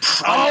 He's been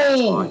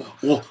privatised.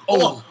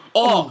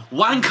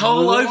 Wank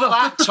all over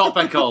that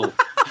topical.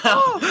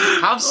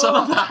 Have some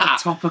of that.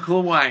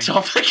 Topical wank.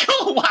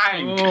 Topical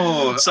wank.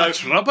 Oh, so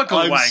tropical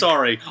I'm wank.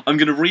 sorry. I'm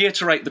going to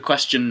reiterate the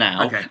question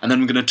now, and then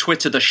I'm going to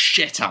Twitter the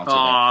shit out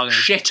of it.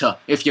 Shitter,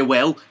 if you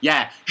will.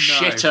 Yeah,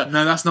 shitter.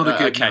 No, that's not a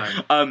good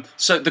Okay.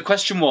 So the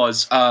question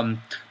was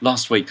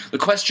last week. The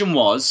question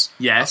was,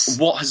 yes,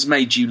 what has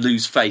made you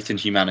lose faith in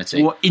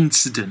humanity? What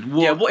incident?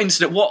 What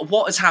incident?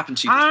 What has happened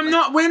to you?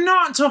 We're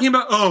not talking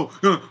about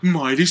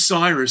Miley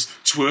Cyrus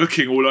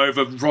twerking all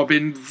over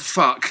Robin.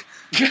 Fuck.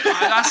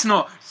 That's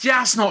not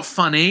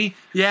funny.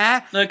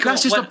 Yeah,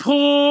 that's just a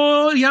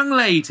poor young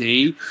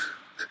lady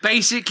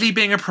basically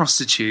being a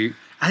prostitute,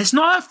 and it's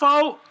not her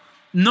fault.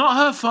 Not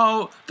her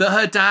fault that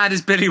her dad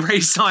is Billy Ray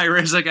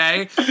Cyrus,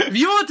 okay? If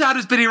your dad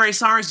was Billy Ray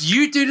Cyrus,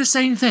 you'd do the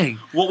same thing.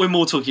 What we're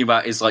more talking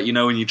about is, like, you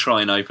know when you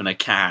try and open a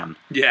can.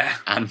 Yeah.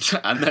 And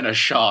then a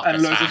shark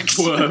and attacks.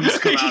 loads of worms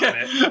come out of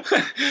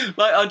it.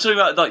 Like, I'm talking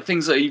about, like,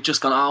 things that you've just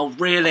gone, oh,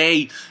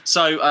 really?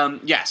 So,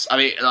 yes, I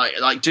mean,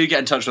 like do get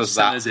in touch with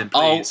us with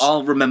that.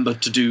 I'll remember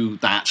to do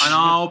that. And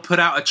I'll put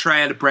out a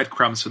trail of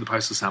breadcrumbs for the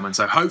Postal Salmon,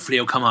 so hopefully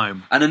he'll come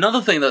home. And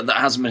another thing that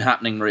hasn't been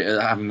happening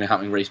recently. He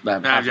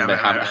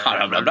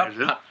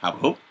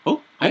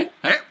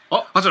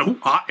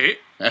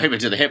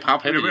went to the hip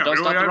hop. Don't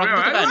stop the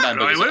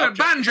rock.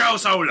 Banjo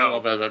solo.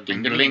 Another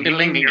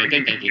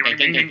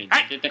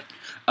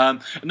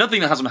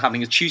thing that hasn't been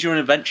happening is choose your own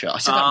adventure. I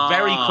said that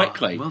very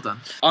quickly. Well done.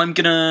 I'm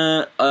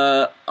gonna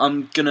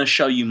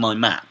show you my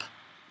map.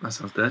 That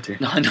sounds dirty.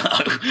 I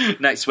know.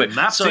 Next week.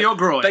 Map to your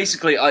groin.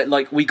 Basically,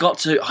 we got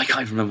to. I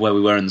can't even remember where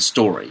we were in the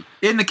story.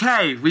 In the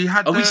cave. We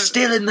had. Are we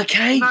still in the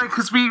cave? No,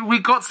 because we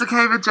got to the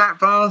cave of Jack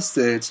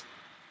Bastard.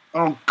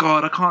 Oh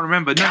God, I can't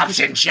remember.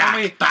 Captain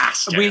Jack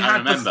Bastard. We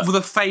had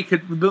the fake,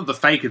 not the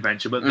fake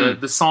adventure,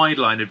 but the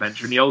sideline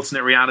adventure in the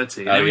alternate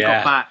reality. Then we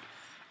got back,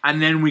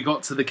 and then we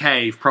got to the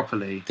cave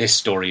properly. This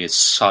story is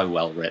so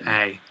well written.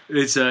 Hey,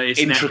 it's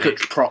intricate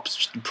prop.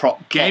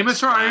 Game of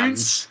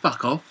Thrones.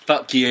 Fuck off.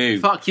 Fuck you.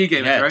 Fuck you,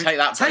 Game of Thrones. Take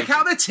that. Take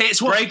out the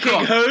tits.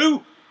 Breaking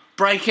who?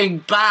 Breaking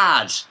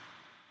Bad.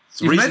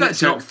 You've made that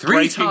joke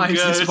 3 times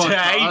this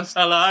podcast.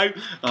 Hello.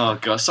 Oh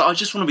God. So I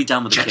just want to be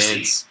down with the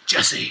kids.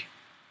 Jesse.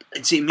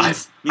 It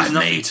means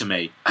nothing to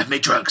me. I've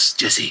made drugs.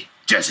 Jesse.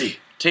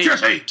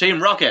 Team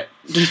Rocket.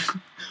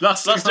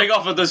 Let's take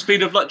off at the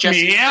speed of light.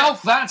 Jesse.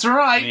 Meowth, that's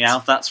right.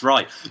 Meowth, that's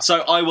right. So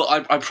I will.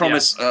 I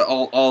promise. Yeah.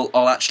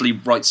 I'll actually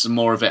write some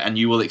more of it, and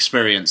you will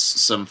experience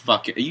some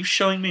fucking. Are you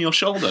showing me your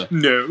shoulder?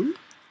 No.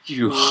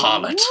 You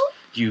harlot.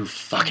 You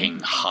fucking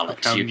harlot.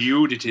 Look how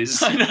nude it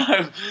is. I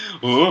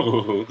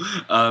know.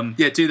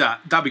 Yeah, do that.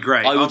 That'd be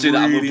great. I will do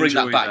that, and we'll bring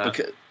that back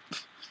because.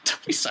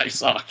 Don't be so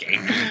sarky.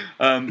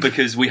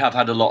 Because we have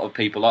had a lot of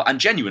people, and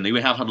genuinely, we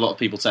have had a lot of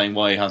people saying,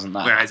 "Why hasn't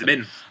that?" Where has it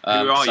been? Who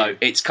are you?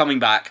 It's coming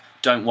back.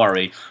 Don't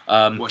worry.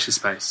 Watch your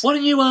space. Why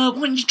don't you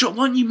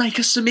make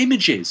us some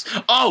images?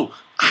 Oh,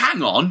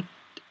 hang on.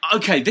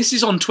 Okay, this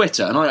is on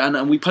Twitter,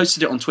 and we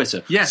posted it on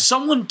Twitter. Yes.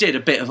 Someone did a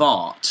bit of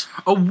art.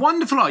 A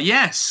wonderful art,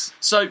 yes.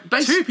 So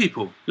basically, 2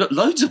 people.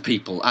 Loads of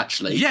people,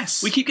 actually.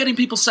 Yes. We keep getting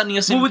people sending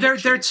us in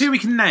pictures. There are 2 we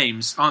can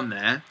names, aren't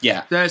there?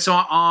 Yeah. So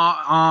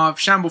our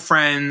Shamble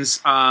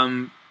friends,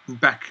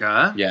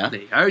 Rebecca,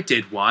 Leo,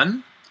 did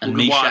one. And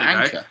Misha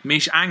Anchor.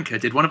 Misha Anchor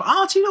did one of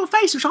our two little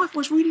faces, which I thought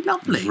was really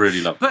lovely.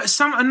 Really lovely. But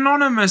some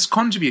anonymous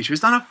contributor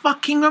has done a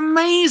fucking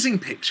amazing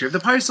picture of the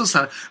postal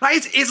service. Like,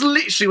 it's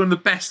literally one of the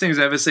best things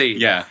I've ever seen.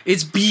 Yeah.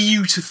 It's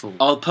beautiful.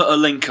 I'll put a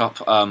link up,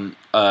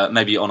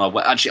 maybe on our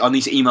web. Actually, I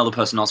need to email the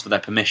person and ask for their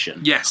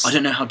permission. Yes. I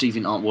don't know how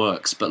DeviantArt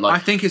works, but like, I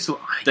think it's...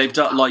 they've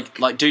done,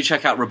 like, do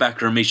check out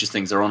Rebecca and Misha's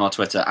things. They're on our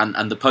Twitter.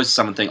 And the postal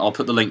salmon thing, I'll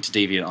put the link to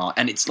DeviantArt.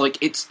 And it's like,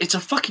 it's a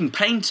fucking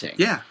painting.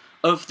 Yeah.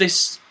 Of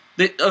this...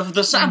 of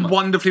the salmon.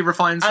 Wonderfully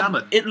refined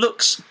salmon. It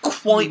looks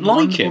quite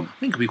like him. I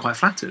think he'll be quite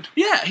flattered.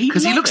 Yeah,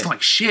 because he looks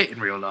like shit in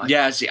real life.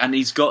 Yeah, and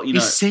he's got, you know...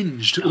 He's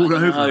singed all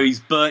over. No, he's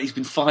burnt, he's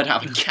been fired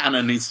out of a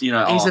cannon, he's, you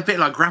know... He's a bit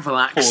like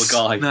Gravelax. Poor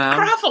guy. No.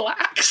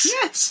 Gravelax?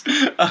 Yes.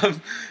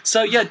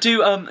 So,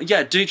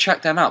 do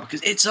check them out,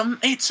 because it's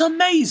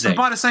amazing. And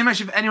by the same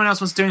measure, if anyone else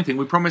wants to do anything,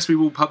 we promise we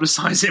will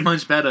publicise it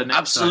much better next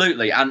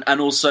Absolutely. time. And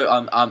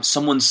also,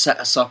 someone set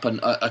us up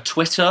a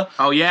Twitter.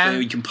 Oh, yeah? So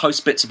you can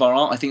post bits of our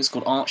art. I think it's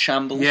called Art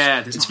Shambles. Yeah.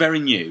 It's very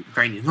new.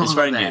 Very new. It's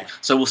very new.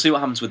 So we'll see what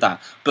happens with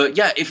that. But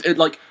yeah, if it,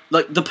 like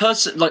the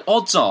person, like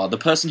odds are the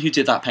person who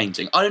did that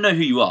painting, I don't know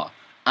who you are,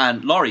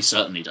 and Laurie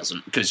certainly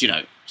doesn't, because, you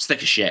know, it's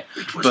thick as shit.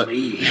 It was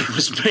me. It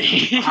was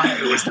me.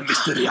 I was the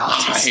mystery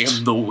artist. I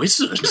am the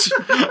wizard.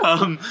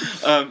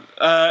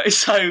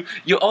 So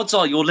your odds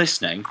are you're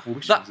listening.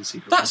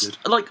 That's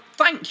like,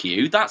 thank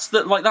you. That's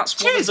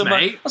Cheers,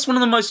 mate. That's one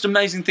of the most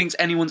amazing things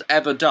anyone's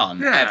ever done,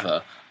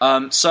 Yeah.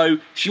 ever. So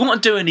if you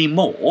want to do any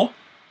more,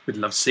 we'd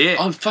love to see it.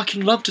 I'd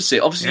fucking love to see it.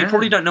 Obviously, you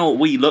probably don't know what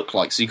we look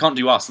like, so you can't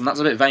do us, and that's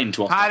a bit vain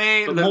to us.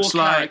 Paddy looks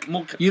like...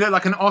 you look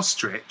like an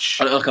ostrich.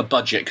 I look like a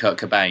budget Kurt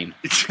Cobain.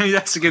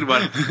 That's a good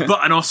one.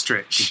 But an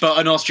ostrich. But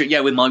an ostrich,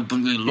 yeah, with my...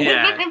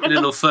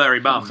 little furry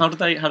bum. How do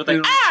they...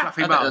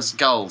 fluffy bum.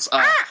 Skulls.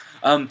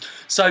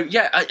 So,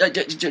 yeah,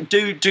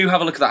 do have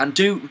a look at that, and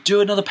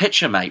do another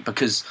picture, mate,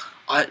 because...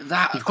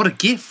 You've got a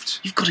gift.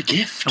 You've got a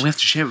gift. And we have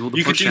to share with all the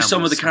You could do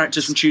some of the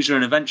characters from Choose Your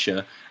Own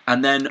Adventure,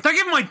 and then... Don't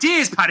give him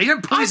ideas, Paddy.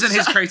 Don't poison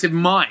his creative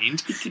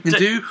mind. You can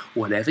do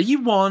whatever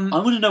you want. I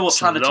want to know what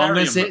Planetarium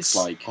looks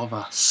like. Of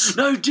us.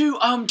 No, do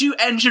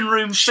Engine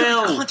Room Phil.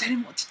 I can't tell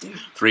him what to do.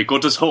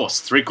 3/4 horse,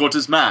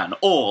 3/4 man,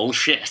 all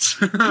shit.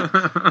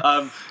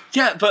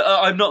 Yeah, but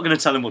I'm not going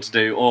to tell him what to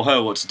do, or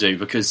her what to do,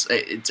 because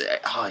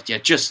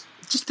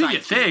just do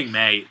your thing,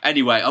 mate.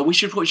 Anyway, we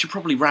should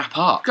probably wrap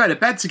up. Go to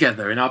bed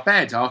together in our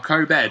bed, our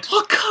co-bed.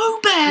 Our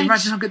co-bed?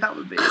 Imagine how good that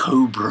would be.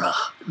 Cobra.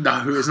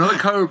 No, it's not a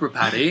cobra,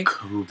 Paddy.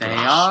 Cobra. They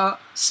are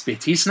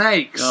spitty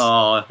snakes.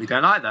 Oh, we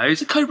don't like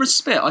those. The cobras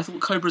spit. I thought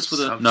cobras were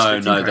the...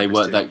 No, they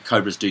weren't. That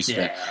cobras do spit.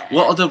 Yeah.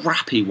 What are the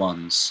rappy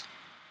ones?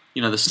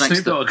 You know, the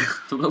snakes Snoop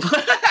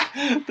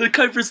that... the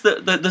cobras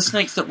the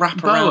snakes that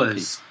wrap around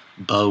people.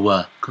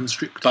 Boa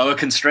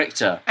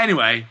constrictor.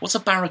 Anyway, what's a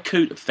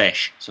barracuda?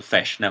 Fish. It's a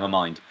fish. Never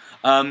mind.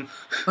 Well,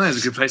 that's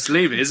a good place to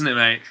leave it, isn't it,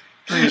 mate?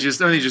 Only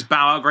just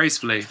bow out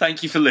gracefully.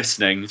 Thank you for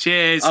listening.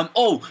 Cheers.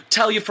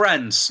 Tell your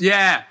friends.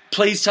 Yeah.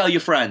 Please tell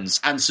your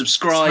friends and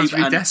subscribe. Sounds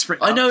really desperate.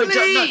 I know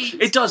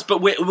it does,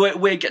 but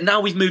we're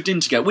now we've moved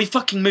in together. We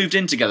fucking moved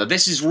in together.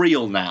 This is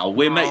real now.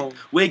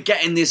 We're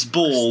getting this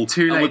ball. It's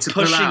too late and we're to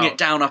pull pushing out. it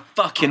down a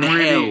fucking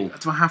hill.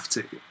 Do I have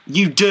to?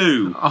 You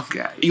do.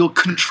 Okay. You're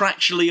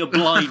contractually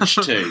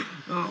obliged to.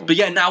 But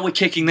yeah, now we're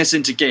kicking this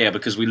into gear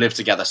because we live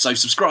together. So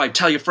subscribe,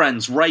 tell your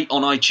friends, rate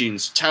on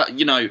iTunes.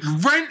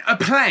 Rent a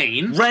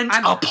plane. And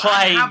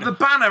have the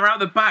banner out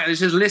the back that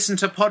says "Listen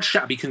to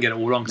Podshat." You can get it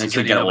all on. You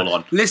can get it all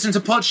on. Listen to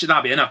Podshat.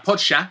 That'll be enough.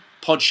 Podshat.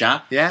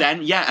 Yeah.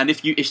 Then and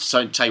if you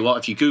tell you what,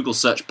 if you Google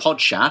search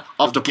Podshat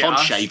after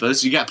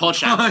Podshavers, you get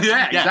Podshat.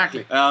 Yeah,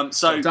 exactly.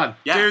 So done.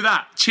 Yeah. Do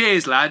that.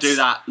 Cheers, lads. Do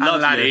that. And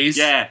Love laddies.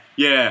 You.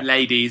 Yeah.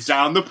 Ladies.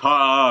 Down the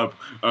pub.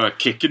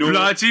 Kicking all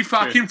bloody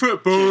fucking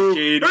football.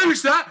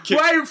 Who's that?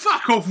 Wait,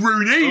 fuck off,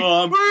 Rooney.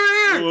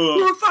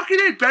 We're fucking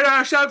in bed.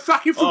 I should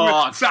fucking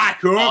football.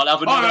 Fuck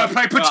off. I'm going to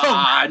play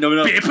Patong.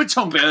 No. Bit of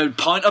Patong.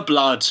 Pint of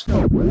blood.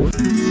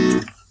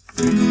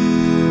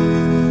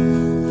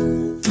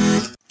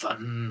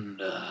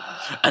 Thunder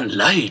and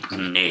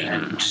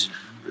lightning.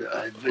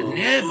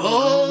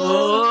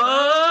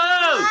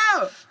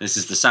 This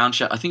is the sound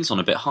check. I think it's on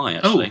a bit high,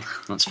 actually.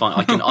 That's fine.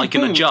 I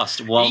can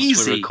adjust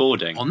whilst we're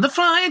recording. On the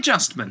fly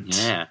adjustment.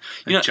 Yeah.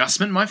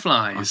 Adjustment my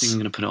flies. I think I'm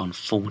going to put it on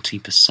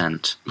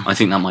 40%. I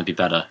think that might be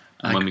better.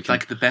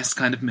 Like the best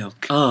kind of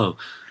milk. Oh.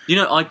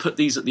 I put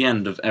these at the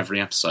end of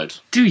every episode.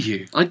 Do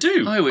you? I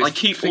do. I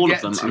keep all of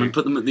them and I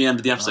put them at the end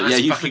of the episode.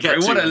 You forget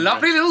to. What a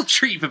lovely little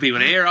treat for people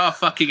to hear our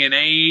fucking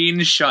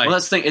inane shite. Well,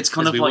 that's the thing. It's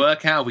kind of like... we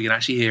work out, we can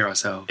actually hear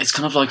ourselves. It's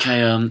kind of like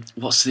a,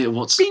 what's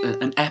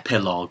an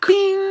epilogue.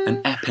 Bing.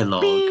 An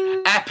epilogue.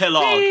 Bing.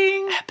 Epilogue.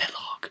 Bing. Epilogue.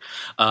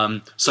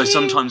 So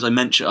sometimes I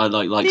mention,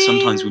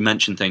 sometimes we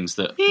mention things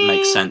that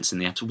make sense in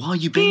the episode. Why are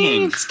you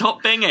binging?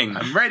 Stop binging.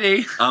 I'm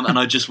ready. And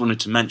I just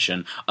wanted to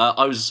mention,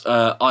 I've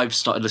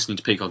started listening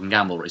to Peacock and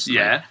Gamble recently.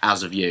 Yeah.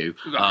 As of you.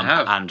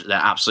 And they're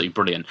absolutely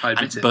brilliant. I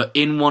admit it. But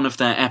in one of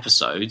their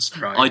episodes,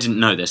 I didn't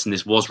know this, and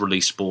this was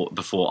released before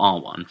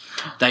R1,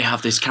 they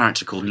have this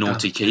character called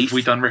Naughty Keith.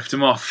 We done ripped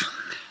him off.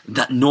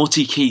 that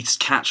Naughty Keith's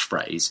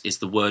catchphrase is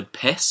the word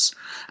piss.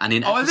 And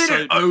in they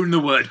don't own the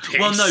word piss.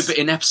 Well, no, but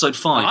in episode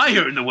 5... I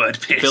own the word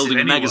piss. Building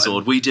a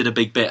Megazord, we did a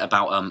big bit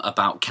about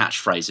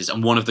catchphrases,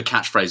 and one of the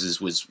catchphrases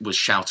was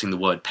shouting the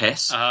word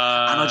piss. And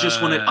I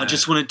just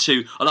wanted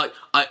to...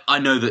 I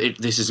know that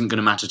this isn't going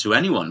to matter to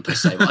anyone, per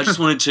se, but I just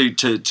wanted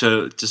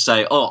to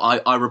say,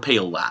 I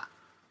repeal that.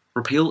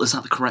 Repeal? Is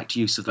that the correct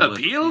use of the word?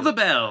 Appeal the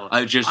bell.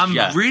 I'm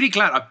really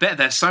glad. I bet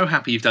they're so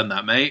happy you've done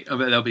that, mate. I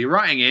bet they'll be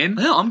writing in.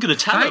 Yeah, I'm going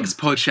to tell them. Thanks,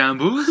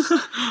 Podshambles.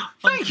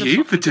 Thank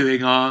you for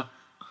doing our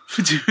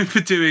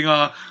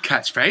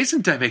catchphrase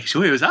and making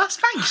sure it was us.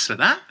 Thanks for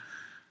that.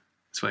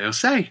 That's what he'll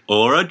say.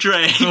 Or a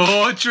drink.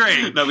 Or a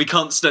drink. No, we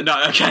can't.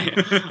 No, okay.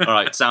 All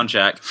right, sound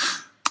check.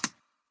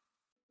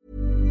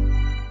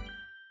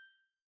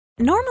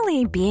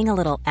 Normally, being a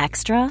little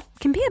extra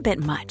can be a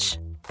bit much.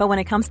 But when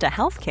it comes to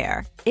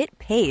healthcare, it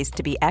pays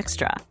to be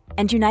extra.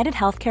 And United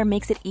Healthcare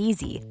makes it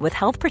easy with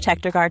Health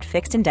Protector Guard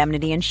fixed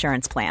indemnity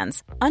insurance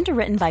plans.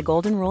 Underwritten by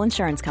Golden Rule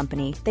Insurance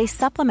Company, they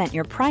supplement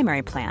your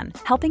primary plan,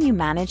 helping you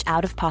manage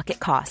out-of-pocket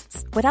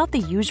costs without the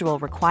usual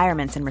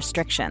requirements and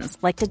restrictions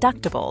like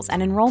deductibles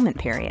and enrollment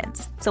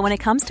periods. So when it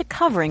comes to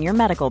covering your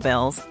medical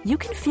bills, you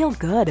can feel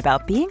good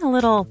about being a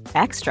little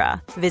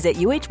extra. Visit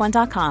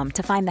UH1.com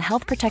to find the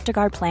Health Protector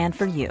Guard plan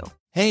for you.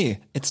 Hey,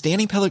 it's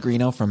Danny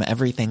Pellegrino from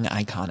Everything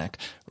Iconic.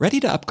 Ready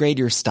to upgrade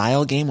your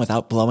style game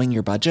without blowing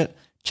your budget?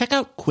 Check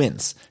out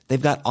Quince. They've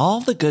got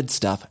all the good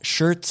stuff,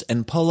 shirts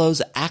and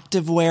polos,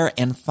 activewear,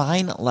 and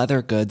fine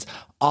leather goods,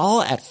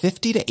 all at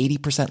 50 to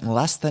 80%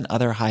 less than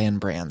other high-end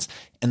brands.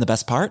 And the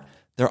best part?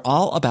 They're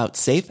all about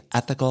safe,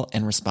 ethical,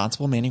 and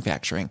responsible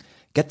manufacturing.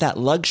 Get that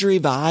luxury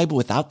vibe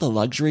without the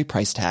luxury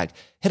price tag.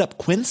 Hit up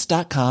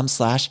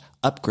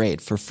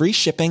quince.com/upgrade for free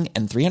shipping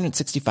and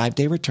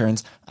 365-day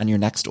returns on your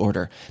next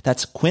order.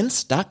 That's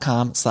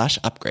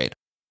quince.com/upgrade.